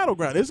be the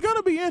battleground. It's going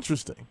to be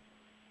interesting.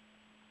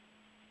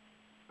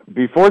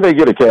 Before they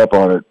get a cap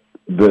on it,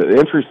 the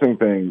interesting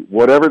thing,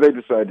 whatever they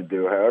decide to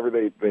do, however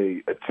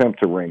they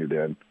attempt to rein it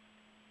in,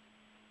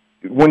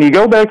 when you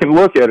go back and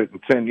look at it in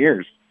 10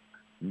 years,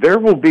 there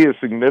will be a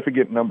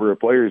significant number of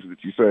players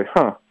that you say,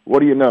 what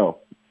do you know?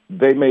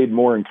 They made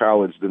more in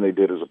college than they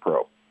did as a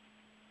pro.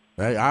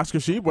 Hey, Oscar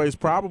Tshiebwe is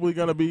probably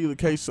going to be the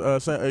case,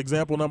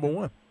 example number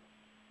one.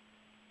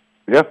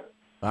 Yeah.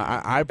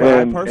 I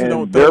personally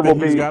don't think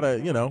that he's got a,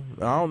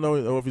 I don't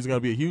know if he's going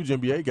to be a huge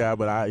NBA guy,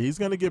 but he's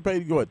going to get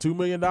paid, $2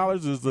 million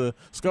is the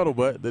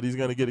scuttlebutt that he's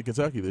going to get at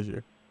Kentucky this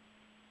year.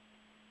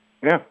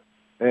 Yeah.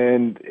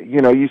 And,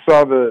 you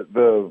saw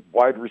the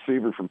wide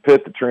receiver from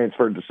Pitt that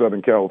transferred to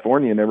Southern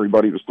California, and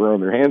everybody was throwing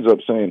their hands up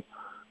saying,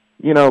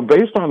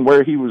 based on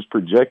where he was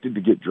projected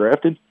to get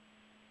drafted,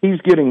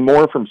 he's getting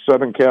more from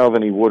Southern Cal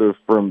than he would have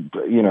from,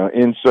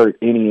 insert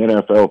any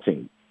NFL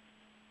team.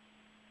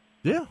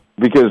 Yeah.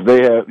 Because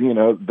they have,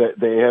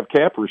 they have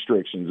cap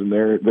restrictions and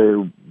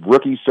their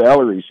rookie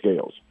salary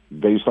scales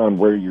based on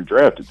where you're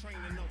drafted.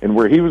 And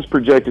where he was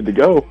projected to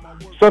go,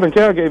 Southern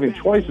Cal gave him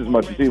twice as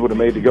much as he would have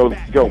made to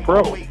go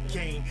pro.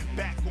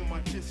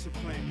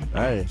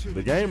 Hey,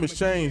 the game has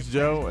changed,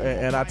 Joe.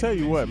 And I tell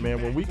you what,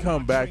 man, when we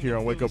come back here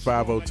on Wake Up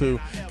 502,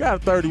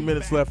 got 30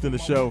 minutes left in the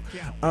show.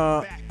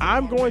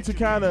 I'm going to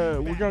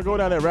we're going to go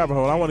down that rabbit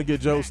hole. I want to get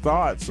Joe's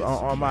thoughts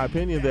on my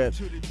opinion that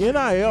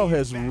NIL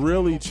has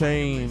really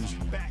changed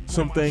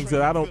some things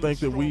that I don't think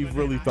that we've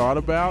really thought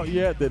about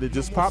yet, that it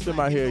just popped in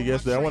my head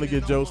yesterday. I want to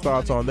get Joe's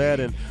thoughts on that.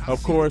 And,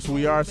 of course,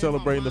 we are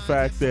celebrating the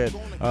fact that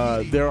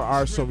there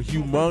are some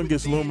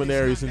humongous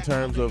luminaries in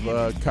terms of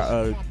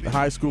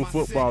high school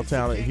football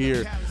talent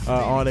here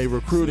on a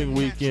recruiting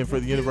weekend for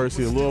the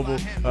University of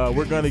Louisville.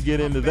 We're going to get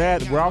into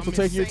that. We're also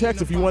taking your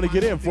text if you want to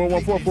get in,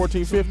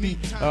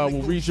 414-1450.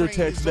 We'll read your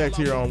text next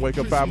here on Wake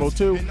Up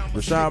 502.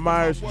 Rashawn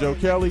Myers, Joe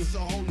Kelly.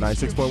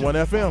 96.1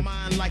 FM.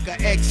 Like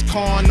an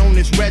ex-con on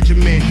this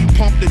regiment.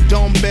 Pump the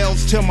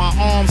dumbbells till my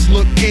arms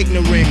look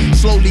ignorant.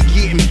 Slowly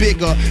getting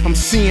bigger, I'm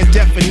seeing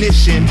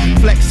definition.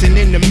 Flexing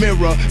in the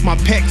mirror, my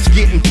pecs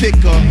getting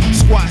thicker.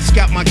 Squats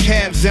got my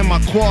calves and my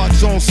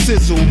quads on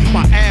sizzle.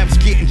 My abs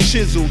getting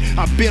chiseled,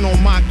 I've been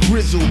on my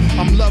grizzle.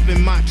 I'm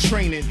loving my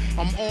training,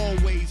 I'm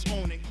always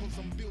on it. Cause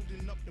I'm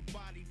building up the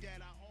body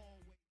that I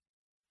always...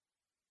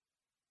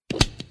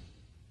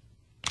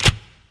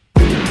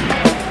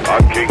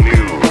 I'm King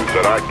News,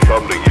 and I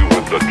come to you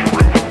with the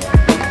truth.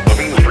 The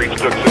mean streets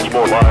took 6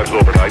 more lives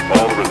overnight,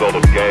 all the result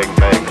of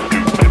gangbang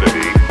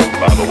stupidity.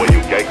 By the way,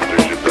 you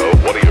gangsters should know,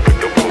 one of your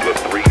victims was a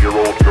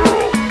 3-year-old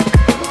girl.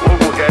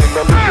 Local gang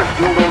members, you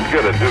still don't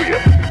get it, do you?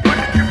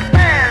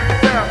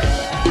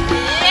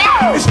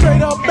 It's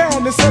straight up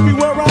madness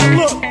everywhere I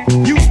look.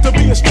 Used to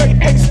be a straight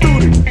A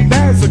student,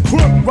 now he's a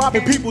crook,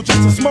 robbing people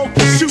just to smoke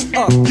and shoot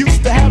up.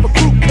 Used to have a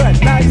crew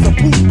cut, now he's a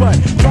poop butt.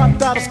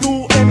 Dropped out of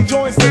school and he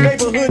joins the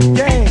neighborhood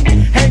gang.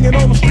 Hanging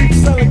on the street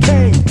selling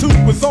cane to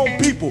his own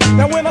people.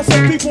 Now when I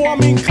say people, I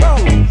mean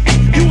color.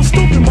 You a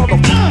stupid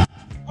motherfucker.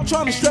 I'm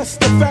trying to stress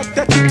the fact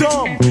that you're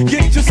dumb.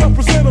 Get yourself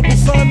presentable,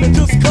 son, and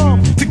just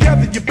come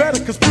together. You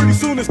better, cause pretty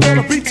soon it's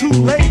gonna be too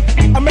late.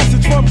 A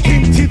message from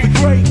King T the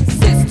Great.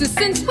 Sisters,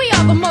 since we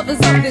are the mothers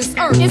of this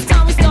earth, it's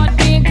time we start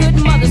being good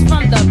mothers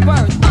from the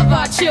birth of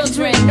our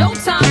children. No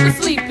time for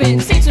sleeping,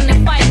 teach them to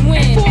fight and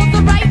win for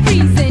the right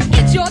reason.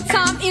 It's your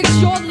time, it's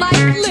your life,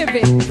 live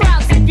it.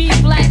 Proud to be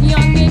black,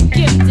 young and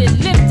gifted,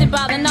 lifted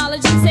by the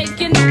knowledge and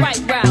taking the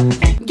right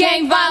route.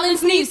 Gang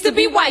violence needs to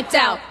be wiped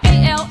out.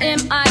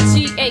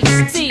 ALMIGHT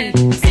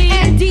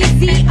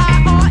CNDZIRE.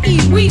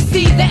 We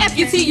see the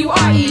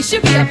FUTURE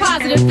should be a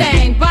positive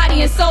thing.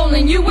 Body and soul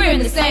and you, we're in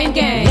the same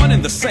game. One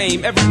and the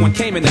same, everyone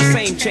came in the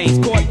same chains.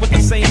 Caught with the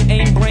same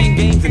aim, brain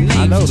games and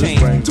names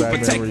changed. To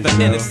protect the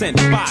innocent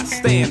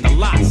bystander,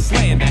 lot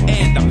slander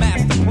and the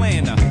master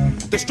planner.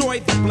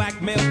 Destroyed the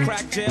blackmail,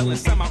 crack jail and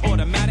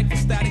semi-automatic and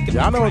static.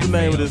 Y'all know what the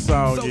name of this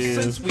song so is.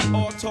 Since we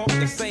all talk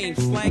the same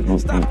slang,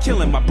 stop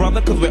killing my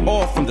brother, cause we're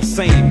all from the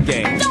same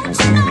gang. Don't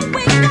you know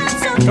we got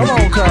to Come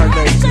on, Card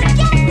Nation.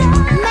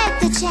 make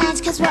the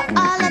change, cause we're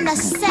all in the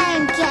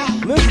same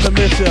gang. Listen to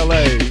Miss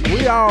L.A.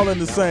 We all in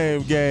the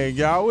same gang,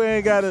 y'all. We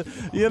ain't got to,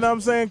 you know what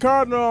I'm saying?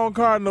 Cardinal on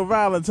Cardinal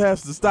violence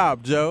has to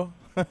stop, Joe.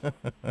 You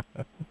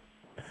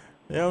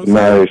know what I'm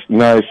saying?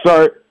 Nice.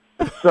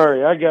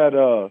 Sorry, I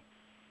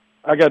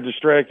got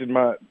distracted.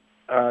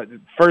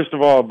 First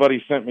of all, a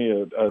buddy sent me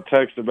a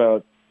text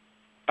about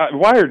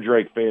why are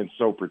Drake fans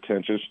so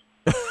pretentious?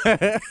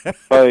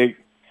 Like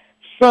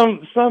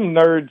some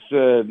nerd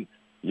said,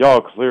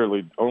 y'all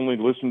clearly only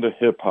listen to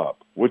hip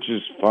hop, which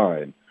is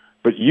fine,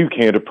 but you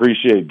can't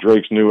appreciate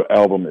Drake's new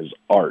album as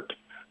art.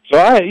 So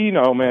I'm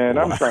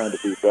trying to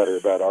be better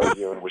about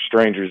arguing with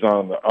strangers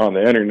on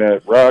the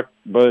internet, Rock.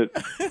 But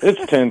it's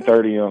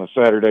 10:30 on a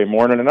Saturday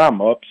morning, and I'm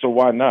up, so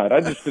why not?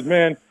 I just said,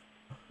 man,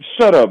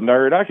 shut up,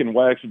 nerd. I can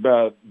wax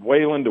about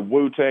Waylon to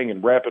Wu-Tang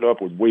and wrap it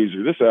up with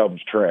Weezer. This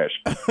album's trash.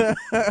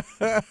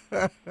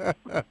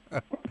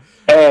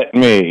 At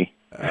me.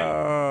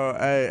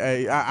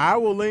 I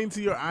will lean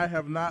to your. I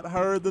have not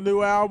heard the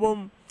new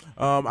album.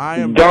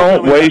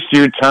 Don't waste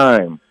your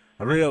time.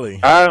 Really?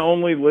 I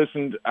only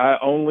listened.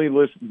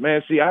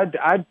 Man, see,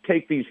 I'd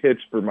take these hits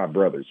for my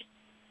brothers,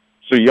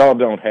 so y'all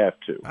don't have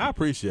to. I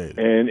appreciate it.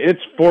 And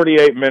it's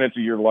 48 minutes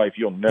of your life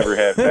you'll never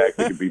have back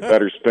that could be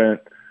better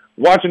spent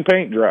watching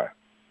paint dry.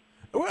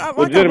 Well,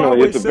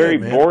 legitimately, it's a very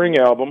boring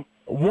album.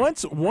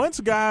 Once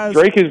guys,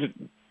 Drake is.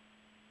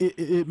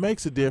 It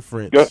makes a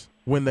difference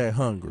when they're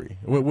hungry.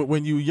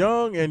 When you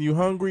young and you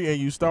hungry and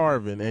you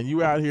starving and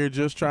you out here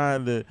just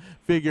trying to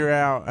figure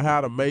out how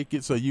to make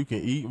it so you can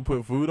eat and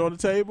put food on the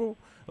table,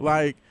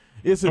 like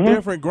it's a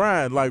different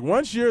grind. Like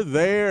once you're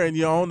there and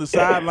you're on the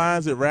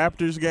sidelines at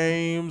Raptors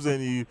games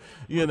and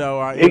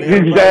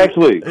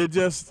exactly. It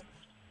just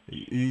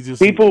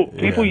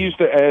people used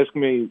to ask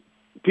me.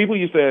 People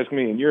used to ask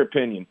me, in your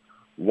opinion,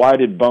 why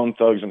did Bone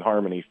Thugs and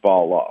Harmony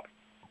fall off?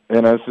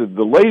 And I said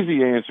the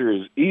lazy answer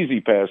is Easy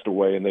passed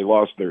away and they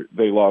lost their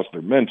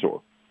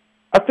mentor.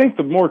 I think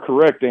the more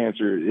correct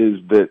answer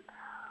is that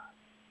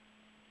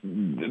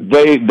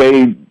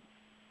they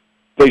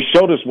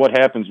showed us what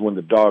happens when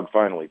the dog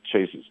finally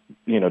chasing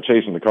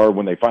the car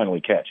when they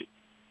finally catch it.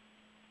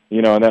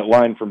 And that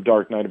line from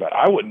Dark Knight about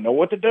I wouldn't know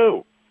what to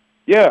do.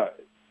 Yeah,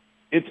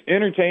 it's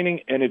entertaining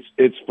and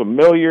it's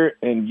familiar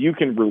and you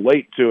can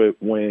relate to it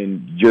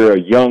when you're a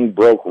young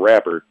broke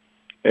rapper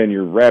and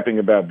you're rapping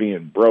about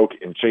being broke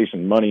and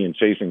chasing money and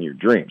chasing your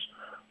dreams.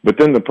 But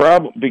then the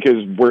problem,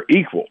 because we're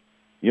equal,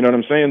 you know what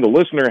I'm saying? The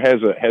listener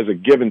has a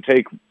give and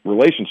take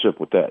relationship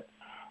with that.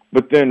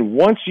 But then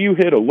once you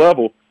hit a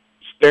level,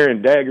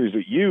 staring daggers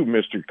at you,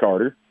 Mr.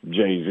 Carter,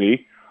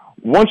 Jay-Z,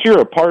 once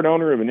you're a part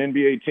owner of an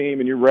NBA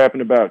team and you're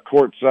rapping about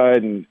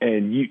courtside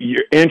and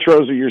your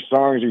intros of your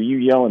songs are you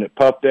yelling at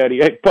Puff Daddy,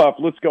 hey, Puff,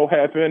 let's go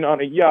half in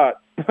on a yacht.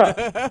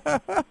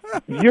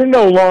 You're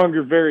no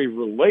longer very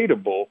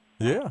relatable.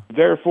 Yeah.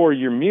 Therefore,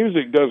 your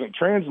music doesn't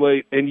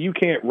translate, and you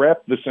can't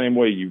rap the same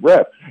way you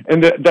rap.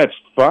 And that's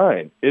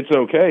fine. It's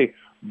okay.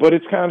 but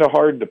it's kind of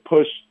hard to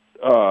push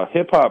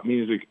hip-hop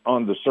music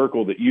on the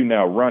circle that you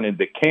now run in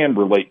that can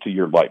relate to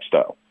your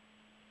lifestyle.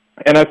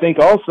 And I think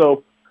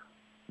also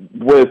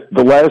with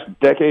the last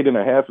decade and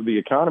a half of the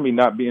economy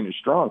not being as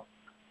strong,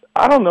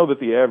 I don't know that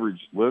the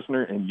average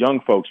listener and young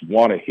folks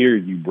want to hear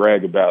you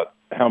brag about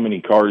how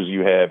many cars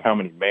you have, how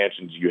many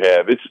mansions you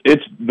have.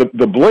 It's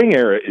the bling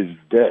era is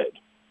dead.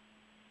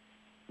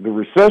 The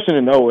recession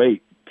in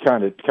 2008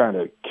 kind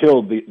of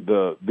killed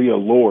the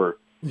allure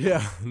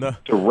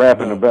to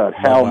rapping about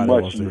how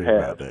much you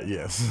have. That,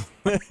 yes.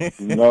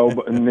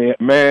 No,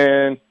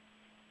 man,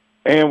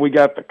 and we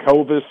got the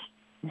COVID.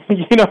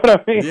 You know what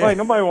I mean? Yeah. Like,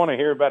 nobody want to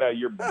hear about how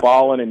you're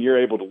balling and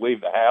you're able to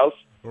leave the house.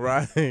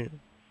 Right.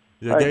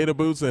 Your gator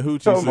boots and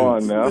hoochie Come suits.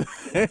 on now.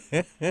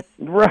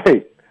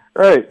 Right.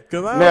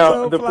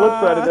 Now, the flip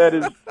side of that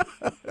is,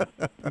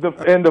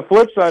 the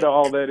flip side of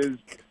all that is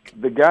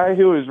the guy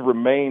who has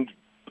remained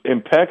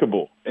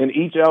impeccable. And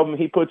each album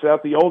he puts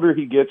out, the older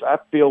he gets, I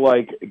feel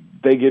like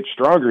they get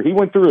stronger. He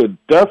went through a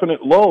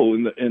definite lull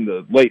in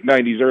the late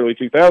 90s, early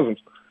 2000s.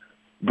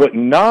 But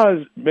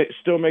Nas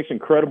still makes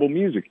incredible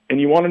music.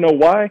 And you want to know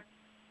why?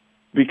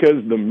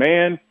 Because the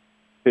man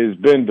has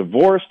been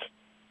divorced,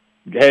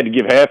 had to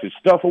give half his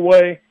stuff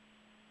away.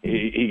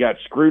 He got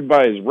screwed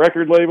by his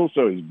record label,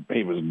 so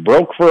he was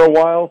broke for a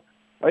while.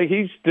 Like,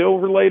 he's still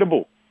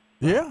relatable.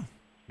 Yeah.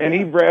 And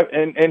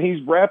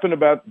he's rapping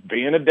about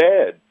being a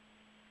dad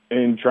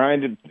and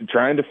trying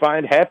to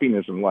find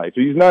happiness in life.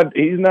 He's not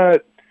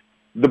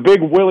the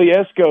big Willie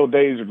Esco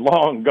days are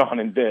long gone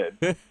and dead.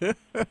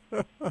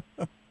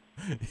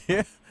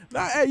 Yeah,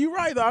 hey, you're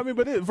right though. I mean,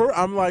 but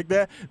I'm like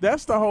that.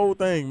 That's the whole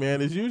thing,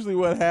 man. It's usually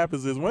what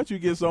happens is once you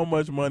get so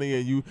much money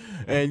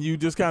and you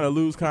just kind of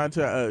lose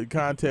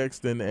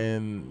context and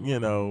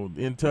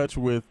in touch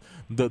with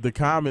the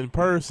common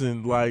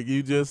person, like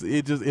it just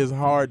is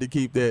hard to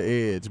keep that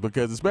edge,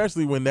 because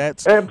especially when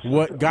that's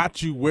what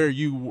got you where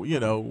you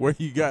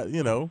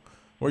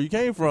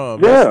came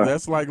from. Yeah,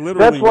 that's like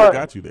literally what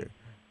got you there.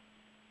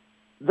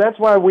 That's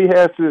why we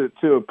have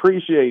to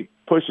appreciate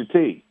Pusha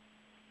T.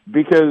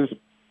 Because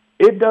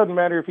it doesn't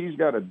matter if he's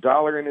got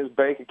 $1 in his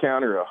bank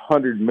account or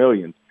 100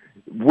 million.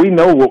 We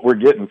know what we're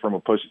getting from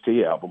a Pusha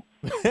T album.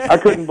 I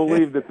couldn't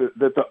believe that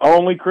the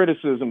only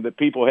criticism that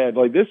people had,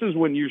 like, this is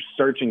when you're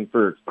searching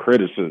for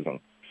criticism,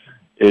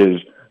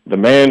 is the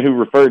man who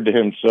referred to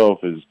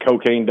himself as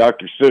Cocaine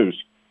Dr. Seuss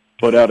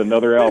put out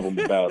another album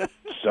about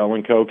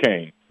selling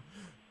cocaine.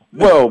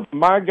 Well,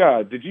 my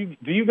God, do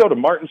you go to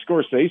Martin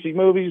Scorsese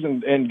movies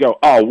and go,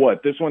 oh,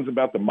 what, this one's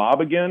about the mob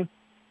again?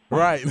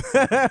 Right.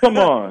 Come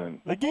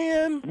on.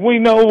 Again. We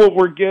know what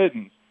we're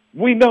getting.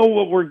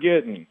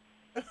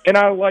 And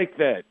I like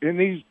that. In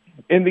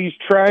these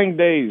trying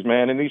days,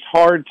 man, in these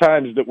hard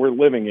times that we're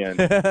living in,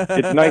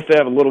 it's nice to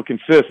have a little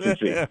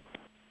consistency.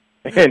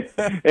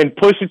 And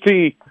Pusha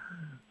T,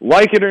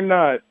 like it or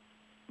not,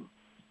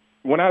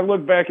 when I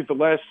look back at the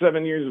last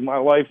 7 years of my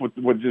life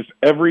with just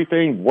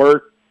everything,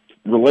 work,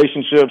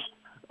 relationships,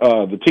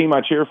 the team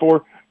I cheer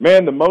for,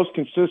 man, the most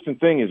consistent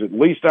thing is at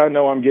least I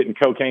know I'm getting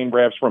cocaine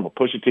raps from a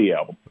Pusha T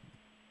album.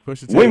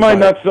 We might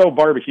not sell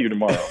barbecue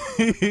tomorrow.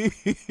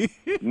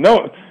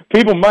 No,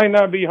 people might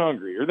not be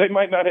hungry, or they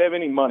might not have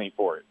any money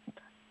for it.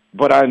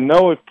 But I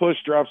know if Push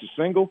drops a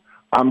single,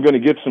 I'm going to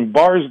get some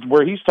bars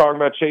where he's talking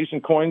about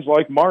chasing coins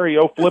like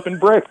Mario flipping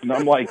bricks. And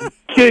I'm like,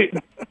 keep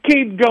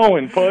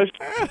going, Push.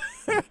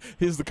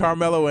 He's the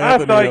Carmelo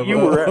Anthony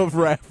of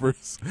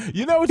rappers.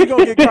 You know what you're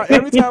going to get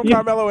every time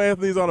Carmelo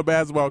Anthony's on a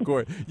basketball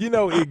court. You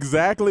know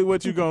exactly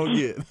what you're going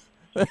to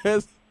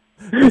get.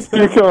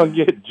 You're going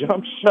to get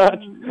jump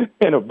shots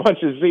and a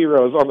bunch of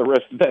zeros on the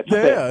rest of that.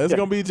 Yeah, it's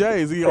going to be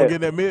Jay's. He's going to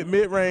get that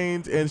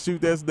mid-range and shoot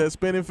that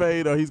spinning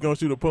fade, or he's going to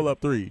shoot a pull-up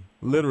three.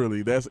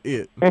 Literally, that's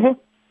it. Mm-hmm.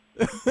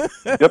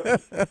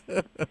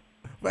 Yep.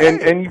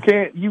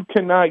 And you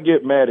cannot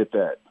get mad at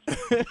that.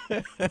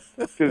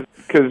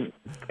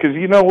 Because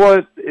you know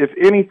what? If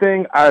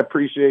anything, I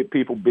appreciate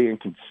people being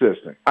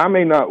consistent. I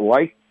may not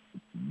like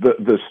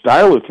the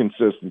style of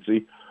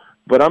consistency,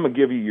 but I'm going to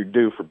give you your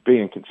due for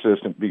being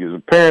consistent, because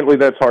apparently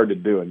that's hard to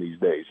do in these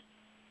days.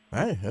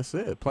 Hey, that's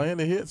it. Playing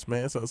the hits,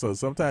 man. So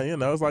sometimes,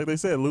 it's like they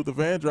said, Luther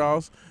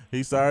Vandross,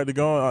 he started to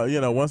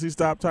go, once he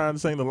stopped trying to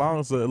sing the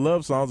love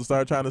songs and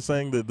started trying to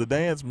sing the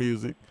dance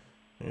music,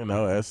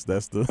 that's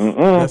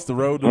the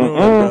road to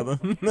ruin, brother.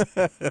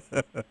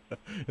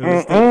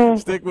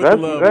 Stick with the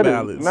love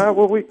ballads. Is not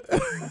what we...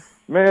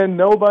 Man,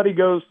 nobody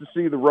goes to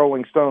see the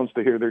Rolling Stones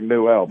to hear their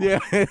new album.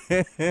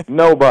 Yeah.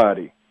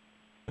 Nobody.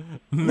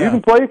 No. You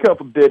can play a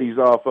couple ditties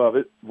off of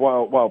it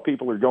while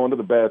people are going to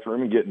the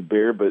bathroom and getting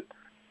beer, but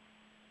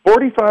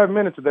 45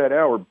 minutes of that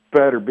hour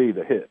better be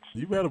the hits.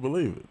 You better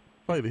believe it.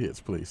 Play the hits,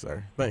 please,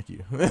 sir. Thank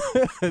you.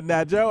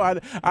 Now, Joe,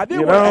 I did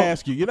want to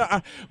ask you,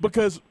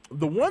 because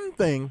the one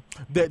thing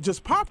that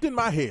just popped in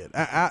my head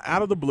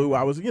out of the blue,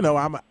 I was,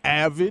 I'm an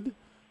avid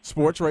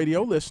sports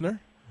radio listener.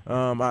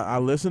 I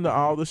listen to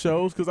all the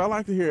shows because I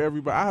like to hear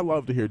everybody. I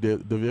love to hear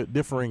the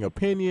differing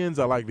opinions.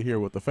 I like to hear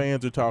what the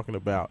fans are talking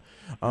about.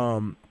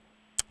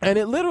 And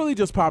it literally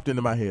just popped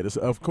into my head. It's,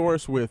 of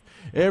course, with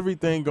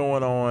everything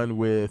going on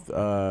with,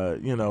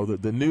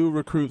 the new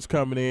recruits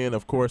coming in.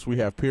 Of course, we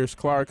have Pierce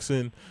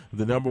Clarkson,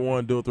 the number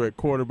one dual threat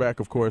quarterback.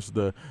 Of course,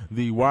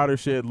 the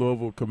watershed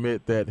Louisville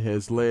commit that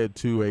has led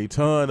to a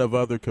ton of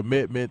other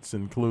commitments,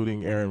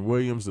 including Aaron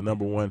Williams, the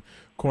number one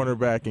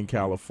cornerback in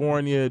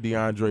California,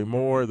 DeAndre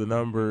Moore, the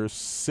number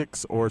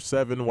 6 or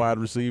 7 wide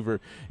receiver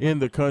in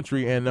the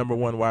country and number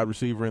 1 wide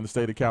receiver in the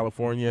state of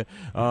California,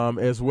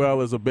 as well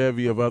as a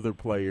bevy of other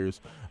players.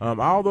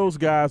 All those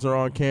guys are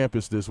on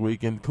campus this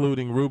week,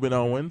 including Reuben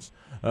Owens,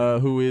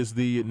 who is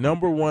the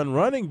number 1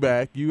 running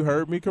back. You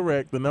heard me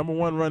correct. The number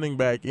 1 running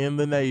back in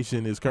the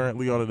nation is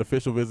currently on an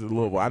official visit to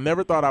Louisville. I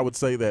never thought I would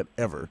say that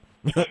ever.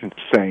 That's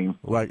insane.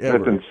 Ever.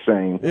 That's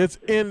insane.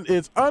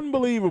 It's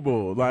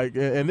unbelievable.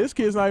 And this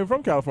kid's not even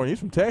from California. He's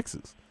from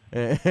Texas.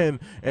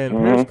 And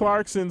Pierce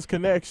Clarkson's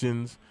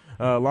connections,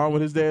 along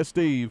with his dad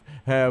Steve,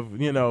 have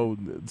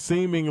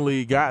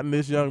seemingly gotten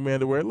this young man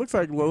to where it looks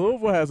like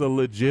Louisville has a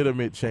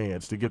legitimate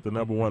chance to get the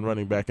number 1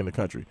 running back in the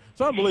country.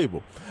 It's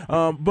unbelievable.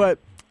 But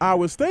I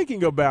was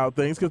thinking about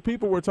things because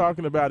people were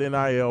talking about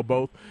NIL,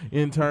 both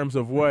in terms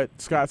of what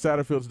Scott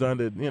Satterfield's done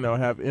to,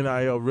 have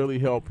NIL really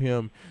help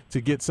him to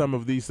get some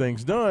of these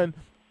things done.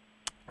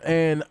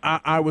 And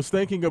I was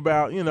thinking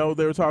about,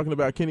 they were talking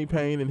about Kenny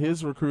Payne and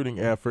his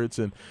recruiting efforts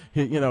and,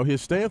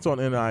 his stance on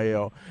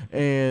NIL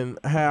and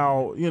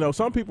how,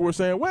 some people were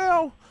saying,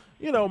 well,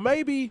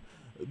 maybe –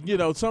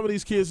 some of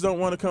these kids don't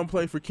want to come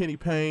play for Kenny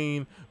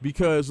Payne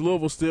because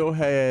Louisville still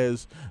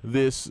has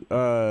this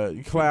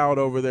cloud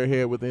over their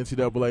head with the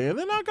NCAA. And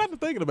then I got to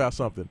thinking about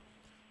something.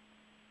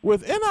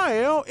 With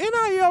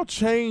NIL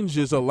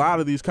changes a lot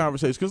of these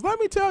conversations. Because let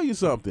me tell you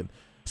something,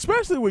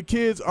 especially with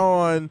kids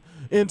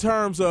in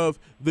terms of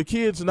the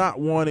kids not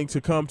wanting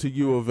to come to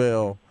U of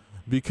L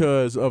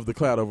because of the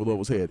cloud over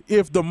Louisville's head.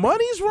 If the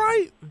money's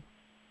right,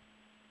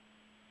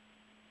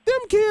 them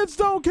kids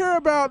don't care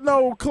about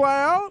no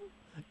cloud.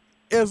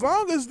 As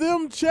long as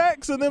them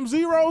checks and them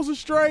zeros are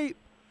straight,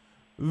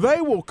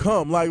 they will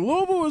come. Like,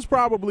 Louisville is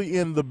probably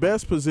in the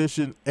best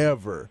position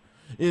ever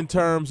in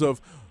terms of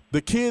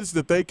the kids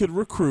that they could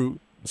recruit.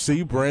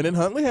 See Brandon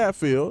Huntley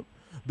Hatfield,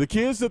 the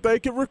kids that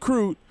they could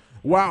recruit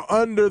while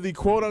under the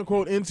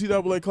quote-unquote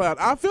NCAA cloud.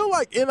 I feel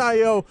like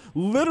NIL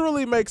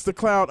literally makes the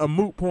cloud a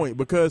moot point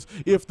because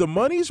if the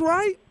money's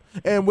right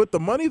and with the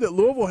money that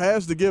Louisville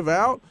has to give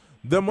out,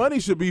 the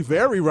money should be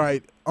very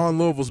right on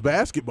Louisville's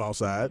basketball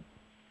side.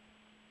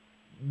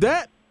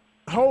 That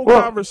whole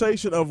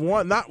conversation of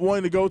not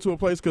wanting to go to a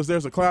place because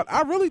there's a cloud,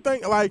 I really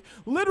think,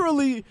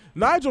 literally,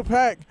 Nigel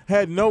Pack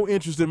had no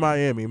interest in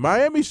Miami.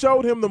 Miami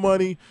showed him the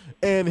money,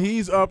 and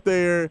he's up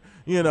there,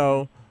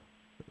 dancing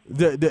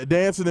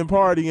and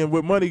partying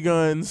with money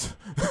guns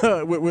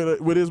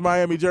with his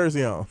Miami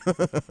jersey on.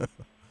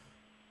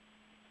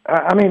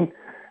 I mean,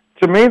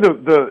 to me,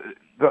 the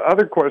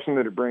other question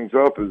that it brings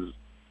up is,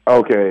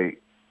 okay,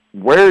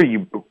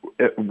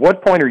 at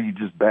what point are you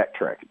just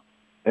backtracking?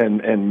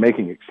 And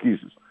making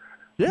excuses,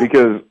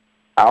 because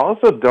I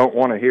also don't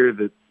want to hear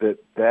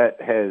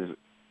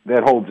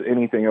that holds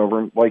anything over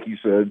him. Like you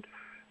said,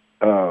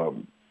 the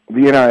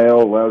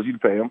NIL allows you to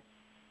pay them,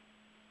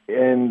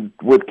 and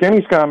with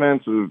Kenny's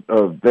comments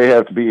of they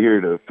have to be here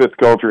to fit the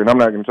culture, and I'm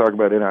not going to talk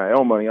about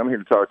NIL money. I'm here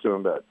to talk to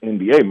them about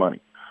NBA money.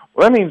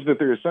 Well, that means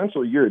that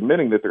you're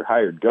admitting that they're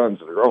hired guns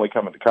that are only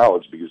coming to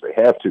college because they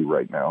have to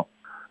right now.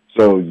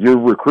 So you're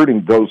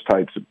recruiting those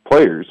types of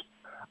players.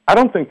 I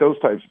don't think those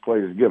types of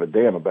players give a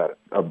damn about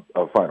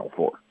a Final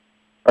Four.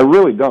 I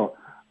really don't.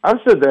 I've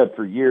said that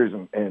for years,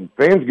 and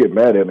fans get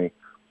mad at me.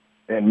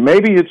 And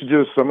maybe it's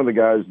just some of the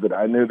guys that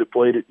I knew that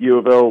played at U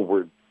of L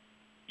were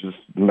just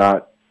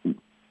not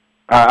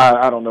 –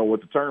 I don't know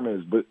what the term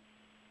is, but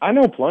I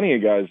know plenty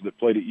of guys that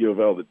played at U of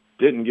L that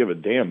didn't give a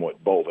damn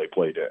what bowl they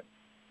played at,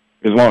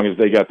 as long as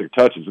they got their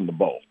touches in the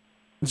bowl.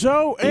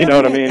 Joe, you know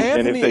what I mean?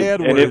 Anthony and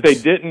Edwards. if they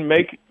didn't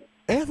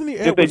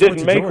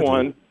make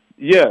one,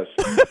 yes,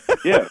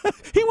 yeah.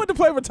 He went to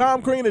play for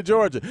Tom Crean in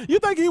Georgia. You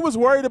think he was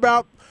worried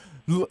about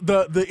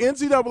the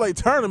NCAA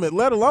tournament,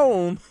 let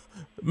alone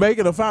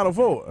making a Final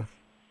Four?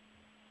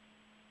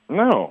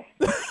 No.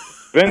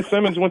 Ben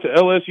Simmons went to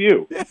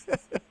LSU.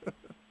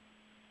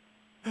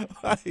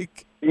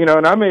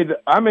 And I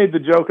made the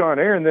joke on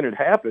air, and then it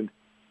happened.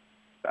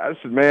 I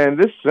said, man,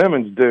 this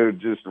Simmons dude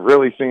just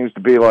really seems to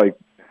be like,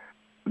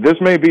 this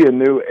may be a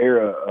new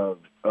era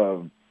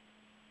of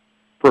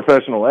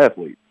professional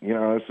athlete.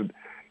 I said,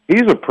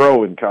 he's a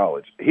pro in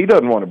college. He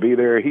doesn't want to be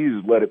there.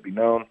 He's let it be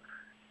known.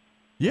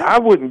 Yeah. I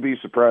wouldn't be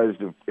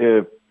surprised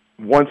if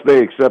once they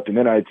accept an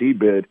NIT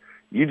bid,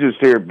 you just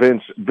hear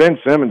Ben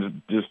Simmons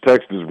just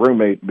text his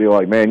roommate and be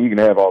like, man, you can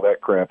have all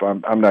that crap.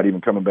 I'm not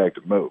even coming back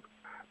to move.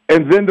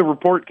 And then the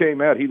report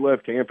came out, he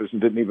left campus and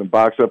didn't even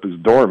box up his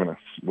dorm. And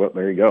well,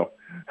 there you go.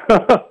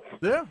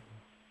 Yeah.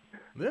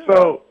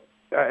 So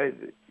the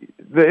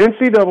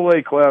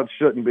NCAA cloud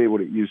shouldn't be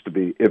what it used to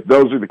be if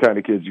those are the kind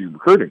of kids you're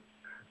recruiting.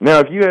 Now,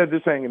 if you had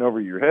this hanging over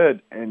your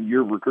head and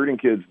you're recruiting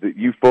kids that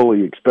you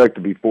fully expect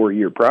to be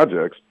 4-year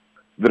projects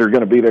that are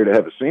going to be there to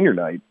have a senior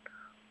night,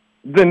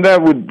 then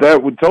that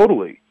would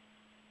totally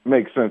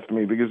makes sense to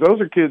me because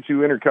those are kids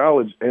who enter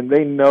college and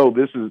they know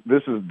this is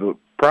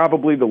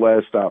probably the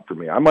last stop for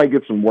me. I might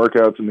get some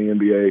workouts in the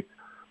NBA,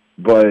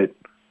 but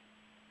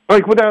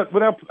like without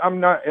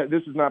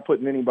this is not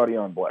putting anybody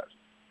on blast.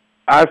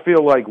 I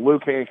feel like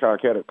Luke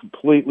Hancock had a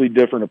completely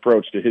different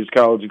approach to his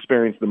college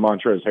experience than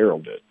Montrezl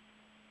Harrell did.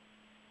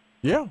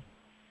 Yeah.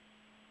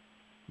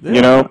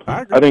 You know,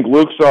 I think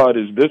Luke saw it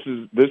as this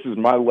is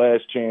my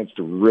last chance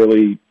to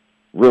really,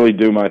 really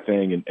do my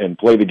thing and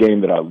play the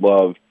game that I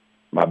love.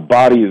 My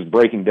body is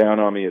breaking down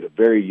on me at a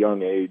very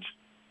young age.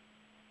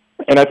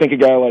 And I think a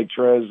guy like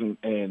Trez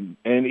and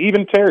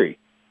even Terry,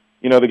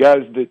 you know, the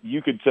guys that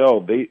you could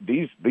tell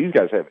these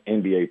guys have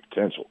NBA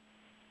potential.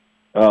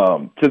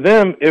 To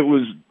them,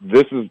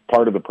 this is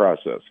part of the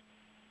process.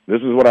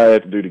 This is what I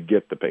have to do to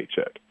get the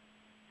paycheck.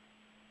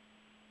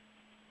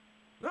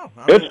 No,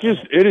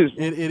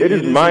 it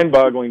is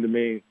mind-boggling to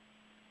me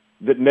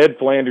that Ned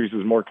Flanders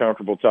is more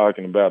comfortable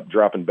talking about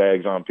dropping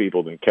bags on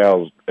people than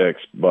Cal's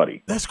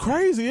ex-buddy. That's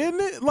crazy, isn't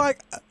it?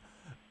 Like,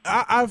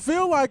 I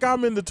feel like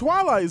I'm in the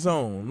Twilight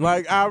Zone.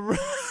 Like, I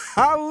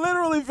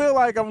literally feel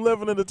like I'm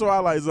living in the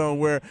Twilight Zone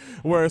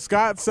where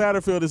Scott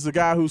Satterfield is the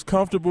guy who's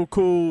comfortable,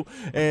 cool,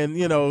 and,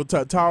 you know,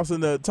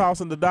 tossing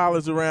the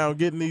dollars around,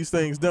 getting these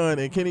things done,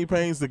 and Kenny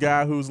Payne's the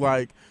guy who's,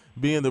 like,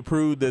 being the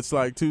prude that's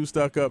like too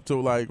stuck up to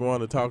like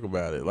want to talk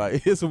about it.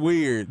 Like, it's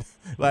weird.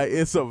 Like,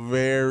 it's a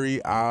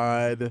very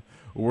odd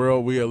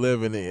world we are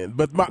living in.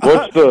 But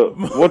what's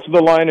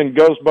the line in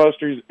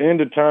Ghostbusters?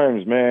 End of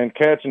times, man.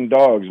 Cats and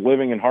dogs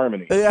living in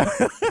harmony. Yeah.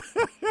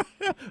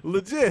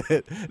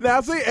 Legit.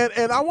 Now, see,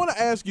 and I want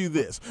to ask you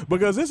this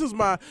because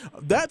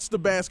that's the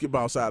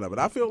basketball side of it.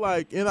 I feel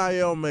like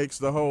NIL makes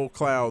the whole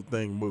cloud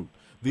thing moot.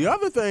 The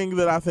other thing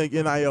that I think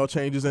NIL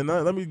changes, and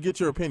let me get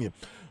your opinion.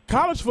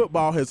 College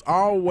football has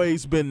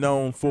always been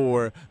known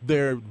for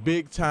their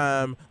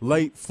big-time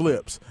late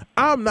flips.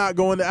 I'm not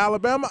going to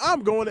Alabama.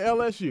 I'm going to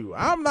LSU.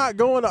 I'm not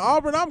going to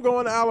Auburn. I'm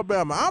going to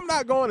Alabama. I'm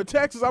not going to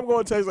Texas. I'm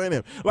going to Texas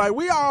A&M. Like,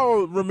 we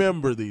all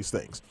remember these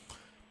things.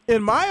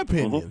 In my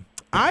opinion,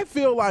 I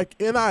feel like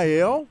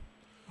NIL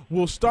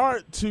will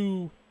start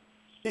to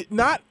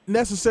not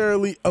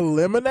necessarily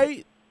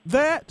eliminate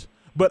that,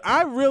 but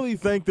I really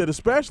think that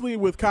especially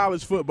with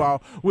college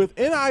football, with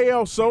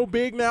NIL so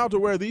big now to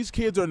where these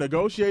kids are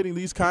negotiating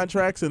these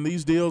contracts and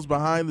these deals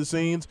behind the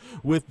scenes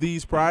with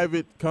these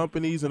private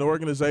companies and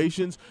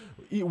organizations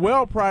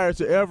well prior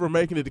to ever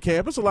making it to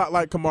campus, a lot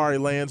like Kamari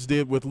Lands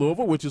did with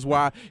Louisville, which is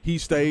why he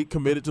stayed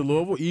committed to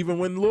Louisville even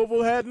when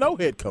Louisville had no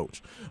head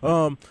coach.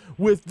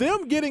 With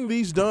them getting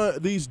these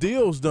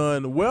deals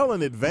done well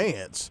in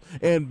advance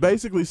and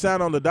basically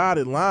sign on the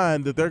dotted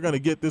line that they're going to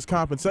get this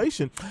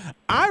compensation,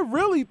 I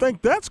really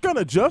think that's going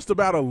to just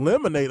about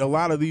eliminate a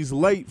lot of these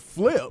late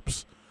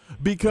flips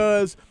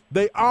because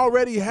they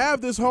already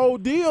have this whole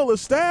deal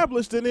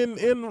established and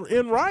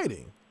in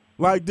writing.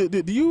 Like,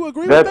 do you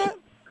agree with that?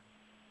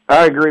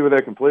 I agree with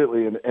that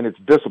completely, and it's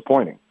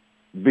disappointing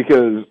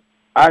because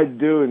I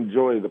do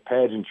enjoy the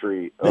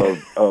pageantry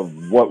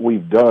of what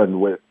we've done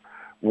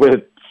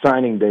with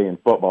signing day in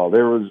football.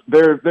 There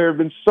have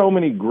been so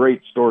many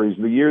great stories.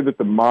 The year that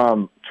the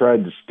mom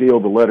tried to steal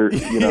the letter,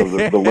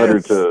 the letter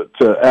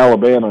to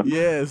Alabama,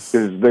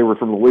 because they were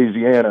from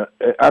Louisiana.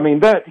 I mean,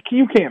 that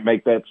you can't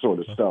make that sort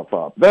of stuff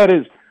up. That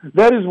is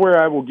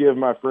where I will give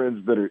my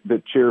friends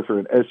that cheer for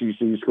an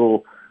SEC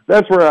school.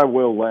 That's where I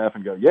will laugh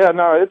and go, yeah,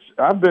 no,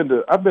 I've been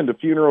to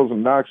funerals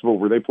in Knoxville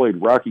where they played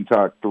Rocky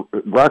Top 4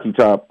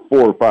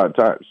 or 5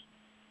 times,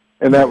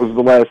 and that was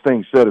the last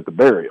thing said at the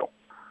burial.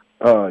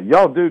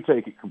 Y'all do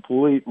take it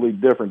completely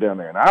different down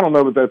there, and I don't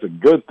know that that's a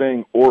good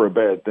thing or a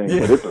bad thing,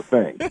 but it's a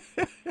thing.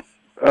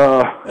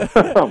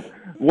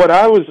 What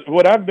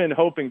I've been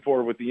hoping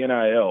for with the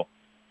NIL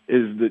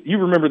is that you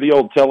remember the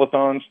old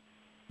telethons.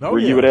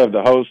 You would have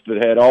the host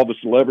that had all the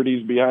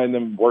celebrities behind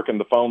them working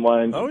the phone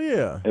lines. Oh,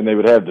 yeah. And they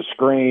would have the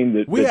screen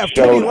that we have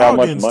showed Kenny how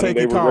much Loggins money they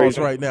taking were calls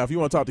raising. right now if you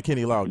want to talk to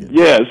Kenny Loggins.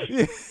 Yes.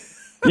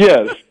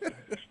 Yes.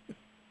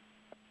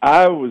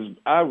 I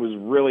was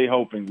really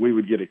hoping we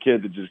would get a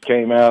kid that just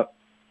came out,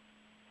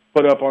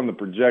 put up on the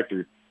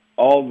projector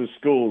all the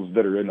schools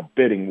that are in a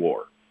bidding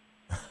war.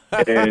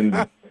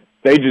 And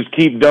they just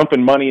keep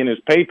dumping money in his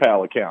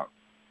PayPal account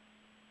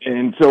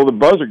until the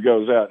buzzer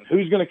goes out. And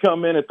who's going to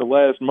come in at the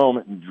last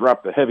moment and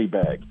drop the heavy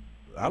bag?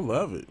 I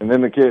love it. And then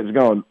the kid's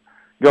going,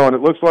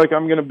 it looks like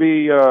I'm going to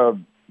be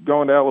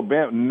going to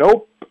Alabama.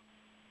 Nope.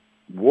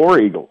 War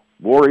Eagle.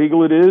 War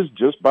Eagle it is,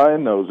 just by a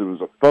nose. It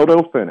was a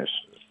photo finish.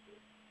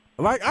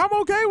 Like, I'm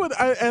okay with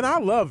it, and I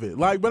love it.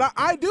 Like, but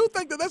I do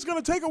think that that's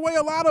going to take away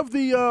a lot of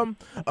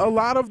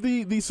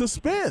the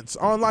suspense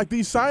on like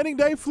these signing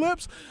day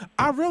flips.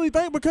 I really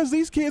think because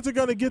these kids are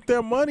going to get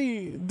their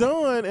money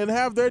done and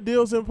have their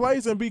deals in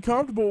place and be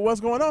comfortable with what's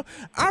going on.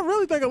 I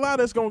really think a lot of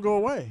that's going to go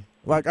away.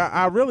 Like,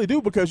 I really do,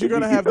 because you're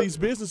going to have these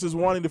businesses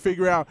wanting to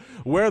figure out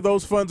where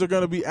those funds are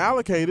going to be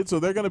allocated, so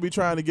they're going to be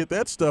trying to get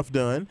that stuff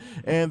done.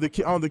 And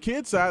on the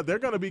kids' side, they're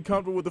going to be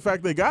comfortable with the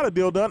fact they got a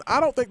deal done.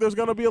 I don't think there's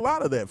going to be a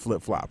lot of that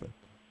flip-flopping.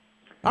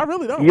 I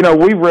really don't.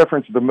 We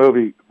reference the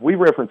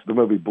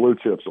movie Blue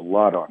Chips a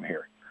lot on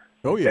here.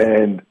 Oh, yeah.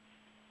 And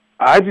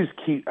I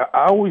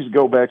always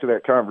go back to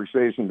that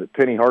conversation that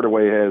Penny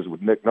Hardaway has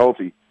with Nick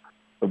Nolte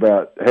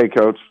about, hey,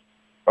 coach,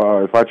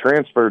 if I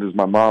transfer, does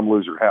my mom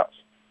lose her house?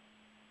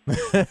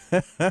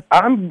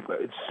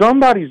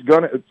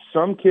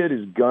 Some kid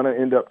is gonna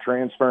end up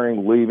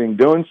transferring, leaving,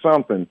 doing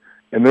something,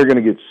 and they're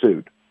gonna get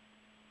sued.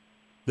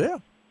 Yeah,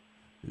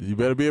 you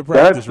better be a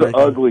practice. That's the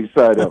ugly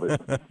side of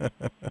it.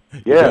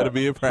 You better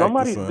be a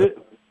practice.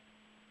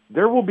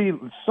 There will be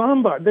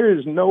somebody. There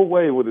is no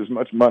way with as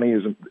much money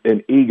as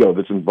an ego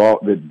that's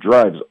involved that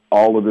drives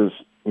all of this,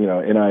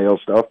 NIL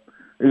stuff.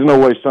 There's no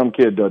way some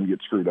kid doesn't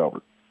get screwed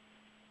over.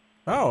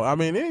 Oh, I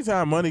mean,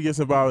 anytime money gets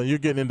involved and you're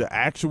getting into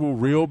actual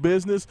real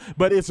business,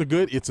 but it's a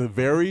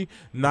very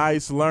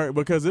nice learn,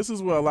 because this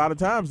is what a lot of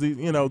times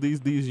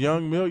these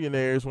young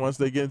millionaires, once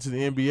they get into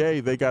the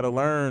NBA, they got to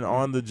learn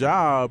on the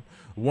job.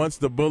 Once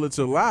the bullets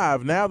are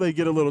live, now they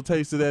get a little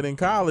taste of that in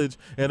college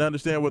and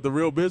understand what the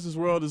real business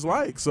world is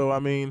like. So, I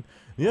mean,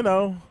 you're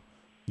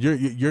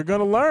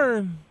gonna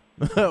learn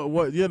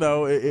what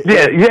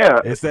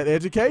It's that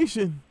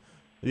education.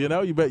 You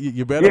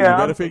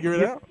better figure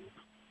it out.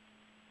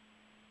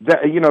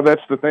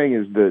 That's the thing,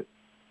 is that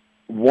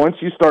once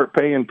you start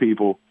paying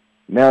people,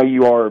 now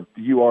you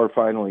are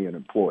finally an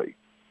employee.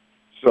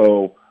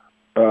 So,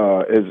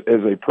 as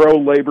a pro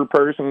labor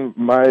person,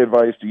 my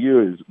advice to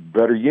you is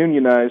better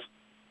unionize.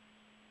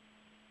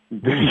 You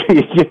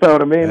know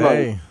what I mean?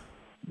 Hey.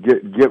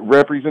 Like, get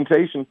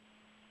representation.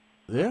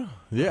 Yeah.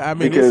 I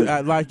mean,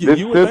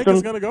 you would think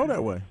it's going to go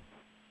that way.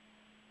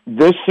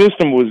 This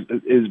system was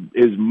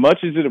as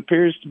much as it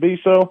appears to be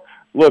so.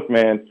 Look,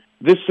 man,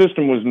 this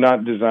system was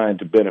not designed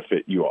to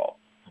benefit you all.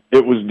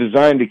 It was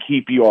designed to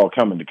keep you all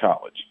coming to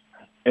college.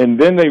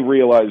 And then they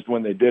realized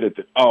when they did it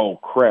that, oh,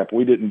 crap,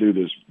 we didn't do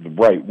this the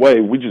right way.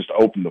 We just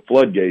opened the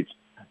floodgates,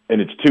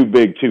 and it's too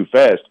big, too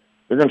fast.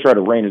 They're going to try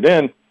to rein it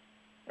in.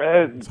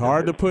 It's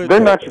hard to put. They're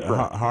not your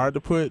friend. Hard to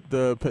put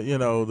the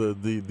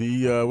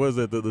what is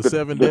it, the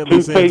seven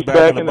deadly sins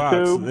back in the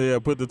box. Yeah,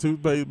 put the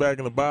toothpaste back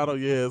in the bottle.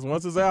 Yes,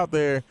 once it's out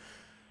there,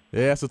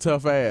 yeah, it's a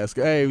tough ask.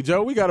 Hey,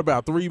 Joe, we got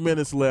about 3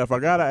 minutes left. I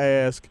gotta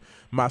ask.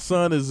 My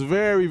son is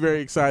very,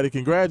 very excited.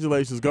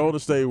 Congratulations, Golden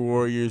State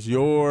Warriors,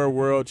 your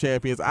world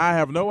champions. I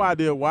have no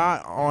idea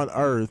why on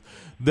earth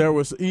there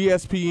was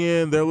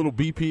ESPN, their little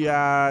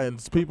BPI,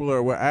 and people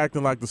were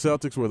acting like the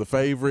Celtics were the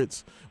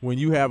favorites when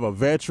you have a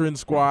veteran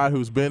squad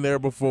who's been there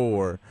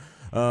before.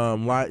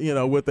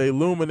 With a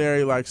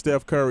luminary like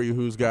Steph Curry,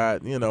 who's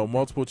got,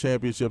 multiple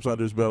championships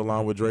under his belt,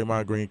 along with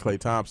Draymond Green, Klay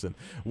Thompson.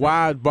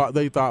 Why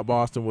they thought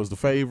Boston was the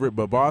favorite,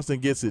 but Boston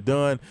gets it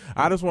done.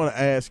 I just want to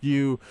ask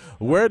you,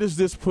 where does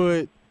this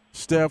put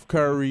Steph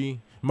Curry?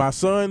 My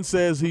son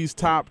says he's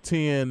top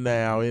 10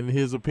 now, in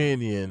his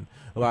opinion.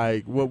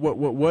 Like,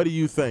 what do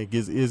you think?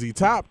 Is he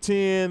top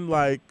 10?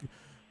 Like,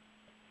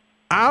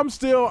 I'm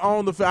still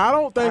on I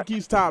don't think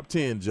he's top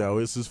 10, Joe.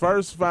 It's his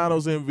first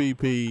Finals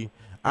MVP.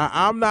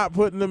 I'm not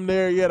putting him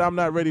there yet. I'm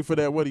not ready for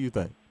that. What do you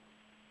think?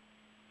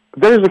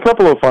 There's a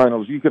couple of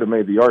finals you could have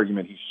made the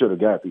argument he should have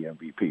got the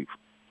MVP,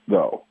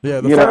 though.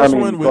 Yeah, the first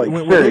one, when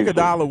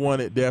Iguodala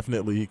won it,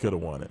 definitely he could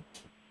have won it.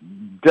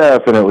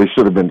 Definitely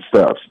should have been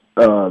Steph's.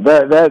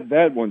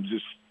 That one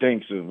just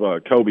stinks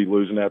of Kobe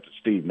losing out to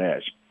Steve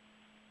Nash.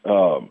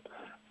 I'm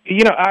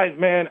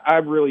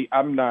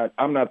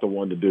not the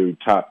one to do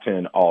top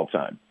 10 all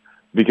time,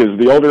 because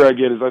the older I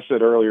get, as I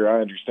said earlier,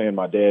 I understand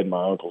my dad and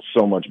my uncle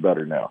so much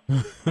better now.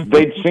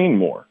 They'd seen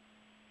more.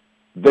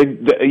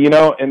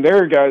 And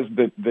there are guys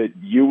that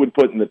you would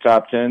put in the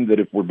top 10 that,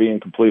 if we're being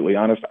completely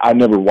honest, I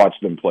never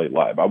watched them play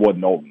live. I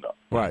wasn't old enough.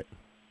 Right.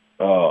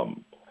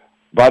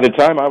 By the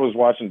time I was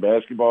watching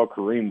basketball,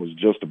 Kareem was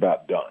just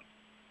about done.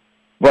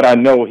 But I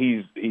know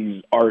he's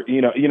what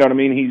I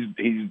mean?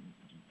 He's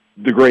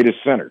the greatest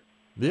center.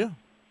 Yeah.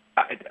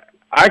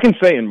 I can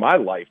say in my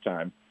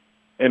lifetime,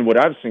 and what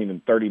I've seen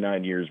in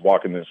 39 years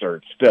walking this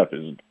earth, Steph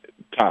is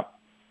top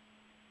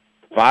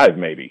 5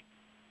 maybe.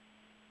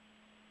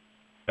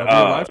 Of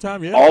your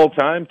lifetime, yeah. All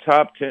time,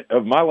 top 10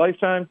 of my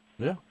lifetime.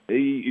 Yeah.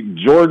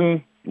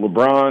 Jordan,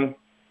 LeBron.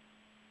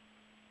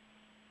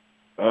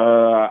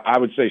 I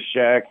would say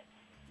Shaq,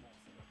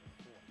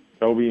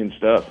 Kobe, and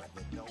Steph.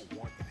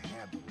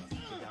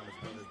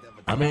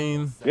 I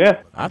mean,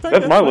 yeah, I think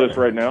that's my fair. List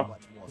right now.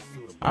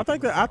 I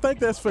think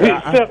that's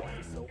fair.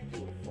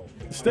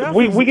 Steph,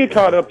 we get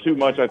caught up too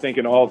much, I think,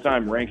 in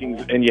all-time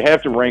rankings, and you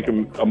have to rank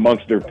them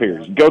amongst their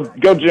peers.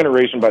 Go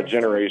generation by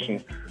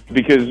generation,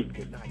 because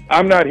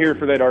I'm not here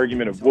for that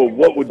argument of, well,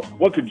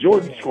 what could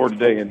Jordan score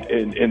today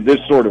in this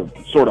sort of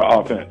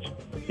offense,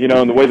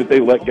 and the way that they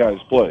let guys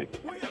play.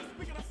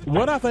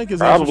 What I think is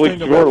probably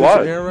interesting about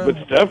this era,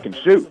 but Steph can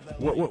shoot.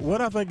 What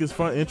I think is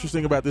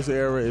interesting about this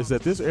era is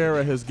that this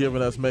era has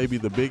given us maybe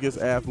the biggest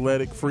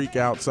athletic freak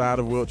outside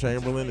of Wilt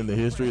Chamberlain in the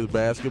history of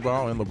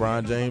basketball, and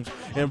LeBron James,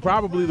 and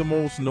probably the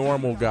most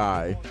normal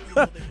guy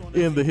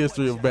in the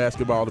history of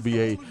basketball to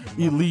be a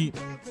elite,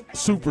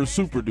 super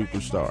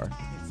duper star.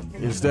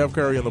 Is Steph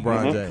Curry and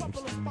LeBron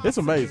James. It's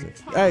amazing.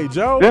 Hey,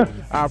 Joe,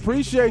 I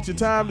appreciate your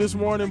time this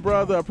morning,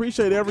 brother. I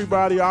appreciate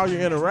everybody, all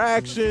your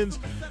interactions.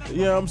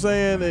 You know what I'm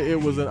saying?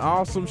 It was an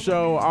awesome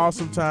show,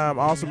 awesome time,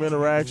 awesome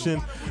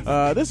interaction.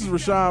 This is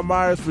Rashawn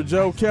Myers for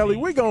Joe Kelly.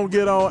 We're going to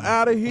get on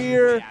out of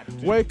here.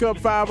 Wake Up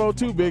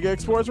 502, Big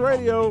X Sports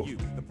Radio.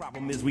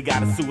 Problem is we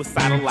got a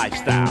suicidal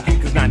lifestyle,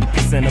 cause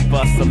 90% of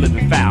us are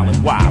living foul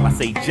and wild. I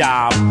say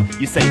job,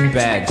 you say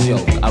bad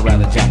joke. I'd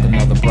rather jack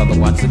another brother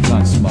watch the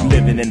gun smoke.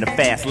 Living in the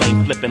fast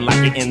lane, flipping like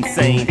you're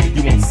insane.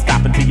 You won't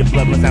stop until your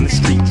blood runs down the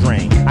street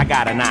drain. I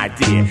got an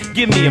idea,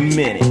 give me a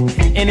minute,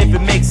 and if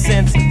it makes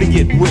sense, then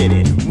get with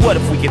it. What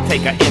if we could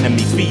take our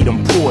enemies, feed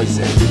them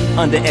poison,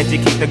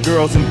 undereducate the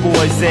girls and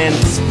boys and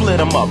split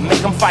them up,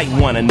 make them fight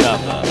one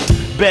another?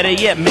 Better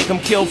yet, make them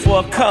kill for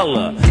a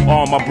color.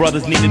 All my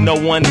brothers need to know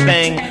one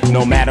thing.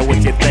 No matter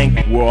what you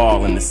think, we're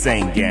all in the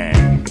same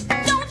gang.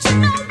 Don't you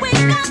know we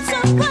got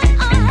to put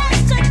our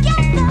heads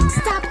together?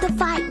 Stop the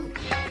fight.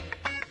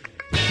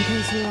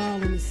 Because we're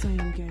all in the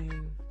same game.